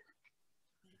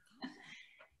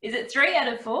 Is it 3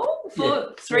 out of 4? Yeah,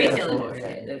 3 out of cylinders. 4, yeah.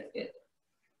 Okay, that's good.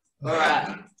 All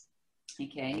right.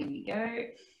 Okay, here we go.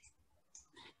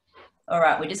 All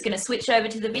right, we're just going to switch over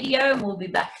to the video and we'll be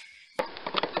back.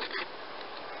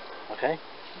 Okay.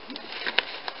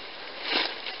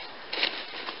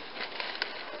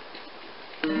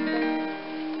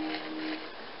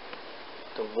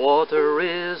 The water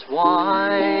is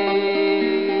wide,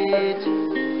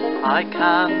 I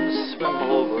can swim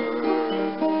over,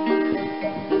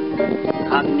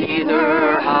 and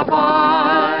neither have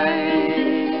I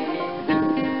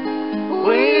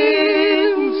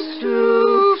wings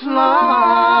to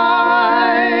fly.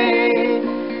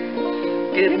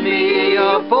 Give me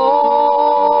a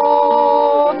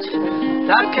boat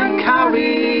that can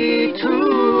carry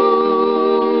 2.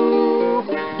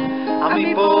 And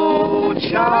me boat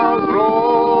shall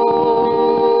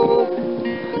row,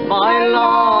 my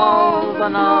love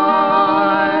and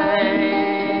I.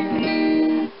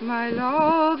 My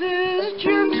love is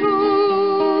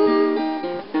gentle,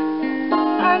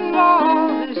 and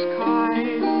love is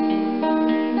kind.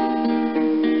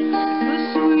 The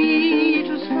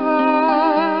sweetest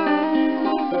flower,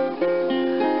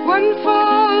 when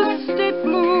first it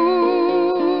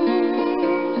blooms,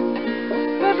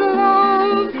 but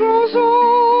love grows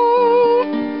old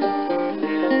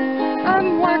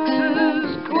and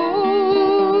waxes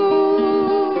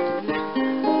cold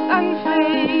and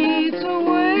fades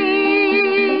away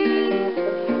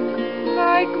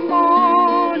like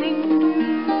morning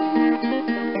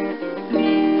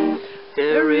dew.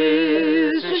 There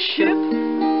is a ship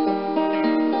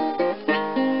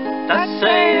that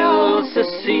sails the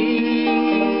sea.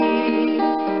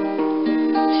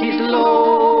 She's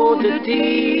loaded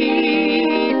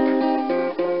deep,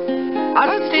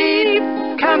 as deep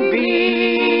can be,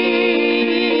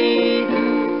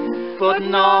 but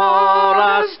not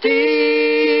as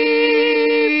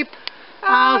deep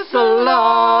as the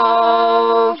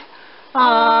love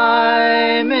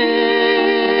I'm in.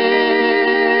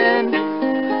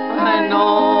 I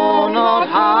know not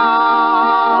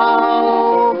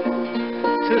how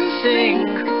to sink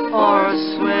or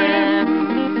swim.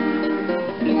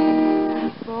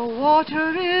 The water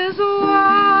is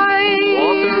wide,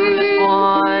 Water is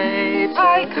wide,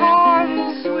 I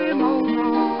can't swim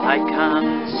over, I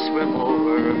can't swim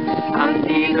over, and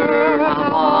neither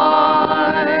have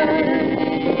I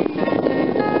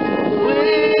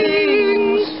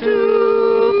wings to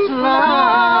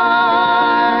fly.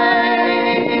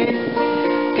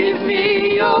 Give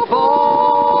me a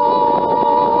boat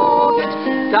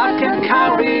that can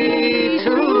carry 2,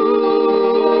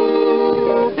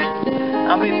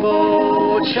 and me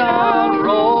boat shall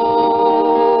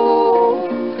row,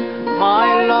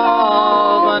 my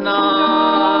love and I.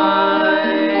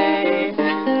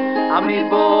 And me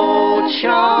boat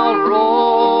shall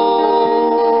row,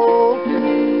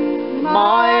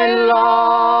 my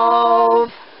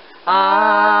love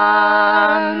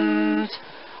and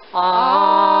I.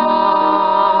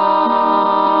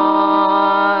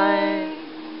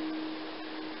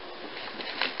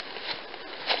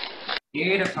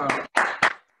 Beautiful.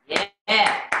 Yeah.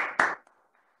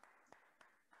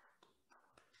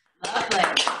 Lovely.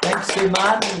 Thanks to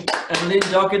Martin and Lynn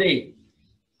Doherty,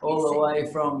 all the way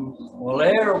from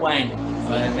Wallerawang,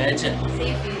 I imagine. See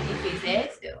if he's there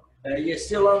still. You're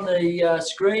still on the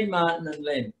screen, Martin and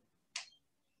Lynn.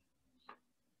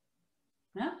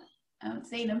 No, I haven't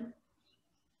seen him.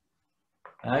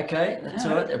 Okay, that's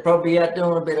all right. They're probably out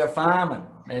doing a bit of farming.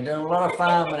 They're doing a lot of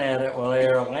farming out at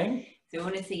Wallerawang. So we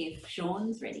want to see if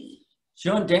Sean's ready.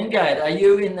 Sean Dengate, are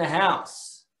you in the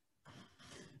house?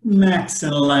 Max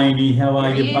and Lainey, how are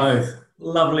There you he is. both?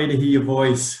 Lovely to hear your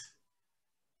voice.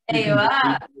 There you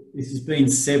are. This has been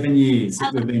 7 years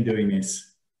that we've been doing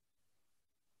this.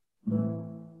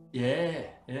 Yeah,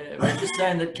 yeah. We're just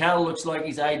saying that Cal looks like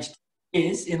he's aged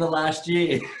years in the last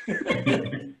year.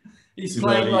 He's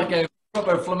playing like a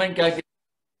proper flamenco.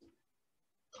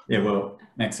 Yeah, well,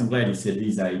 Max, I'm glad you said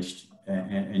he's aged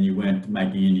and you weren't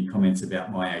making any comments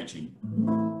about my aging.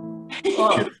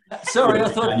 Oh, sorry, I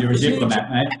thought you're a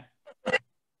diplomat, mate.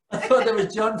 I thought that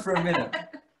was John for a minute.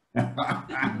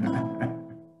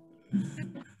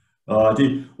 Oh, I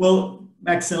did. Well,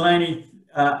 Max and Lainey,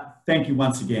 thank you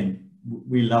once again.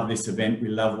 We love this event. We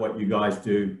love what you guys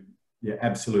do. You're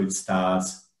absolute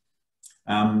stars.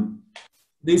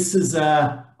 This is,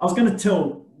 I was going to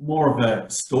tell more of a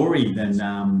story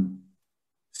than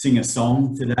sing a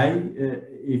song today.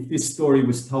 If this story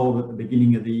was told at the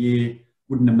beginning of the year,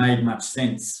 wouldn't have made much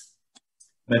sense.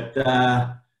 But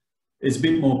there's a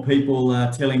bit more people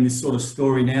telling this sort of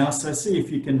story now. So see if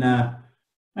you can,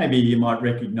 maybe you might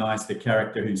recognise the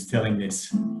character who's telling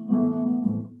this.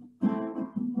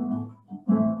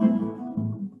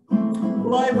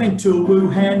 Well, I went to a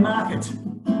Wuhan market.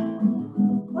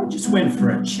 I just went for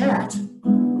a chat.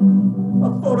 I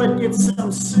thought I'd get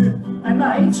some soup. Hey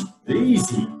mate,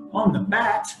 easy on the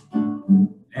bat.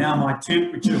 Now my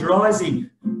temperature's rising,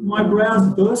 my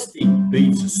brow's bursting,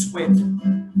 beads of sweat.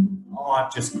 Oh,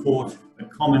 I've just caught a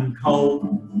common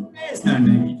cold. There's no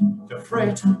need to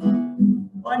fret.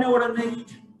 I know what I need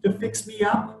to fix me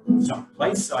up, some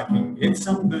place I can get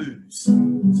some booze.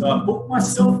 So I booked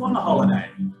myself on a holiday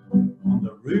on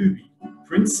the Ruby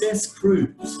Princess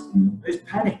Cruise. There's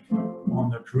panic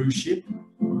on the cruise ship.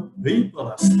 People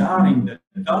are starting to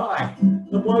die.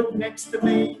 The bloke next to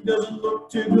me doesn't look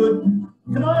too good.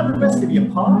 Can I have the rest of your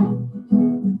pie?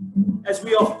 As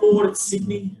we off board at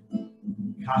Sydney,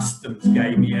 customs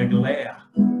gave me a glare.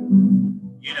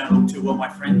 You don't look too well, my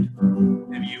friend.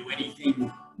 Have you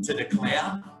anything to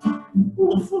declare?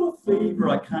 Well, I'm full of fever,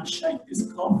 I can't shake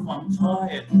this cough, I'm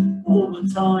tired all the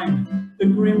time. The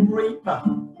Grim Reaper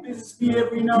visits me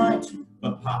every night.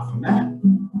 But apart from that,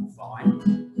 I'm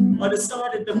fine. I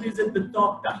decided to visit the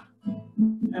doctor,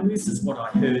 and this is what I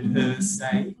heard her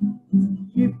say.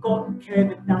 You've got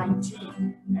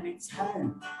COVID-19 and it's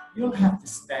home. You'll have to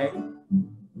stay.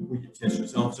 Well, your test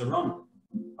results are wrong.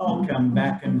 I'll come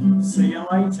back and see you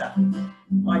later.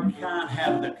 I can't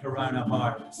have the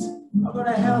coronavirus. I've got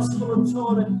a house full of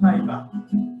toilet paper.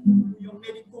 Your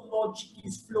medical logic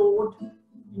is flawed.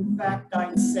 In fact,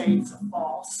 I'd say it's a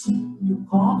farce. You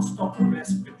can't stop a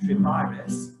respiratory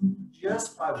virus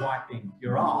just by wiping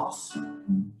your ass.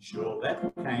 Sure,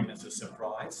 that came as a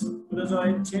surprise, but as I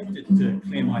attempted to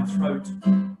clear my throat,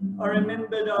 I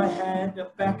remembered I had a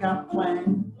backup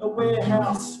plan, a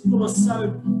warehouse full of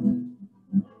soap.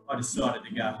 I decided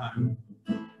to go home.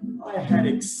 I had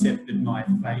accepted my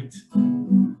fate.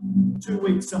 2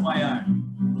 weeks on my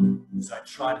own as I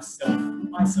tried to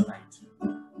self-isolate.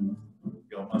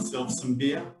 Got myself some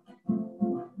beer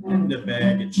and a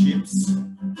bag of chips,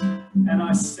 and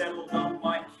I settled on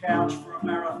my couch for a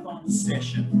marathon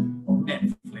session of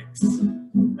Netflix.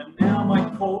 And now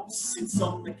my corpse sits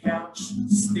on the couch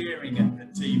staring at the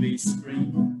TV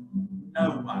screen.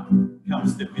 No one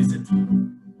comes to visit.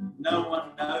 No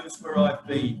one knows where I've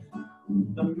been.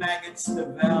 The maggots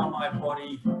devour my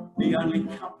body, the only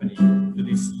company for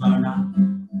this loner.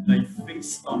 They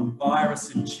feast on virus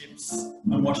and chips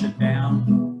and wash it down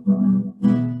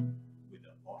with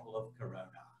a bottle of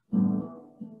Corona.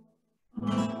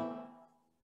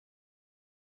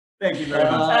 Thank you very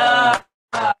much.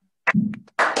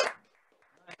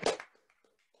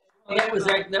 Well,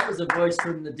 that was a voice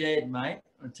from the dead, mate.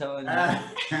 I'm telling you.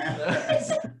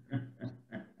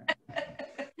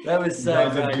 That was so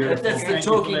great. That's the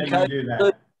talking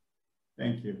code.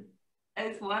 Thank you.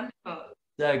 That's wonderful.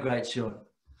 So great, Sean.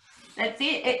 That's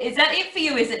it. Is that it for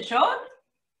you, is it, Sean?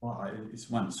 Well, it's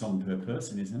one song per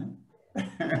person, isn't it?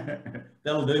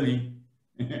 That'll do me.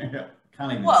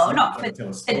 Can't even well, sing, not for tell a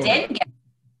the story. Dengate.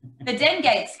 The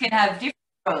Dengates can have different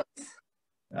roles.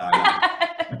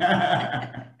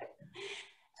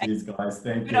 Cheers, guys.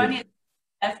 Thank Good you. on you.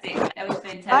 Fantastic. That was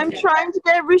fantastic. I'm trying to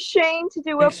get Rasheen to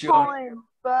do Thanks, a Sean. poem,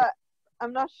 but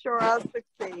I'm not sure I'll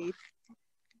succeed.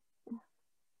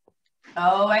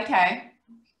 Oh, okay.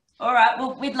 All right.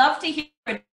 Well, we'd love to hear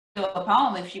her do a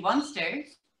poem if she wants to.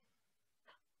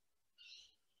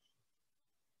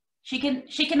 She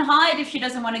can hide if she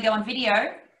doesn't want to go on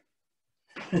video.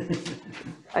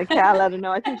 Okay, I'll let her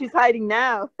know. I think she's hiding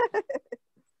now.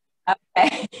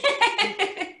 Okay.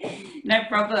 No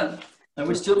problem. And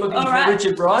we're still looking All for right.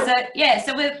 Richard Wright. So yeah,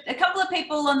 so we've a couple of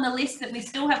people on the list that we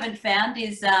still haven't found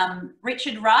is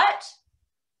Richard Wright,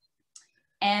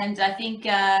 and I think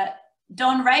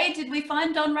Don Ray. Did we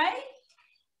find Don Ray?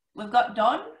 We've got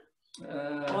Don,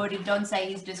 or did Don say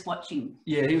he's just watching?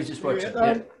 Yeah, he was just watching.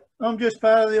 Yeah, I'm just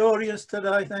part of the audience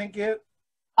today, thank you.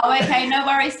 Oh, okay, no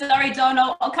worries. Sorry, Don.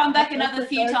 I'll come back another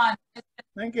few times.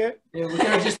 Thank you. Yeah, we're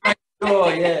going to just make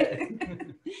sure, yeah.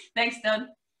 Thanks, Don.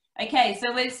 Okay,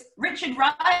 so Richard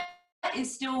Wright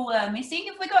is still missing.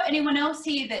 Have we got anyone else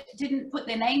here that didn't put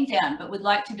their name down but would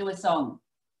like to do a song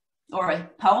or a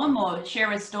poem or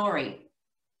share a story?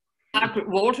 Margaret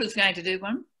Walter's going to do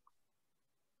one.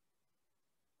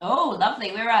 Oh,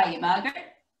 lovely. Where are you, Margaret?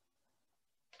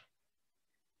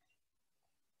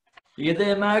 Are you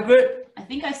there, Margaret? I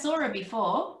think I saw her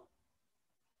before.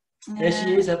 There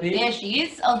she is up here. There she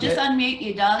is. I'll just unmute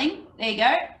you, darling. There you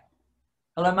go.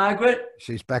 Hello, Margaret.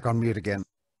 She's back on mute again.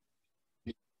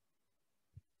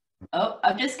 Oh,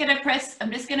 I'm just gonna press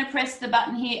the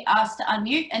button here, ask to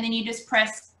unmute, and then you just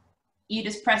press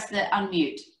the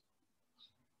unmute.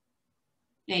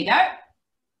 There you go.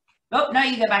 Oh, no,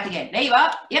 you go back again. There you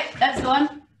are. Yep, that's the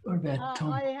one. What about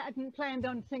Tom? I hadn't planned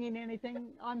on singing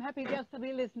anything. I'm happy just to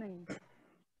be listening.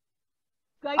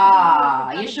 Great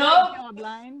Ah, you great sure? job,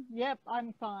 Lane. Yep,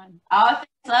 I'm fine. Oh,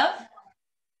 thanks, love.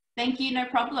 Thank you, no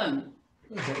problem.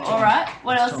 All right,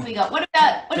 what else have we got? What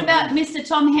about Mr.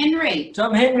 Tom Henry?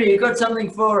 Tom Henry, you got something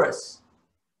for us?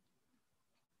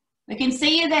 We can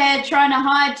see you there trying to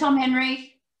hide, Tom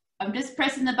Henry. I'm just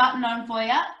pressing the button on for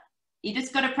you. You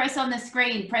just got to press on the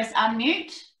screen, press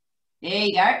unmute. There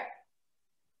you go.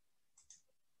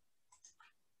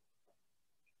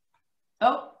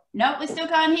 Oh, no, we still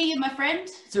can't hear you, my friend.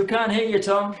 Still can't hear you,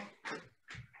 Tom.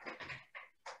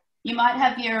 You might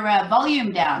have your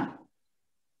volume down.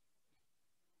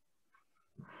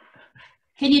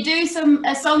 Can you do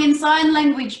a song in sign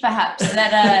language, perhaps?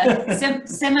 That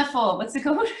semaphore, what's it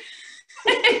called?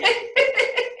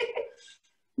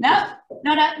 No,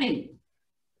 not happening.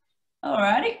 All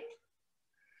righty.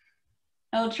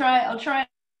 I'll try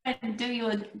and do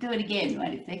it again.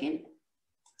 Wait a second.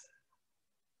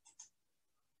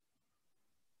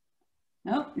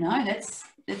 Nope, no, that's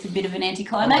a bit of an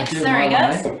anticlimax. There we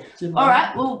go. All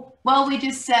right. Well, while we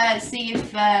just see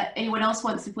if anyone else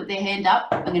wants to put their hand up,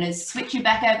 I'm going to switch you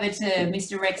back over to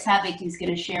Mr. Rex Havoc, who's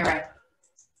going to share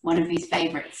one of his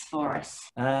favourites for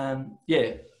us.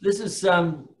 Yeah, this is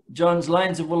John's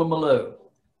Lanes of Woolloomooloo,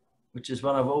 which is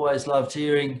one I've always loved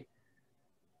hearing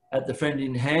at the Friend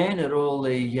in Hand at all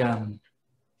the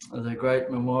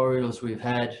great memorials we've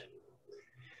had,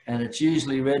 and it's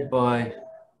usually read by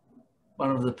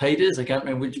one of the Peters. I can't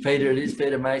remember which Peter it is,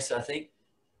 Peter Mace, I think.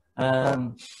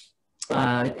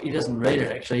 He doesn't read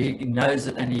it, actually. He knows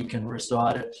it and he can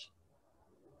recite it.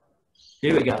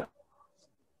 Here we go.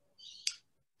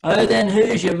 Oh, then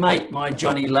who's your mate, my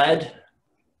Johnny lad?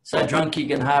 So drunk he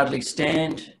can hardly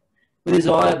stand, with his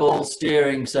eyeballs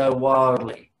staring so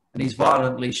wildly and his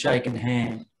violently shaken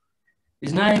hand.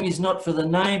 His name is not for the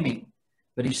naming,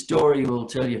 but his story will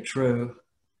tell you true.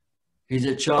 He's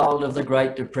a child of the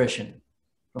Great Depression,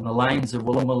 from the lanes of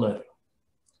Woolloomooloo.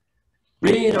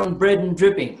 Reared on bread and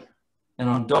dripping and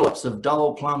on dollops of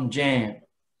dull plum jam,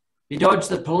 he dodged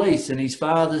the police in his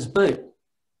father's boot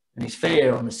and his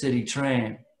fare on the city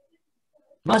tram.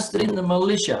 Mustered in the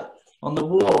militia on the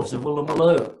wharves of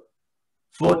Woolloomooloo,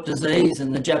 fought disease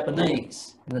and the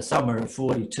Japanese in the summer of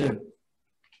 '42.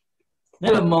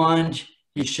 Never mind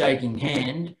his shaking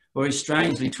hand or his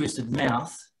strangely twisted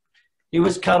mouth, he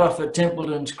was cut off at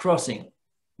Templeton's Crossing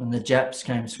when the Japs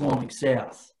came swarming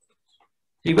south.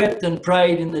 He wept and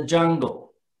prayed in the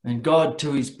jungle, and God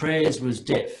to his prayers was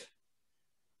deaf.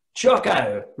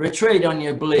 Choco, retreat on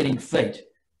your bleeding feet,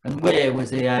 and where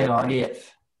was the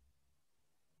AIF?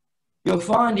 You'll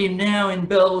find him now in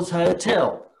Bell's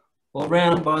Hotel, or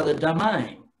round by the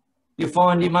Domain. You'll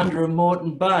find him under a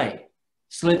Moreton Bay,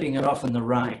 sleeping it off in the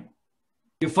rain.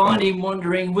 You'll find him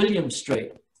wandering William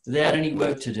Street without any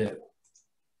work to do.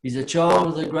 He's a child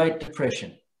of the Great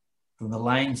Depression, from the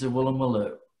lanes of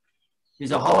Woolloomooloo.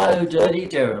 He's a hollow, dirty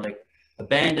derelict,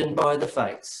 abandoned by the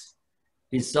fates.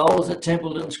 His soul's at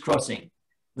Templeton's Crossing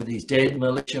with his dead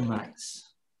militia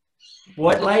mates.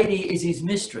 White Lady is his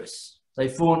mistress. They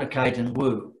fornicate and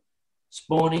woo,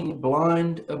 spawning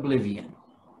blind oblivion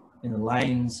in the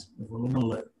lanes of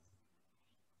Woolloomooloo.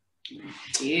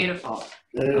 Beautiful.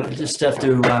 I just have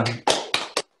to add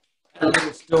a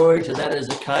little story to that as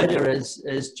a coda,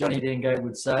 as Johnny Dengate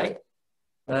would say.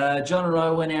 John and I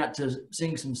went out to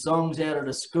sing some songs out at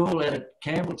a school out at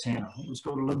Campbelltown. It was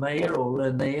called Lamia or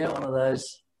Lernia, one of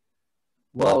those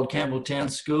wild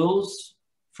Campbelltown schools,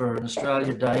 for an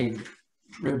Australia Day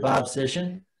rhubarb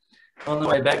session. On the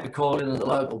way back, we called in at the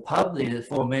local pub, the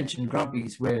aforementioned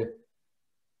Grumpy's, where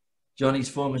Johnny's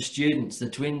former students, the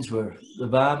twins, were the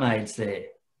barmaids there.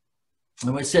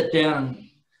 And we sat down and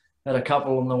had a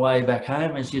couple on the way back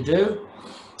home, as you do.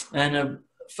 And a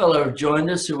fellow joined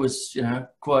us who was,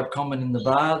 quite common in the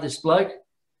bar, this bloke.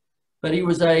 But he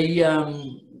was a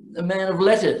man of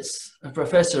letters, a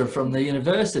professor from the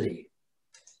university.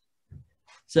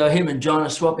 So him and John are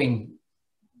swapping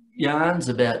yarns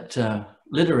about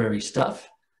literary stuff.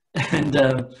 And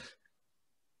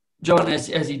John,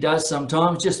 as he does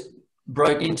sometimes, just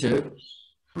broke into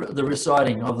the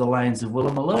reciting of the lanes of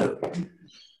Woolloomooloo.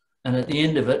 And at the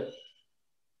end of it,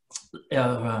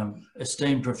 our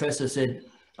esteemed professor said,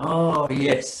 "Oh,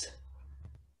 yes,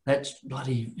 that's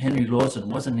bloody Henry Lawson,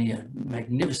 wasn't he? A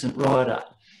magnificent writer."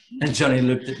 And Johnny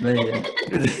looked at me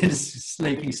with his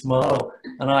sneaky smile.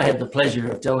 And I had the pleasure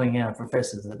of telling our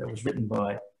professors that it was written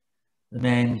by the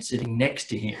man sitting next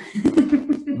to him,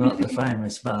 not the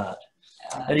famous Bart.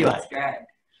 Anyway, That's great.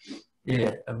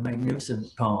 yeah, a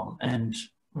magnificent poem, and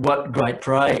what great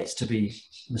praise to be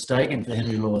mistaken for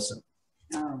Henry Lawson.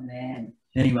 Oh man.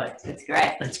 Anyway, That's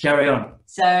great. let's carry on.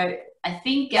 So I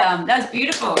think that was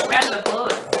beautiful. Round of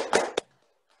applause.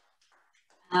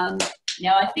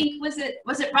 Now I think was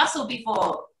it Russell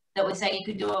before that was saying you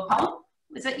could do a poem?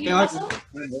 Was that you, Russell?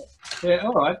 Yeah,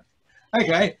 all right.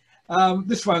 Okay.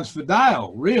 This one's for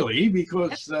Dale, really,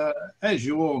 because as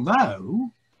you all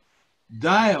know,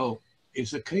 Dale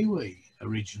is a Kiwi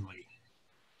originally.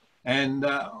 And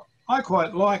I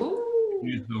quite like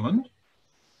New Zealand,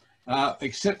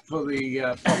 except for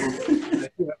the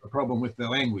problem with the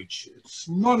language. It's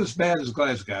not as bad as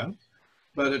Glasgow,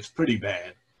 but it's pretty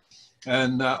bad.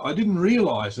 And I didn't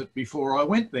realise it before I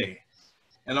went there.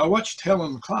 And I watched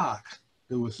Helen Clark,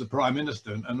 who was the Prime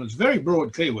Minister, and was very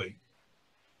broad Kiwi.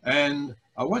 And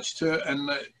I watched her, and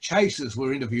the chasers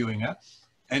were interviewing her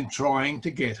and trying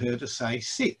to get her to say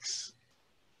 6.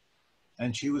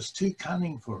 And she was too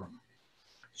cunning for them.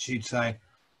 She'd say,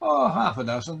 oh, half a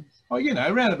dozen, or, you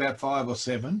know, around about 5 or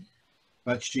 7.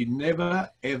 But she'd never,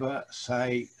 ever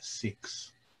say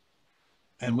 6.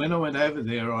 And when I went over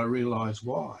there, I realised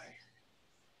why.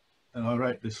 And I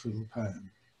wrote this little poem.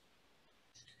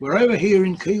 We're over here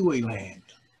in Kiwi land.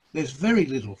 There's very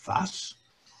little fuss,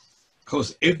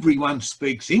 because everyone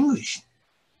speaks English,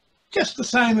 just the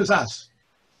same as us.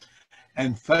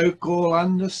 And folk all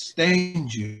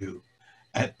understand you.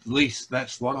 At least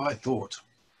that's what I thought.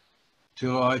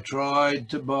 Till I tried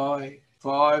to buy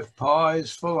 5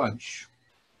 pies for lunch.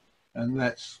 And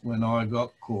that's when I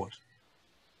got caught.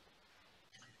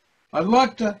 I'd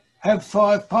like to have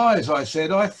 5 pies, I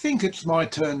said. I think it's my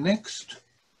turn next.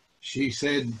 She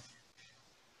said,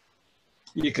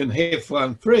 you can have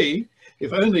one free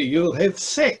if only you'll have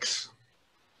sex.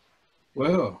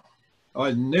 Well,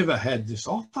 I never had this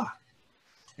offer.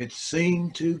 It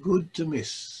seemed too good to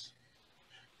miss.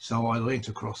 So I leant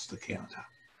across the counter,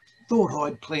 thought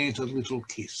I'd plant a little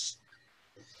kiss.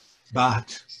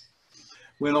 But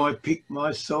when I picked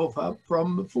myself up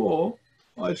from the floor,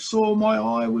 I saw my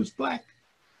eye was black.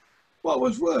 What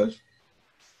was worse,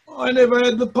 I never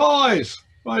had the pies.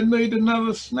 I'd need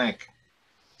another snack.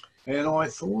 And I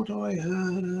thought I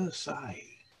heard her say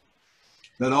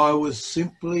that I was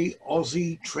simply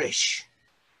Aussie trash,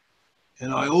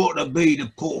 and I ought to be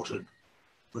deported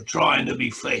for trying to be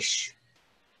flesh.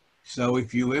 So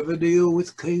if you ever deal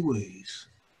with Kiwis,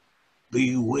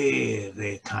 beware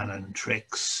their cunning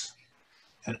tricks,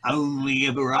 and only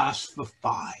ever ask for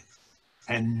 5,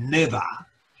 and never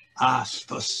ask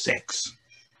for sex.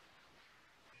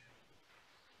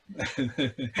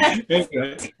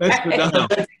 Anyway, that's for Dale.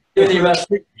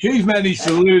 She's managed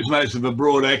to lose most of her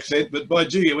broad accent, but by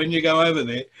gee, when you go over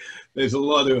there, there's a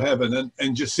lot who haven't.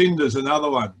 And Jacinda's another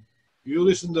one. You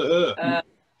listen to her.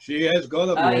 She has got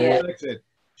a broad accent.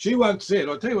 She once said,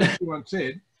 I'll tell you what she once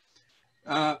said.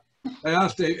 They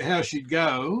asked her how she'd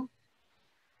go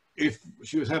if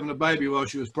she was having a baby while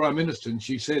she was Prime Minister, and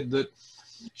she said that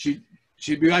she'd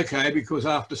be okay because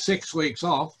after 6 weeks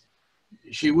off,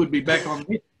 she would be back on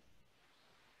it.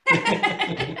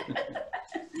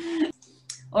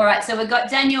 All right, so we've got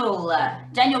Daniel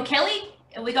Kelly.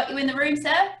 Have we got you in the room,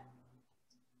 sir?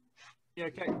 Yeah,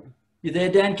 okay. You there,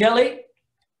 Dan Kelly?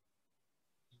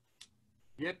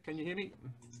 Yep, can you hear me?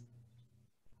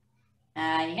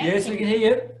 Yeah, yes, we can hear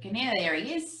you. Can hear, there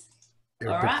he is.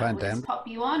 You're All a good right, fan, we'll Dan. just pop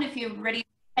you on if you're ready to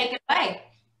take it away.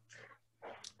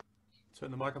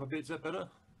 Turn the mic up a bit, is that better?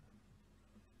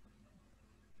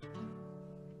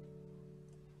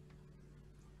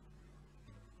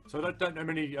 So I don't know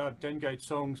many Dengate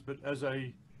songs, but as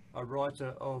a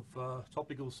writer of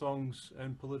topical songs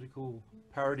and political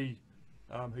parody,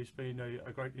 who's been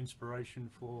a great inspiration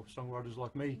for songwriters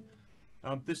like me.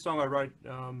 This song I wrote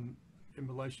in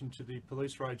relation to the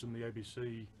police raids on the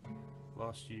ABC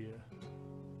last year,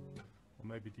 or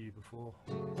maybe the year before.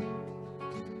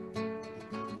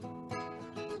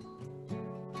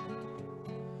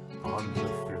 On the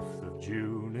 5th of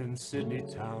June in Sydney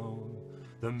town,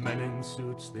 the men in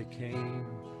suits they came,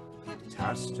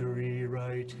 tasked to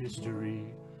rewrite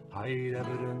history, hide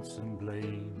evidence and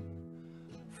blame.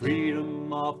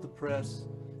 Freedom of the press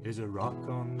is a rock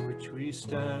on which we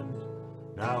stand.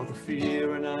 Now the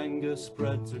fear and anger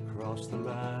spreads across the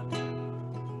land.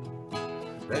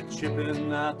 They're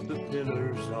chipping at the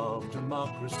pillars of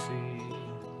democracy.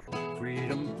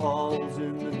 Freedom falls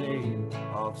in the name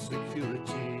of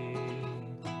security.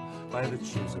 By the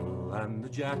chisel and the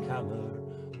jackhammer,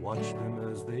 watch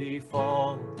them as they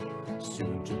fall.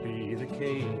 Soon to be the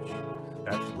cage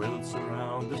that will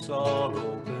surround us all.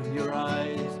 Open your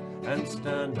eyes and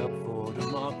stand up for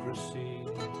democracy.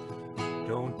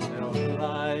 Don't tell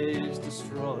lies,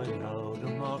 destroy our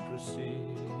democracy.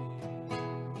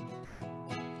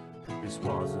 This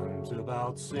wasn't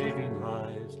about saving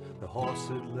lives. The horse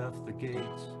had left the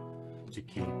gate. To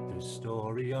keep this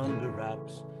story under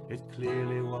wraps, it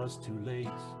clearly was too late.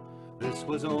 This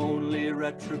was only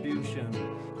retribution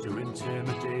to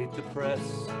intimidate the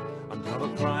press, uncover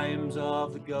crimes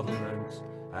of the government,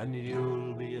 and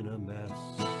you'll be in a mess.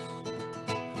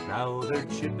 Now they're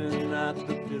chipping at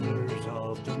the pillars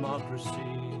of democracy.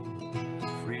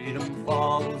 Freedom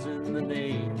falls in the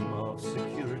name of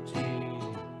security.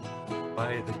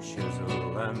 By the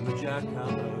chisel and the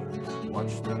jackhammer,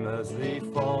 watch them as they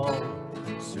fall.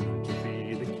 Soon to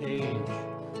be the cage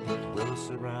that will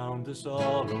surround us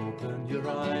all. Open your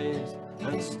eyes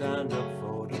and stand up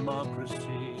for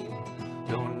democracy.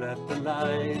 Don't let the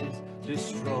lies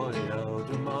destroy our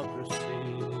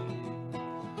democracy.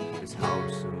 This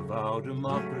house of our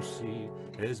democracy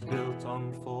is built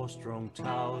on 4 strong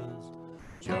towers: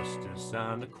 justice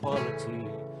and equality,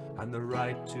 and the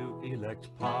right to elect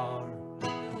power.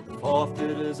 The 4th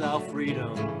is our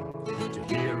freedom to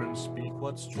hear and speak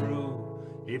what's true,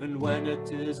 even when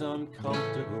it is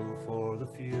uncomfortable for the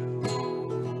few.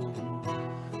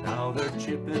 Now they're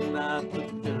chipping at the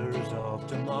pillars of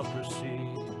democracy.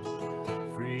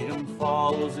 Freedom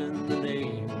falls in the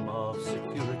name of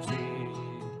security.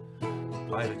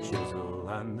 By the chisel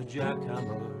and the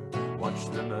jackhammer, watch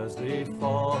them as they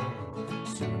fall.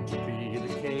 Soon to be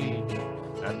the cage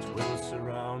that will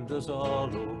surround us all.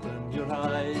 Open your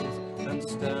eyes and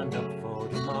stand up for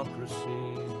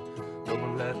democracy.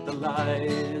 Don't let the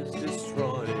lies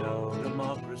destroy our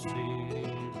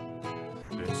democracy.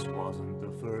 This wasn't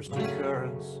the first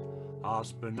occurrence.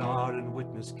 Ask Bernard and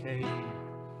Witness K.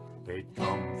 They'd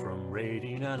come from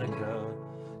raiding Annika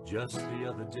just the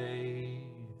other day.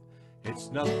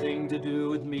 It's nothing to do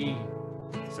with me,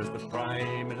 says the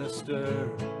Prime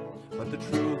Minister, but the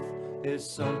truth is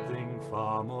something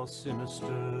far more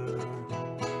sinister.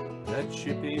 They're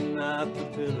chipping at the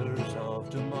pillars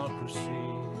of democracy.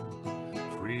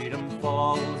 Freedom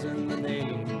falls in the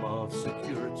name of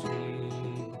security.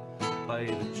 By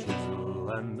the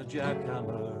chisel and the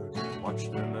jackhammer,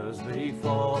 watch them as they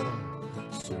fall.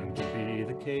 Soon to be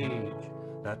the cage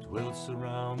that will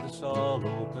surround us all.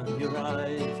 Open your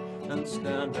eyes and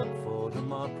stand up for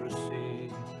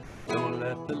democracy. Don't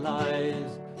let the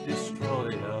lies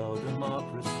destroy our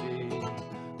democracy.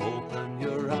 Open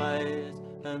your eyes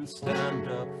and stand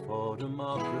up for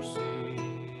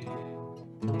democracy.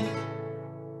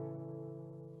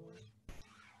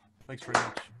 Thanks very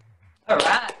much. All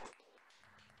right.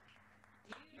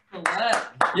 Beautiful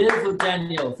work. Beautiful,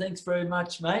 Daniel. Thanks very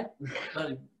much, mate.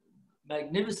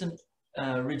 Magnificent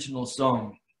original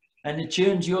song. And the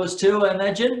tune's yours too, I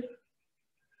imagine?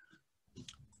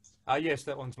 Yes,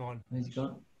 that one's mine. Where's he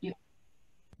gone?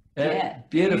 Yeah.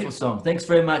 Beautiful song. Thanks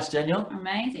very much, Daniel.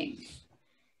 Amazing.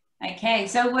 Okay,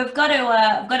 so we've got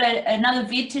another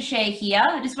vid to share here.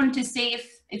 I just wanted to see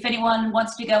if anyone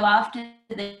wants to go after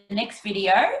the next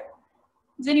video.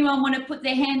 Does anyone want to put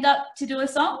their hand up to do a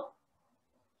song?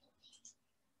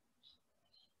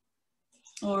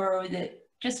 Or is it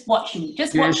just watching,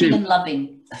 watching and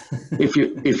loving? If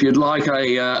you'd like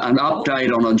an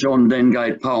update on a John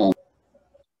Dengate poem.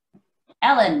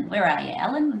 Alan, where are you,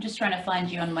 Alan? I'm just trying to find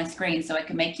you on my screen so I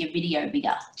can make your video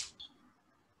bigger.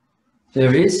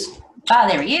 There he is. Ah,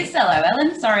 there he is. Hello,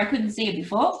 Alan. Sorry, I couldn't see you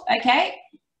before. Okay.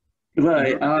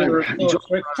 Today,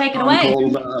 take it away.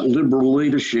 Called Liberal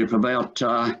Leadership about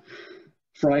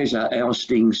Fraser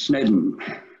ousting Snedden.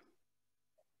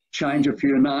 Change a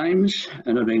few names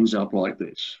and it ends up like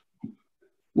this.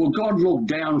 Will God look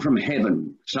down from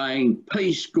heaven, saying,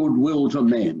 peace, goodwill to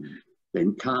men,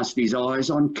 then cast his eyes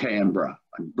on Canberra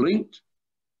and blinked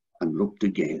and looked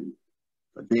again.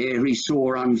 For there he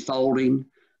saw unfolding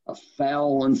a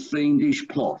foul and fiendish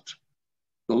plot.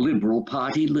 The Liberal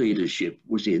Party leadership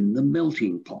was in the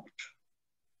melting pot.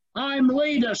 I'm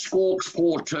leader, squawks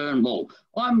poor Turnbull.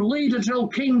 I'm leader till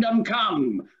kingdom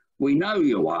come. We know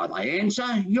you are the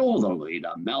answer. You're the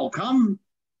leader, Malcolm.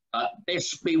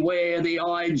 Best beware the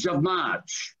Ides of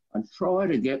March and try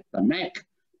to get the knack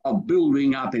of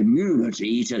building up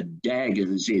immunity to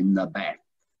daggers in the back.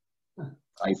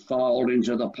 They filed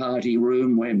into the party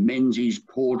room where Menzies'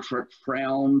 portrait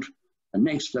frowned, and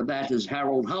next to that is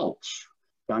Harold Holt's,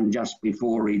 done just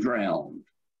before he drowned.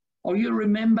 Oh, you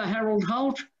remember Harold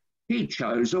Holt? He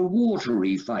chose a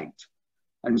watery fate,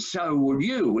 and so would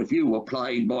you if you were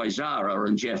played by Zara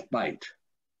and Jeff Bate.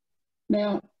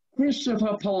 Now,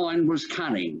 Christopher Pine was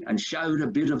cunning and showed a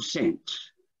bit of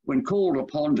sense. When called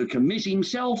upon to commit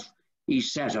himself, he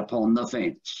sat upon the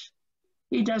fence.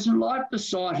 He doesn't like the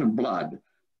sight of blood,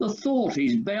 the thought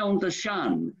he's bound to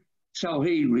shun, so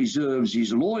he reserves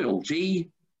his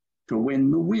loyalty to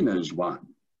when the winners won.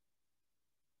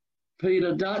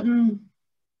 Peter Dutton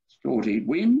thought he'd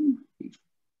win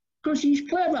because he's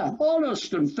clever,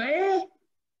 honest and fair.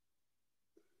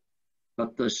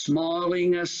 But the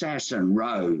smiling assassin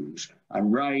rose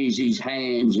and raised his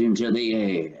hands into the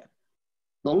air.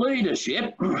 The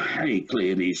leadership, he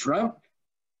cleared his throat,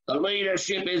 the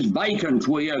leadership is vacant,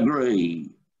 we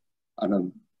agree.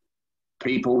 And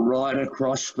people right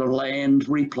across the land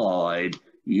replied,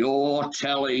 you're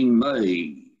telling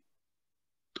me.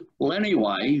 Well,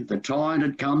 anyway, the time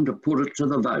had come to put it to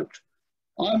the vote.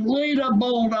 I'm leader,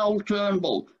 bold old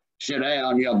Turnbull. Sit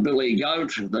down, you billy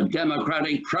goat. The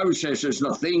democratic process is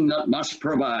the thing that must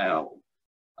prevail.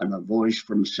 And a voice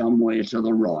from somewhere to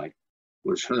the right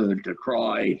was heard to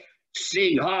cry,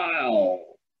 Sig Heil!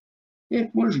 It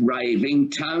was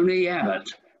raving Tony Abbott,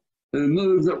 who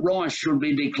moved that rice should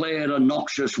be declared a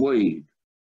noxious weed,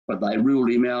 but they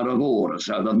ruled him out of order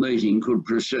so the meeting could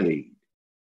proceed.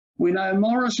 We know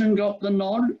Morrison got the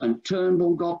nod and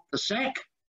Turnbull got the sack.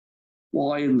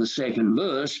 Why, in the second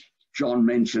verse, John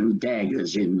mentioned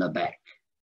daggers in the back.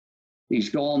 He's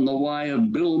gone the way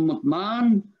of Bill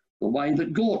McMahon, the way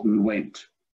that Gorton went.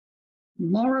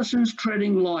 Morrison's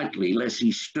treading lightly lest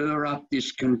he stir up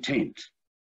discontent.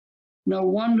 No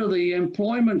wonder the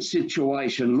employment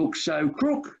situation looks so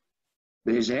crook.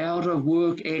 There's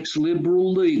out-of-work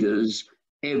ex-Liberal leaders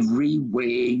everywhere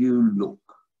you look.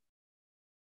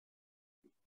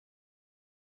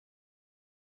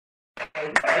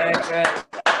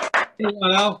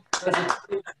 Well,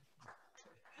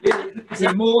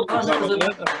 more than some of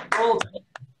that.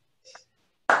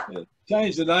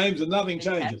 Change the names and nothing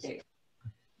changes.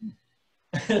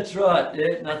 That's right,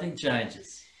 yeah, nothing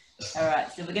changes. All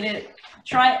right, so we're going to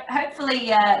try,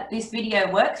 hopefully this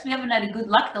video works. We haven't had a good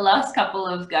luck the last couple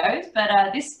of goes,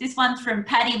 but this one's from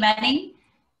Paddy Manning,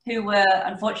 who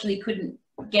unfortunately couldn't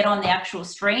get on the actual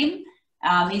stream.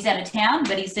 He's out of town,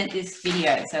 but he sent this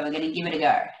video, so we're going to give it a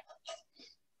go.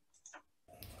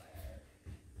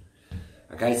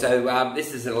 Okay, so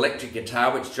this is an electric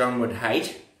guitar, which John would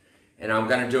hate, and I'm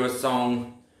going to do a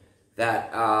song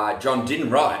that John didn't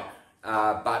write,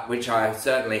 but which I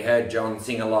certainly heard John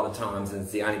sing a lot of times, and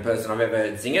it's the only person I've ever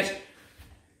heard sing it.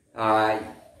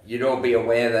 You'd all be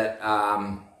aware that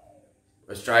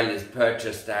Australia's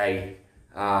purchased a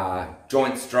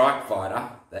Joint Strike Fighter,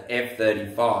 the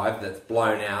F-35, that's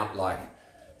blown out like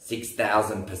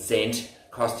 6,000%,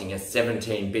 costing us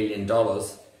 $17 billion.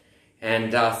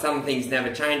 And some things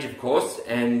never change, of course,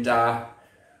 and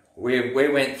we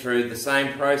went through the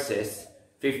same process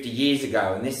 50 years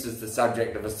ago, and this was the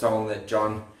subject of a song that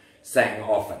John sang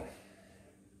often.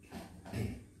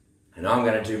 And I'm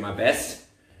going to do my best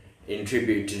in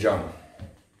tribute to John.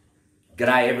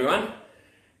 G'day everyone,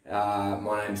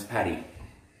 my name's Paddy.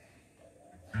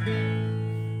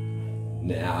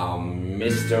 Now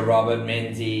Mr. Robert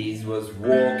Menzies was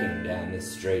walking down the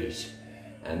street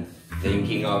and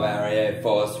thinking of our Air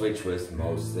Force, which was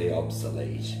mostly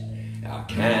obsolete. Our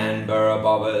Canberra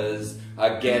bobbers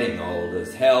are getting old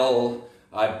as hell.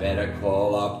 I'd better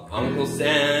call up Uncle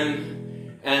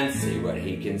Sam and see what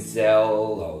he can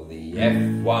sell. Oh, the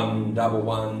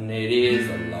F-111, it is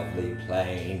a lovely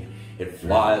plane. It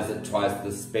flies at twice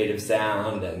the speed of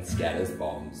sound and scatters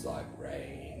bombs like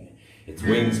rain. Its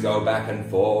wings go back and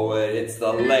forward, it's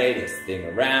the latest thing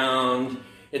around.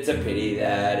 It's a pity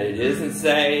that it isn't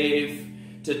safe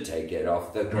to take it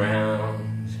off the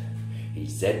ground. He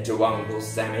said to Uncle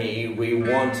Sammy, we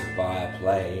want to buy a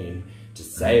plane to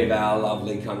save our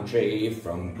lovely country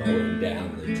from going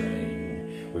down the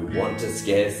drain. We want to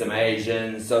scare some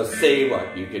Asians, so see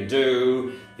what you can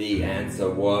do. The answer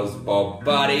was, Bob,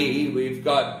 buddy, we've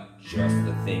got just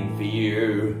the thing for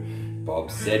you. Bob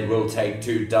said, we'll take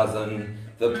 24,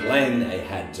 the plane they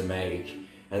had to make.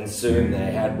 And soon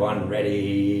they had one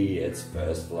ready, its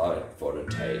first flight for to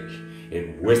take.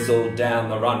 It whistled down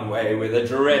the runway with a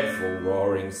dreadful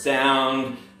roaring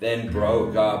sound, then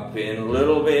broke up in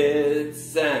little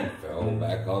bits and fell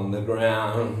back on the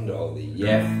ground. Oh, the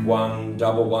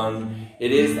F-111,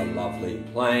 it is a lovely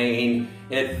plane.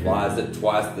 It flies at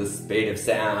twice the speed of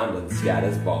sound and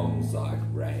scatters bombs like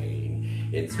rain.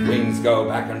 Its wings go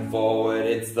back and forward,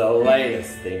 it's the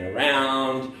latest thing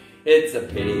around. It's a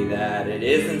pity that it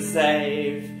isn't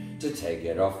safe to take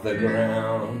it off the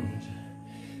ground.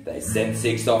 They sent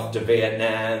 6 off to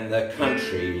Vietnam, the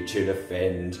country to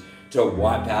defend. to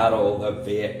wipe out all the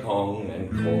Viet Cong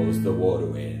and cause the war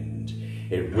to end.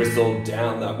 It whistled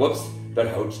down the whoops, but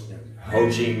Ho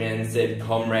Chi Minh said,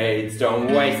 comrades,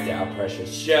 don't waste our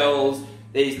precious shells.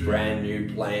 These brand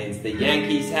new planes the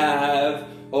Yankees have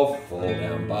or fall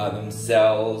down by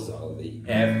themselves. Oh, the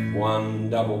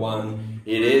F-111,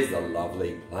 it is a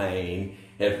lovely plane.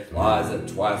 It flies at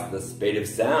twice the speed of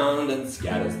sound and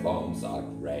scatters bombs like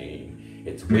rain.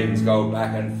 Its wings go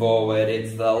back and forward,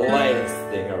 it's the latest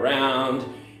thing around.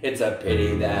 It's a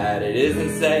pity that it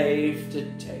isn't safe to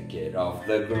take it off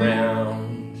the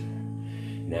ground.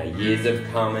 Now years have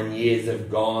come and years have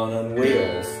gone, and we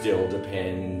all still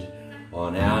depend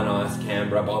on our nice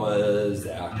Canberra bombers,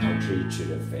 our country to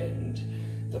defend.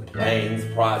 The plane's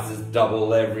prices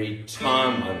double every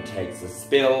time one takes a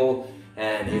spill,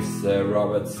 and if Sir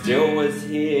Robert still was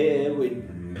here, we'd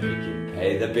make him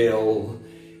pay the bill.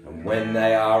 And when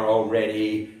they are all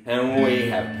ready and we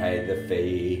have paid the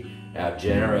fee, our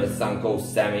generous Uncle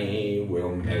Sammy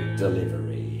will make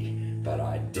delivery. But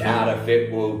I doubt if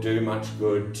it will do much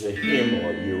good to him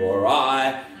or you or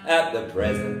I. At the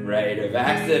present rate of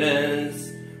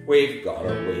accidents, we've got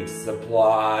a week's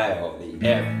supply of the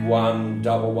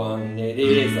F-111. It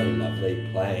is a lovely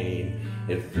plane.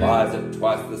 It flies at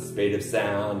twice the speed of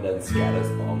sound and scatters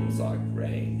bombs like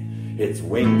rain. Its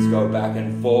wings go back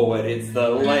and forward, it's the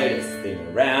latest thing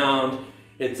around.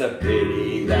 It's a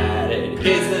pity that it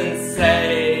isn't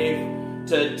safe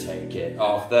to take it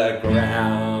off the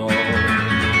ground.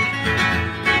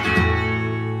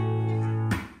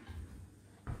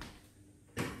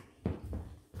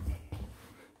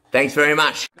 Thanks very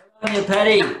much. Good on you,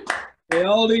 Paddy. The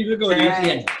oldies are good.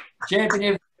 Champion.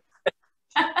 Champion.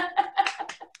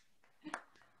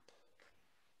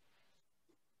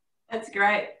 That's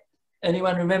great.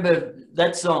 Anyone remember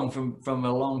that song from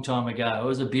a long time ago? It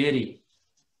was a beauty.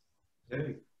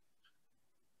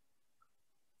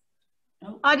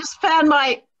 I just found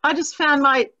my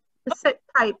cassette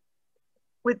tape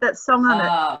with that song on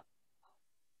it.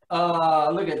 Oh,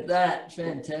 look at that.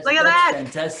 Fantastic. Look at That's that.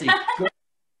 fantastic.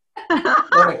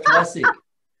 What a classic.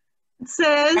 It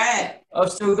says,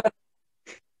 I've still got.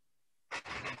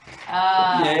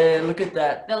 Yeah, look at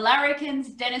that. The Larrikins,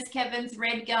 Dennis Kevins,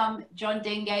 Red Gum, John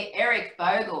Dengate, Eric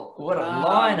Bogle. What a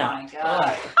lineup. Oh my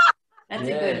God. That's a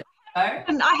good show.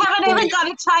 and I haven't even got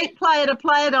a tape player to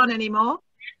play it on anymore.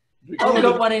 I've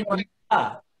got one in my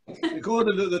car.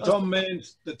 Recorded at the Tom Man,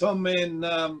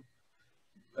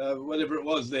 whatever it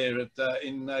was there at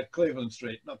in Cleveland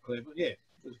Street, not Cleveland, yeah, it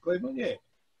was Cleveland, yeah,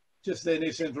 just there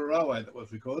near Central Railway that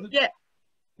was recorded. Yeah.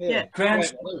 Crown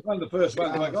That was one of the first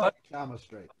ones I got. Chalmers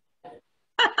Street.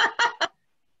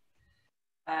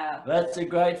 Wow. That's a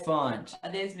great find.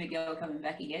 Oh, there's Miguel coming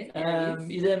back again.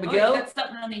 You there, Oh, Miguel? he's got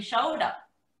something on his shoulder.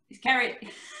 He's carried.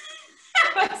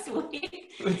 That's weird.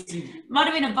 Might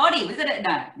have been a body, was it?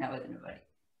 No, it wasn't a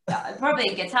body. Probably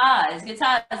a guitar. There's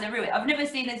guitars everywhere. I've never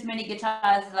seen as many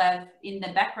guitars in the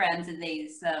backgrounds of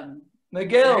these.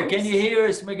 Miguel, rooms. can you hear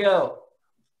us, Miguel?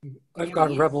 I've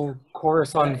got Rebel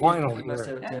Chorus on vinyl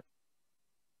here.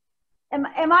 Am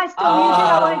I still muted?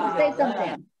 I wanted to say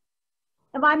something.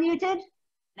 Am I muted?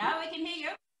 No, we can hear you.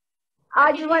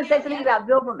 I just want to say something about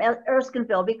Bill from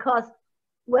Erskineville, because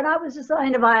when I was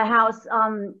deciding to buy a house,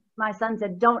 my son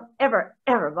said, don't ever,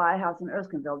 ever buy a house in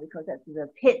Erskineville because that's the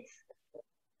pits.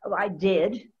 Oh, I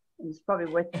did. It's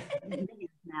probably worth millions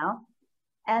now.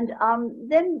 And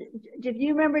then, do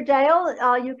you remember, Dale?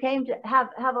 You came to have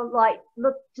a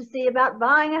look to see about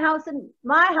buying a house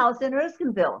my house in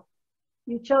Erskineville.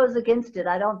 You chose against it.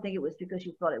 I don't think it was because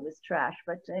you thought it was trash,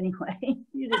 but anyway,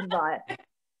 you didn't buy it.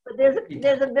 But there's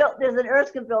an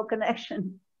Erskineville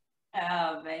connection.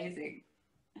 Oh, amazing.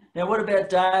 Now, what about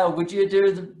Dale? Would you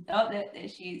do the... Oh, there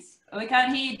she is. Oh, we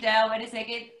can't hear you, Dale. Wait a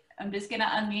second. I'm just going to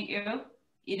unmute you.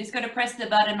 You just got to press the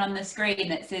button on the screen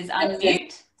that says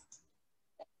unmute.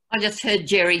 I just heard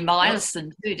Jerry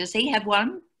Milson too. Does he have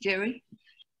one, Jerry?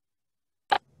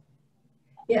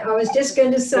 Yeah, I was just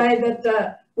going to say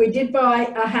that we did buy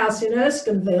a house in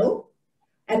Erskineville,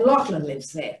 and Lachlan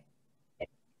lives there.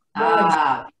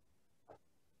 That's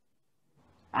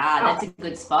a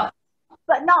good spot.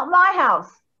 But not my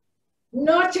house.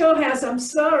 Not your house, I'm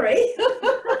sorry.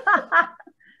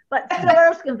 But still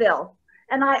Erskineville.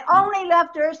 And I only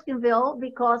left Erskineville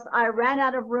because I ran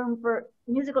out of room for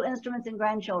musical instruments and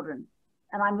grandchildren.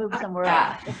 And I moved somewhere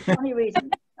else. That's the only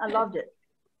reason. I loved it.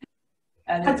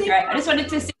 That's great. I just wanted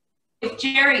to see if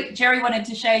Jerry wanted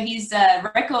to show his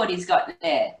record he's got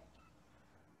there.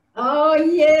 Oh,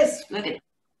 yes. Look at it.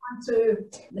 1,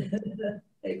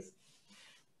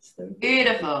 2.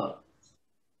 Beautiful.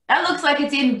 That looks like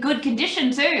it's in good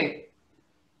condition too.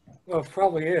 Well, it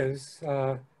probably is.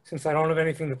 since I don't have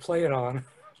anything to play it on.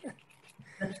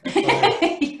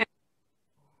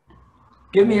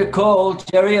 Give me a call,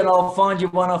 Jerry, and I'll find you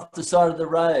one off the side of the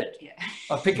road. Yeah.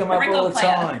 I pick them up all the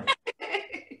time.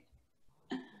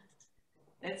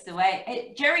 That's the way.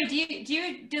 Hey, Jerry, do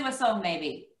you do a song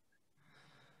maybe?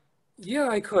 Yeah,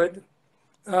 I could.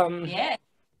 Yeah.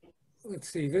 Let's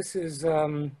see. This is.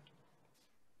 Well,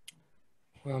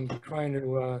 I'm trying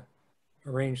to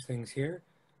arrange things here.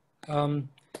 As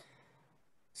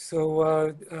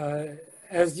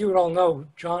you would all know,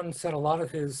 John set a lot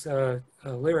of his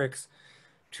lyrics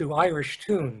to Irish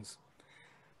tunes,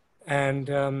 and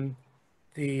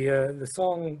the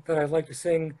song that I'd like to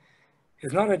sing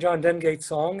is not a John Dengate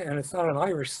song, and it's not an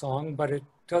Irish song, but it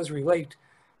does relate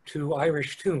to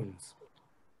Irish tunes,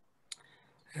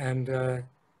 and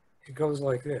it goes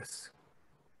like this.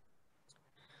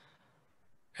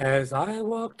 As I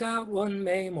walked out one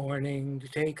May morning to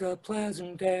take a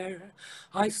pleasant air,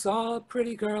 I saw a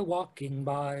pretty girl walking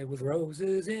by with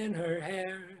roses in her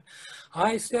hair.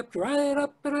 I stepped right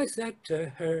up and I said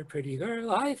to her, "Pretty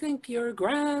girl, I think you're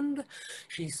grand."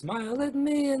 She smiled at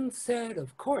me and said,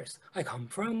 "Of course, I come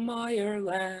from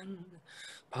Ireland.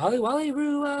 Polly Wally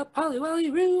Roo, I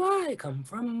come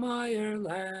from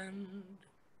Ireland."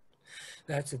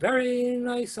 "That's very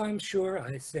nice, I'm sure,"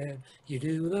 I said. "You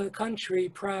do the country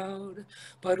proud.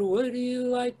 But would you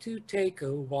like to take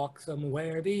a walk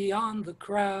somewhere beyond the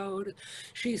crowd?"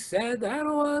 She said that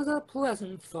was a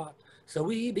pleasant thought. So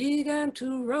we began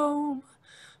to roam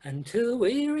until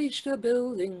we reached a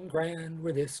building grand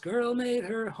where this girl made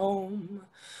her home.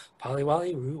 Polly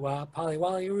Wally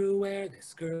Roo, where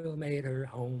this girl made her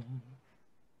home.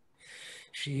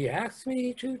 She asked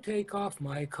me to take off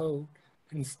my coat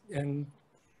and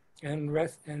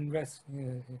rest.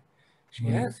 She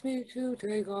asked me to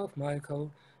take off my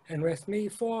coat and rest me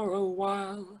for a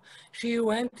while. She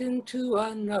went into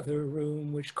another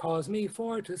room, which caused me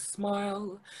for to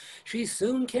smile. She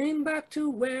soon came back to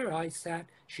where I sat.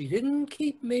 She didn't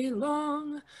keep me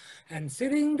long, and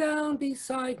sitting down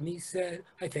beside me said,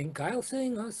 "I think I'll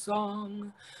sing a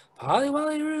song. Polly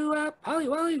Wally Roo,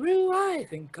 I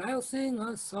think I'll sing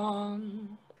a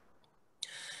song."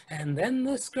 And then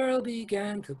this girl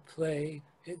began to play.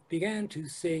 It began to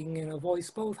sing in a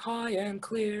voice both high and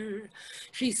clear.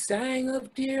 She sang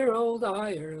of dear old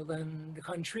Ireland, the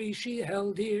country she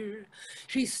held dear.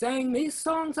 She sang me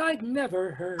songs I'd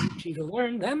never heard. She'd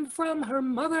learned them from her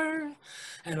mother.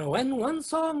 And when one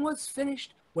song was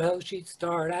finished, well, she'd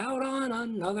start out on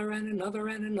another and another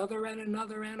and another and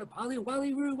another, and a Polly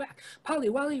Wally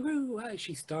Roo,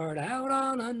 she'd start out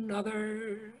on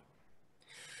another.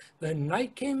 The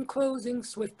night came closing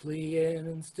swiftly in,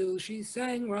 and still she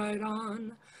sang right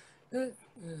on.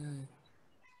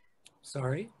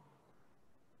 Sorry.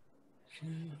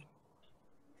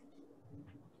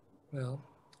 Well,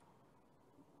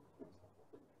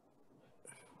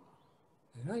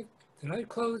 the night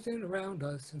closed in around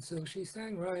us, and still she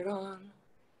sang right on.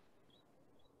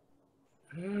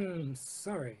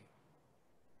 Sorry.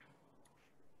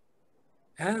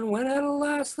 And when at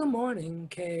last the morning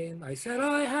came, I said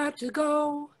I had to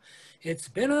go. It's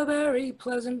been a very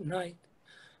pleasant night,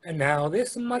 and now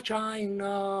this much I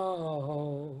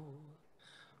know.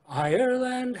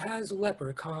 Ireland has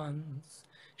leprechauns.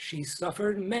 She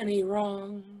suffered many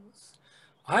wrongs.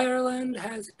 Ireland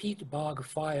has peat bog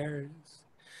fires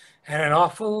and an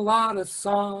awful lot of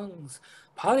songs.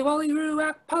 Polly Wally Roo,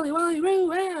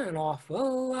 and an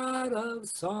awful lot of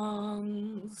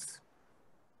songs.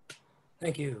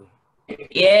 Thank you.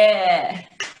 Yeah.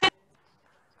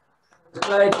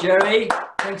 Great, Jerry.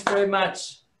 Thanks very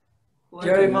much.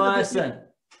 Jerry Myerson.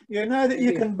 You know that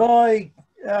you can buy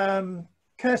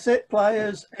cassette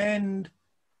players and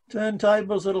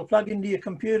turntables that'll plug into your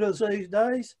computers these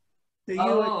days. The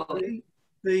USB,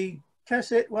 the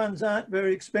cassette ones aren't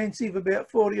very expensive,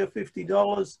 about $40 or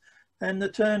 $50, and the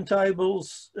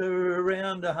turntables are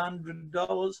around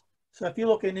 $100. So if you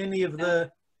look in any of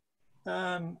the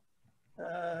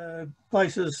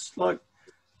places like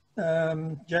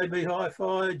JB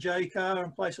Hi-Fi, J-Car,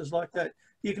 and places like that,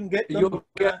 you can get them.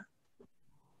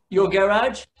 Your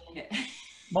garage?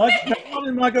 Not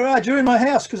in my garage, or in my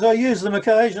house, because I use them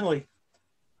occasionally.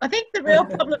 I think the real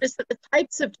problem is that the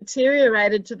tapes have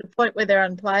deteriorated to the point where they're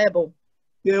unplayable.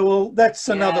 Yeah, well, that's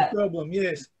another problem,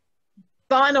 yes.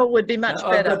 Vinyl would be much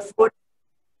better. I've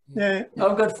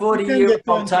got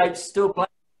 40-year-old tapes still playing.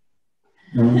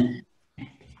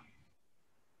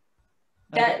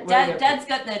 Dad's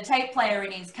got the tape player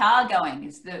in his car going.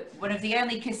 It's one of the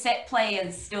only cassette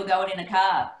players still going in a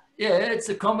car. Yeah, it's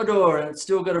a Commodore, and it's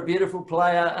still got a beautiful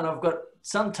player, and I've got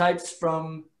some tapes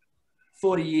from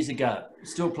 40 years ago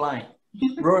still playing.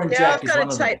 Roaring Yeah, Jack I've is got one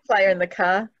a of them. tape player in the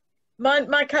car.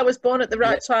 My car was born at the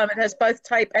right time. It has both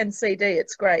tape and CD.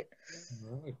 It's great.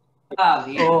 Oh,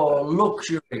 yeah. Oh,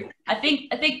 luxury. I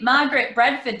think Margaret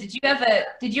Bradford, did you have a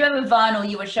vinyl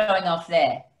you were showing off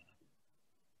there?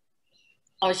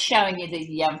 I was showing you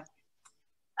the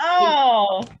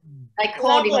Oh, they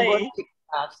called him a lovely. worship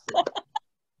bastard.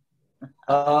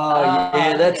 Oh,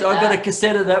 yeah, that's. look I at got a that.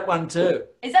 cassette of that one too.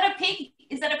 Is that a pig?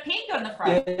 Is that a pig on the Yeah,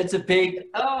 front? it's a pig.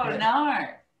 Oh no.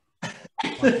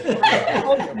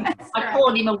 I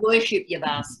called him a worship you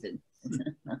bastard.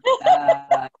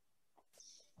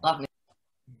 Lovely.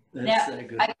 That's Now, so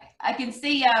good. I can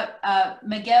see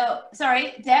Miguel.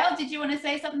 Sorry, Dale, did you want to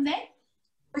say something there?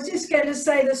 I was just going to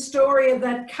say the story of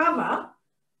that cover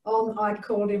on I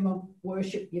Called Him a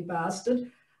Worship You Bastard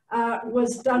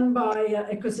was done by,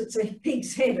 because it's a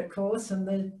pig's head, of course, and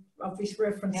the obvious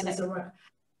references are,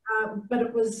 but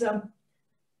it was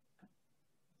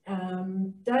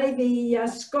Davy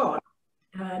Scott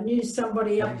knew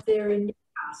somebody up there in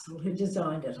Newcastle who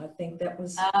designed it. I think that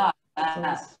was...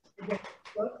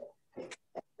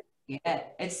 Yeah,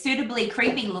 it's suitably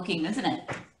creepy looking, isn't it?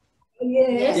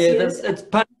 Yes, Yeah, yes. it's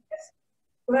Explain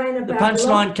the about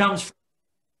punchline comes from,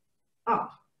 Oh,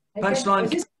 punchline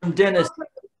comes from Dennis.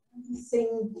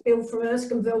 Sing Bill from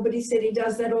Erskineville, but he said he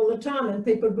does that all the time and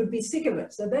people would be sick of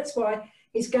it. So that's why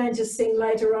he's going to sing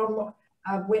later on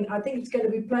when I think it's going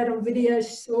to be played on video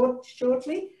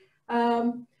shortly.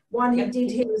 One he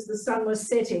did here as the sun was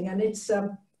setting, and it's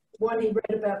one he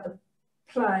read about the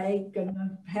plague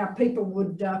and how people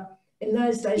would, in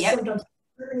those days, sometimes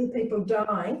so many people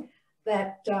dying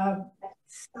that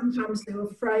sometimes they were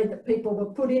afraid that people were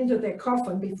put into their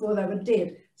coffin before they were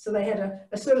dead. So they had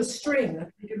a sort of string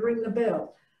that they could ring the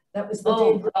bell. That was the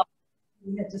dead.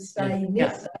 You had to stay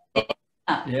near.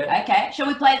 Yeah. Okay, shall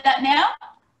we play that now?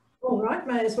 All right,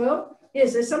 may as well.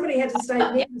 Yes, so somebody had to stay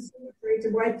near the cemetery to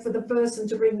wait for the person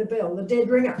to ring the bell, the dead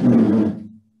ringer.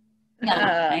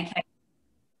 Okay.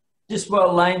 Just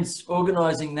while Lane's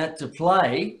organising that to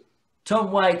play,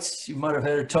 Tom Waits, you might have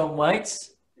heard of Tom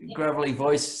Waits, gravelly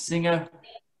voice singer,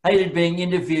 hated being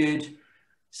interviewed.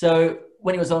 So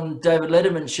when he was on David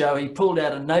Letterman's show, he pulled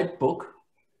out a notebook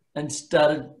and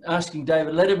started asking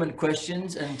David Letterman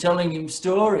questions and telling him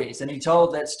stories. And he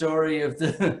told that story of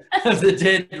the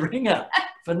dead ringer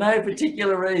for no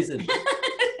particular reason.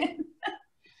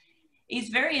 He's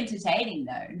very entertaining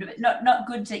though. Not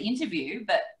good to interview,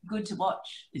 but good to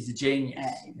watch. He's a genius.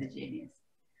 He's a genius.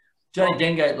 Johnny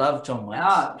Dengate loved Tom Waits.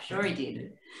 Oh, sure he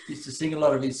did. He used to sing a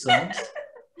lot of his songs.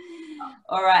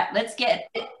 All right, let's get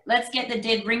the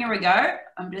dead ringer a go.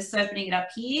 I'm just opening it up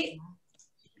here.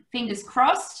 Fingers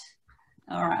crossed.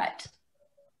 All right.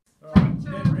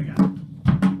 Dead ringer.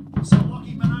 It's a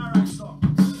Lockie Monaro song.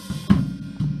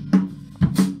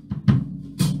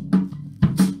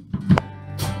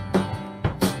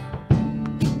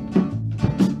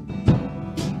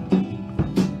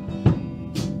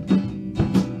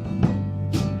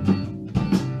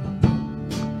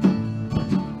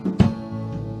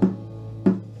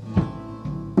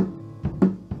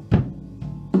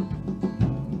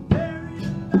 Buried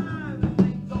alive and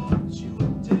they thought you were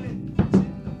dead.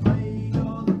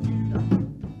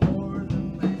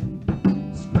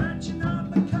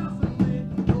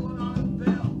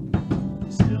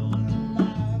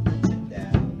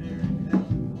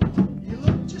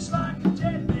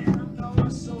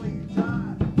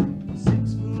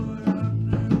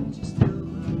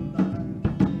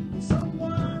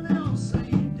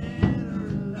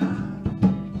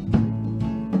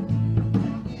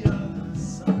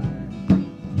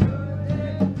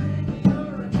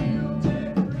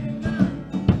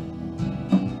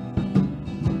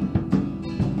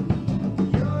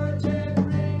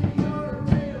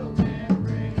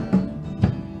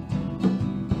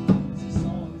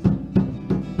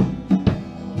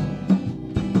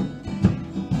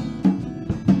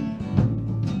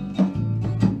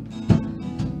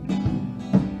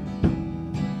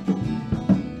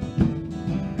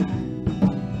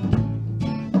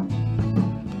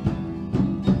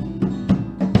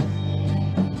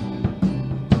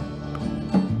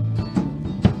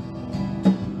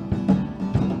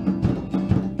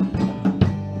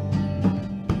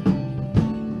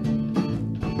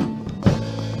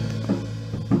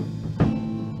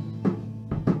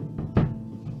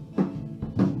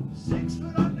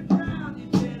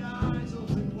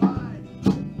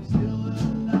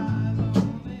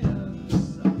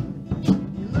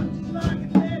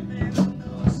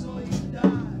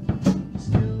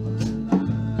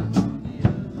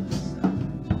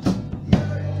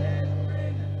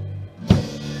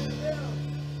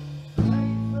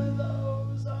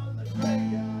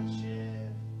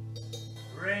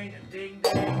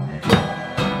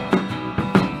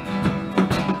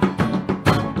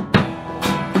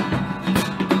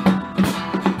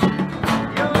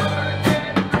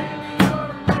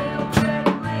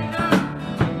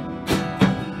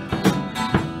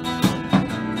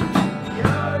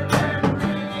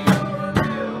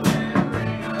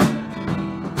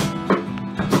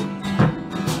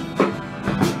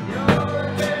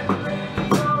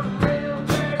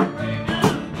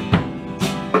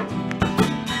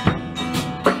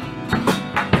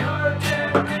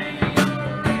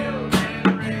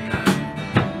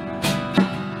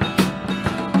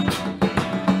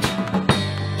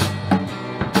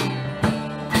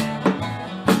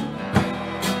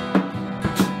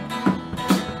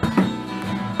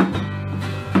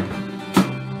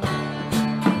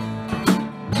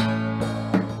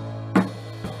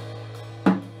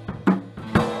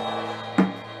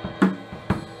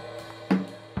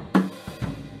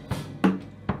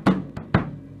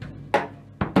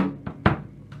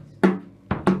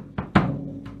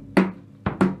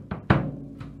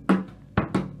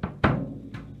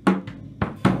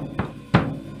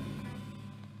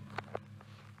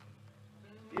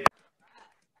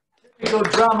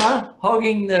 typical drummer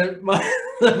hogging the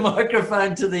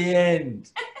microphone to the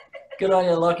end. Good on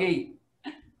you, Lockie.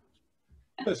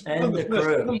 That's And one the of the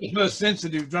crew. most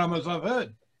sensitive drummers I've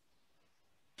heard.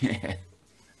 Yeah.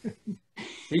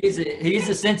 He's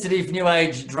a sensitive new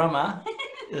age drummer.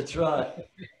 That's right.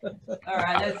 All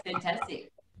right, that's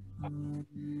fantastic.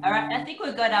 All right, I think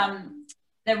we've got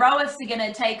the rowers are going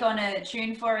to take on a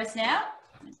tune for us now.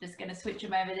 I'm just going to switch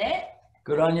them over there.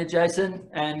 Good on you, Jason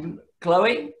and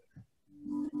Chloe.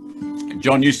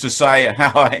 John used to say,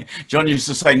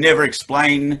 never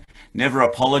explain, never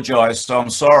apologise. So I'm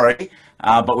sorry,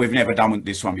 but we've never done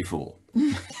this one before.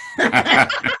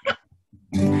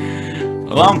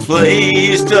 Well, I'm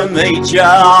pleased to meet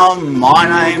ya.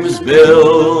 My name's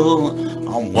Bill.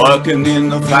 I'm working in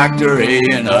the factory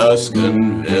in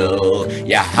Erskineville.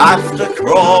 You have to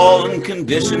crawl and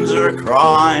conditions are a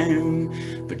crime,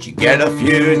 but you get a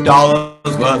few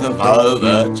dollars worth of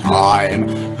overtime.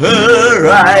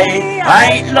 Hooray,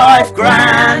 ain't life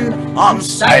grand? I'm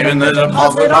saving the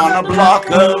deposit on a block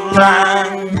of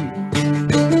land.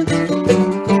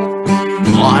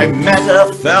 I met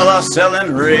a fella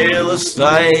selling real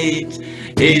estate.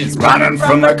 He's running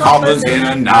from the coppers in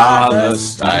another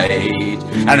state.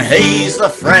 And he's the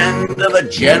friend of a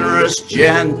generous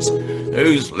gent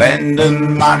who's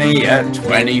lending money at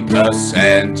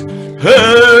 20%.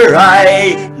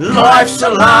 Hooray, life's a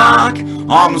lark.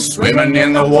 I'm swimming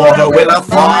in the water with a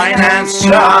finance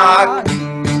shark.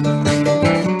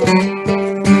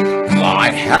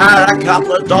 I had a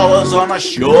couple of dollars on a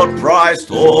short-priced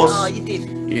horse. Oh, you did.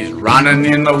 He's running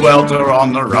in the welter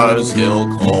on the Rose Hill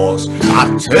course.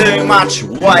 Too much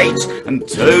weight and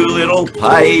too little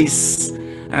pace,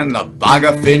 and the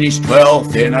bugger finished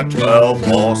 12th in a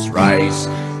 12-horse race.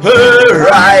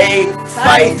 Hooray,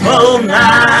 faithful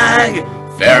nag,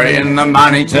 ferrying the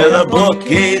money to the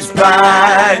bookie's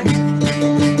bag.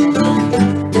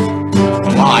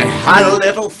 I had a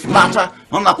little flutter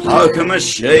on the poker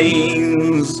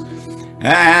machines,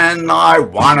 and I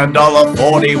won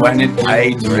 $1.40 when it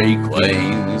paid 3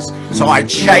 queens. So I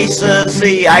chases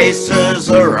the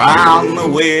aces around the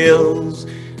wheels.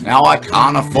 Now I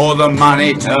can't afford the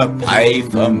money to pay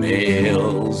for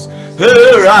meals.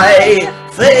 Hooray,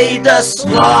 feed the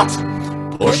slot,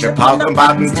 push a poker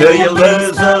button till you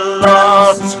lose a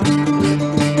lot.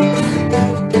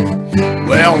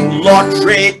 Well,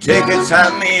 lottery tickets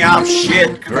had me up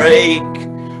shit creek.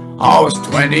 I was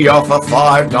 20 off a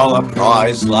 $5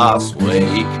 prize last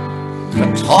week. The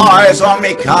tyres on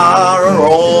me car are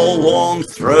all worn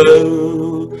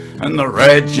through, and the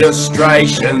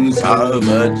registration's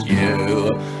overdue.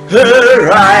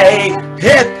 Hooray,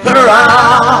 hip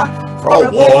hurrah, for a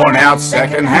worn out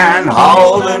second-hand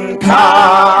Holden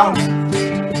car.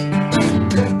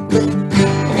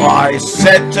 I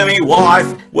said to me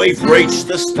wife, we've reached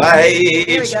the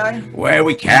stage where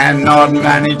we cannot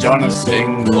manage on a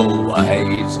single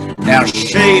wage. Now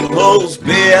she pulls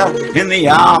beer in the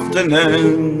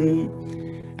afternoon,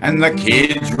 and the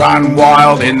kids run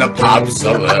wild in the pub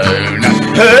saloon.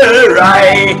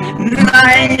 Hooray,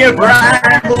 name your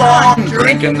brand, long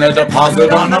drinking the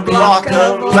deposit on a block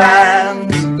of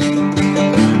land.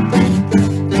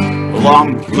 Well,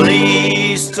 I'm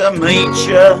pleased to meet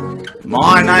you.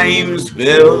 My name's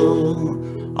Bill.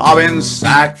 I've been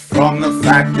sacked from the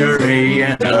factory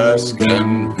in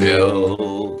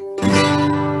Erskineville.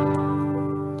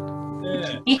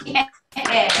 Yeah.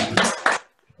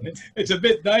 It's a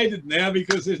bit dated now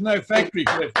because there's no factory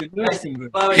left in Erskineville.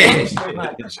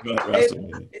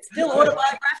 It's still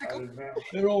autobiographical.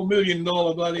 They're all $1 million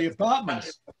bloody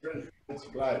apartments. That's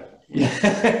great.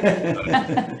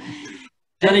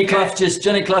 Johnny Clough just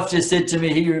said to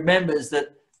me he remembers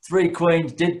that 3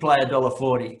 Queens did play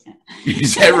 $1.40.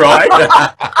 Is that right?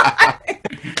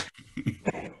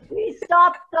 We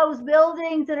stopped those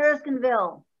buildings in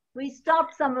Erskineville. We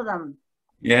stopped some of them.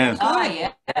 Yeah. Oh,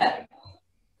 yeah.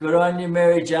 Good on you,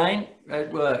 Mary Jane.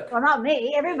 Great work. Well, not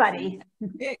me, everybody.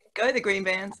 Yeah, go the green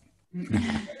bands.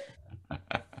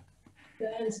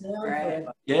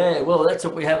 Yeah, well, that's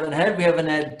what we haven't had. We haven't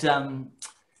had our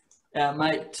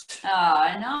mate Oh,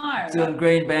 I know. doing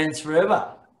green bands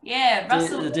forever. Yeah,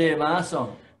 Russell. The DMR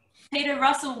song. Peter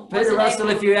Russell. Peter Russell,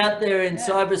 if you're out there in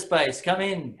cyberspace, come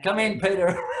in,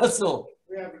 Peter Russell.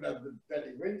 We haven't had the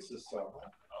Betty Windsor song.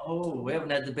 Oh, we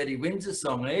haven't had the Betty Windsor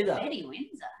song either. Betty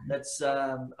Windsor. That's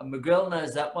Miguel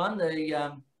knows that one.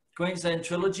 The Queensland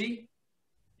Trilogy.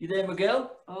 You there,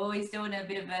 Miguel? Oh, he's doing a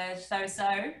bit of a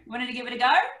so-so. Wanted to give it a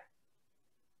go?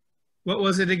 What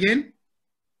was it again?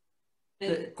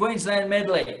 The Queensland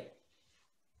medley.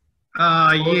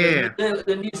 Yeah.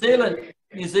 The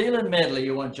New Zealand medley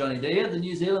you want, Johnny, do you? The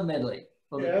New Zealand medley.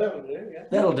 Well, Yeah, that'll do, yeah.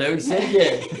 That'll do, he said,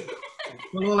 yeah.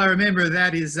 Well, all I remember of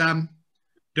that is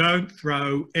don't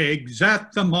throw eggs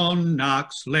at the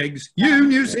monarch's legs. You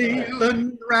New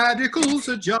Zealand radicals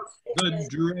are just the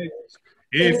dregs.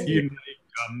 If you make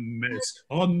a mess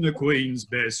on the Queen's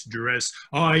best dress,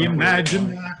 I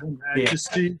imagine that Her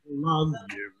Majesty will love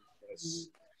you. Yes.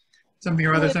 Something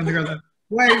or other, something or other.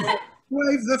 Wave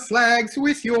the flags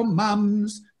with your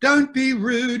mums. Don't be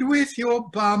rude with your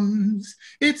bums.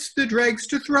 It's the dregs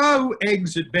to throw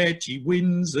eggs at Betty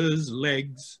Windsor's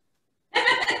legs.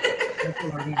 That's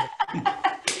all I remember.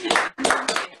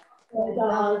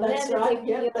 That's right.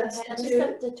 Yep, that's the Just two.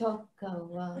 let the top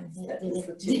go.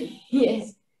 two.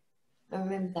 Yes, I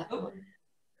remember that one.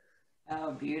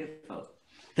 Oh, beautiful.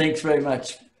 Thanks very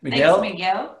much, Miguel. Thanks,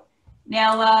 Miguel.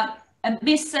 Now,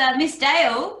 Miss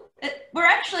Dale, we're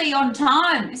actually on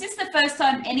time. Is this the first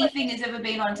time anything has ever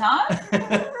been on time?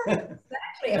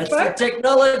 That's the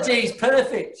technology's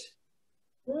perfect.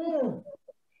 Mm.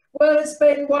 Well, it's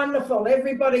been wonderful.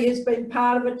 Everybody has been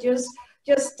part of it. Just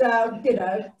you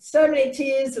know, so many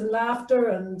tears and laughter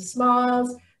and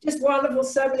smiles. Just wonderful.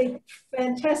 So many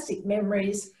fantastic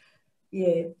memories.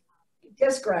 Yeah,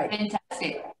 just great.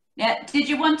 Fantastic. Now, did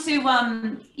you want to,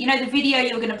 you know, the video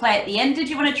you were going to play at the end, did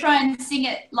you want to try and sing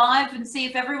it live and see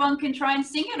if everyone can try and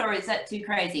sing it, or is that too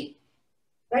crazy?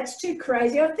 That's too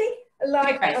crazy. I think,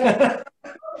 like, I'm a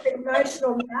bit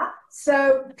emotional now.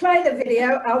 So play the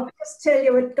video. I'll just tell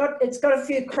you, it's got a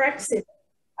few cracks in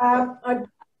it.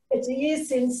 It's a year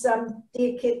since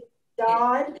dear Kit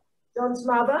died, John's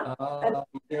mother. And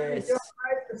Yes. John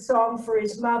wrote the song for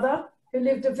his mother, who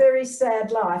lived a very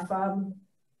sad life.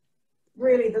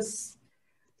 Really,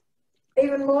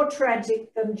 even more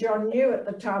tragic than John knew at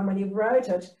the time when he wrote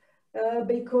it,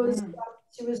 because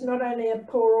she was not only a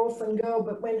poor orphan girl,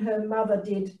 but when her mother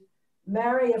did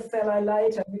marry a fellow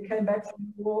later who came back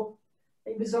from the war,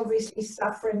 he was obviously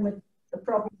suffering with the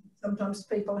problems that sometimes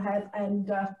people have. And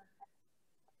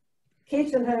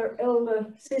Kit and her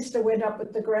elder sister went up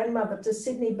with the grandmother to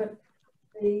Sydney, but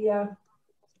the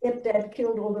stepdad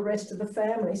killed all the rest of the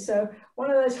family. So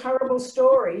one of those horrible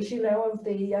stories, you know, of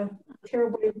the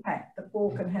terrible impact that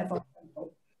war can have on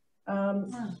people.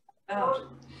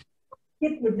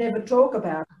 Kit would never talk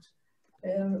about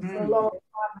it for a long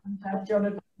time. And John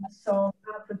had written a song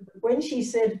after. But when she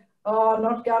said, "Oh,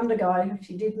 not Gundagai,"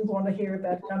 she didn't want to hear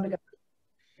about Gundagai.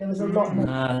 There was a lot more.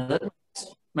 That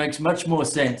makes much more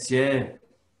sense, yeah.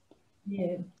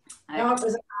 Yeah. No, it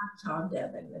was a hard time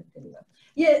down there. Anyway.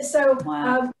 Yeah, so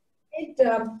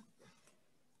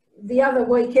the other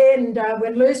weekend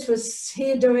when Luce was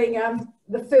here doing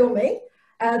the filming,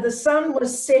 the sun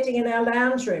was setting in our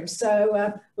lounge room.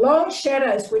 So long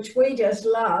shadows, which we just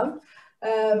love.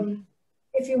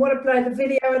 If you want to play the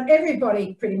video, and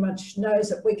everybody pretty much knows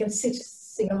that we can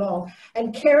sing along.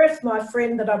 And Kerith, my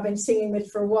friend that I've been singing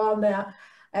with for a while now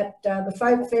at the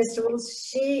folk festivals,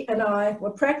 she and I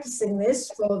were practicing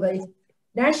this for the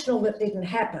national that didn't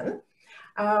happen.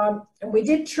 And we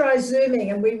did try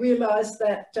Zooming, and we realised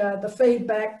that the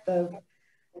feedback, the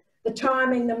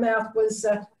timing, the mouth was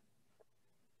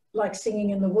like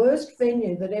singing in the worst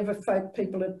venue that ever folk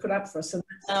people had put up for us. And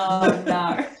oh,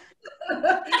 no.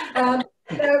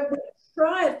 So we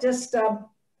try it just,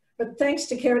 but thanks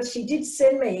to Kerith, she did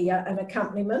send me an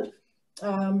accompaniment,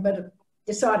 but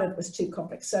decided it was too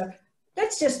complex. So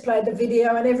let's just play the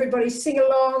video and everybody sing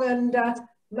along, and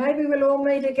maybe we'll all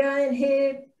meet again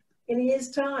here in a year's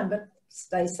time, but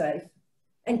stay safe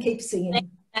and keep singing.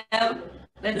 That's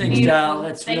Thanks, beautiful. Dale.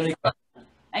 That's really fun.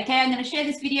 Okay, I'm going to share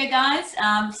this video, guys.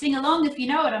 Sing along if you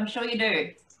know it. I'm sure you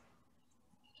do.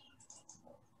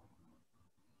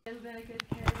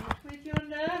 With your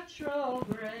natural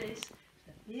grace,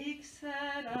 the big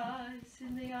sad eyes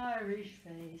in the Irish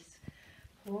face.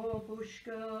 Poor bush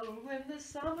girl, when the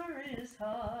summer is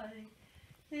high,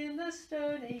 in the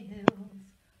stony hills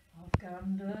of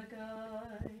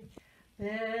Gundagai.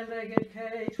 Bare-legged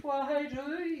Kate, why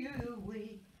do you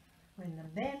weep when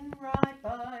the men ride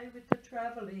by with the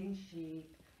travelling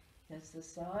sheep? Does the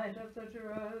sight of the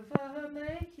drover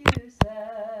make you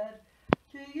sad?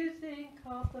 Do you think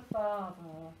of the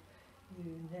father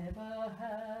you never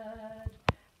had?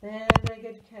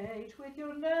 Bare-legged Kate, with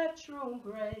your natural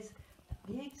grace,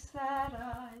 the big sad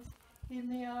eyes in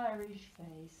the Irish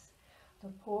face. The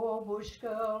poor bush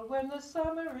girl, when the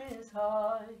summer is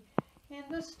high, in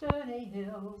the stony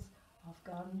hills of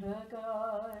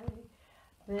Gundagai.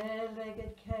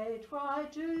 Bare-legged Kate, why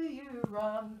do you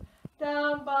run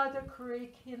down by the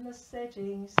creek in the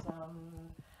setting sun?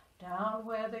 Down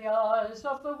where the eyes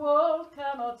of the world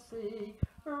cannot see.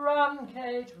 Run,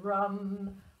 Kate,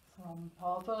 run from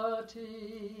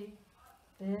poverty.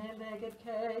 bare-legged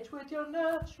Kate with your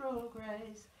natural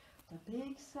grace, the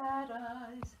big sad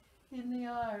eyes in the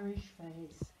Irish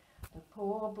face, the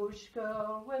poor bush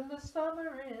girl when the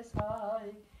summer is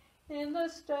high, in the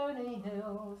stony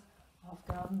hills of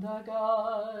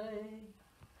Gundagai.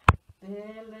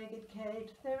 Bare-legged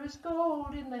Kate, there is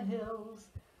gold in the hills,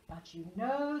 but you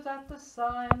know that the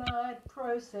cyanide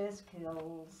process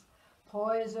kills,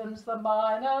 poisons the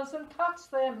miners and cuts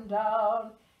them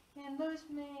down in those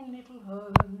mean little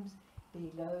homes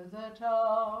below the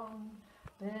town.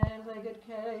 Bare-legged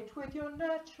Kate with your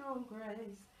natural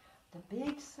grace, the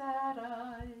big sad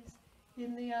eyes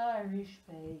in the Irish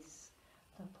face,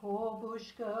 the poor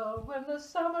bush girl when the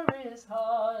summer is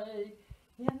high,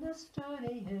 in the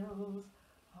stony hills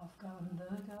of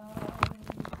Gundagai.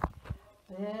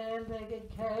 Bare-legged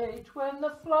Kate when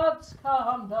the floods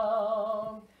come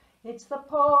down, it's the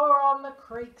poor on the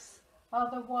creeks are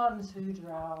the ones who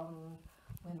drown,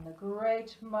 when the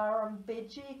great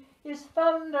Murrumbidgee is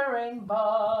thundering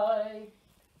by,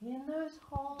 in those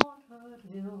haunted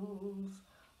hills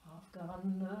of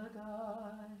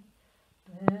Gundagai.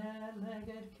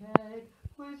 Bare-legged Kate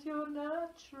with your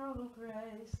natural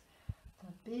grace,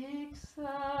 the big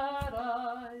sad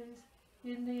eyes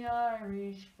in the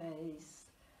Irish face,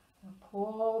 the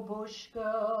poor bush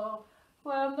girl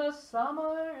when the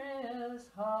summer is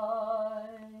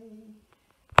high,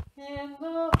 in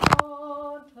the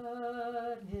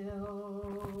haunted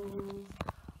hills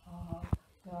of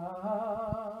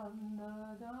Gundagai.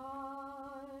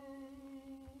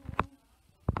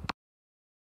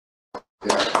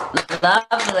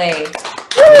 Lovely.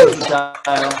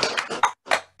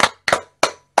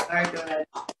 Very good.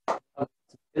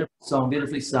 Beautiful song,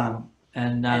 beautifully sung.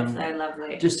 And That's so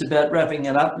lovely. just about wrapping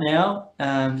it up now,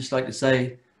 just like to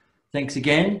say thanks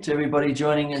again to everybody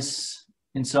joining us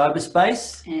in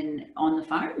cyberspace. And on the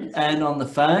phone. And on the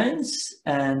phones.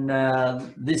 And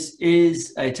this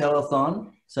is a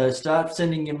telethon, so start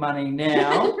sending your money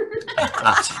now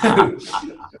to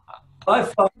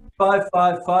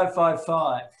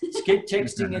 5555555. Just keep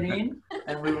texting it in,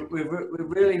 and we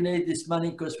really need this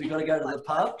money because we've got to go to the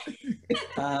pub.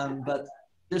 But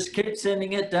just keep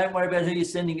sending it. Don't worry about who you're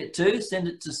sending it to. Send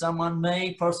it to someone,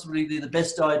 me, possibly the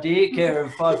best idea, care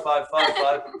of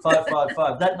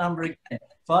 5555555. That number again,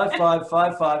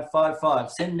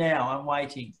 555555. Send now. I'm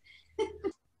waiting.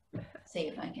 See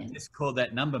if I can. Just call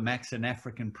that number, Max, an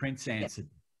African prince answered.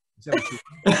 Is that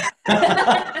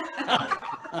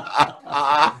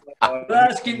We'll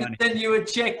ask him to send you a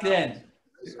check then.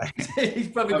 He's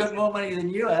probably got more money than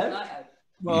you have.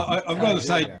 Well, I've got to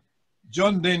say,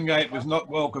 John Dengate was not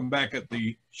welcome back at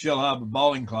the Shell Harbour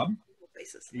Bowling Club.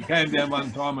 He came down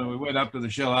one time and we went up to the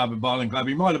Shell Harbour Bowling Club.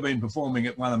 He might have been performing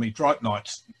at one of me tripe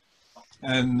nights.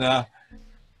 And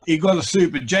he got a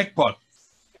super jackpot.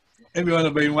 Everyone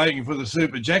had been waiting for the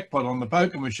super jackpot on the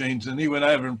poker machines, and he went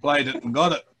over and played it and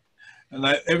got it. And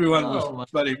everyone was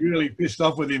bloody really pissed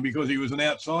off with him because he was an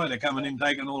outsider coming in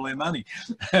taking all their money.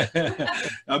 I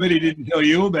bet he didn't tell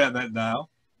you about that, Dale.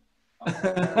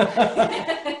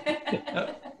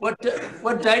 What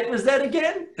date was that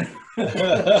again?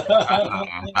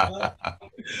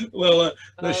 Well,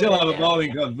 the Shell Harbour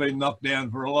Bowling Club's been knocked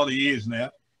down for a lot of years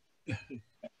now.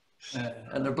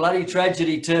 And a bloody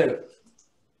tragedy too.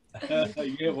 Yeah,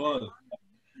 it was.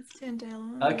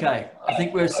 Okay, I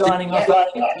think we're signing off.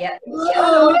 Yeah.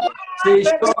 See you,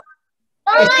 Sean.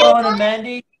 Hey, Sean and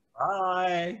Mandy.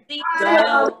 Bye.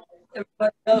 Dale,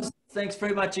 everybody else, thanks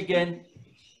very much again.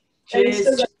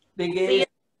 Cheers. Big ear.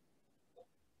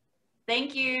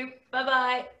 Thank you.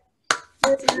 Bye-bye.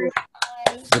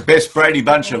 The best Brady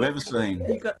bunch I've ever seen.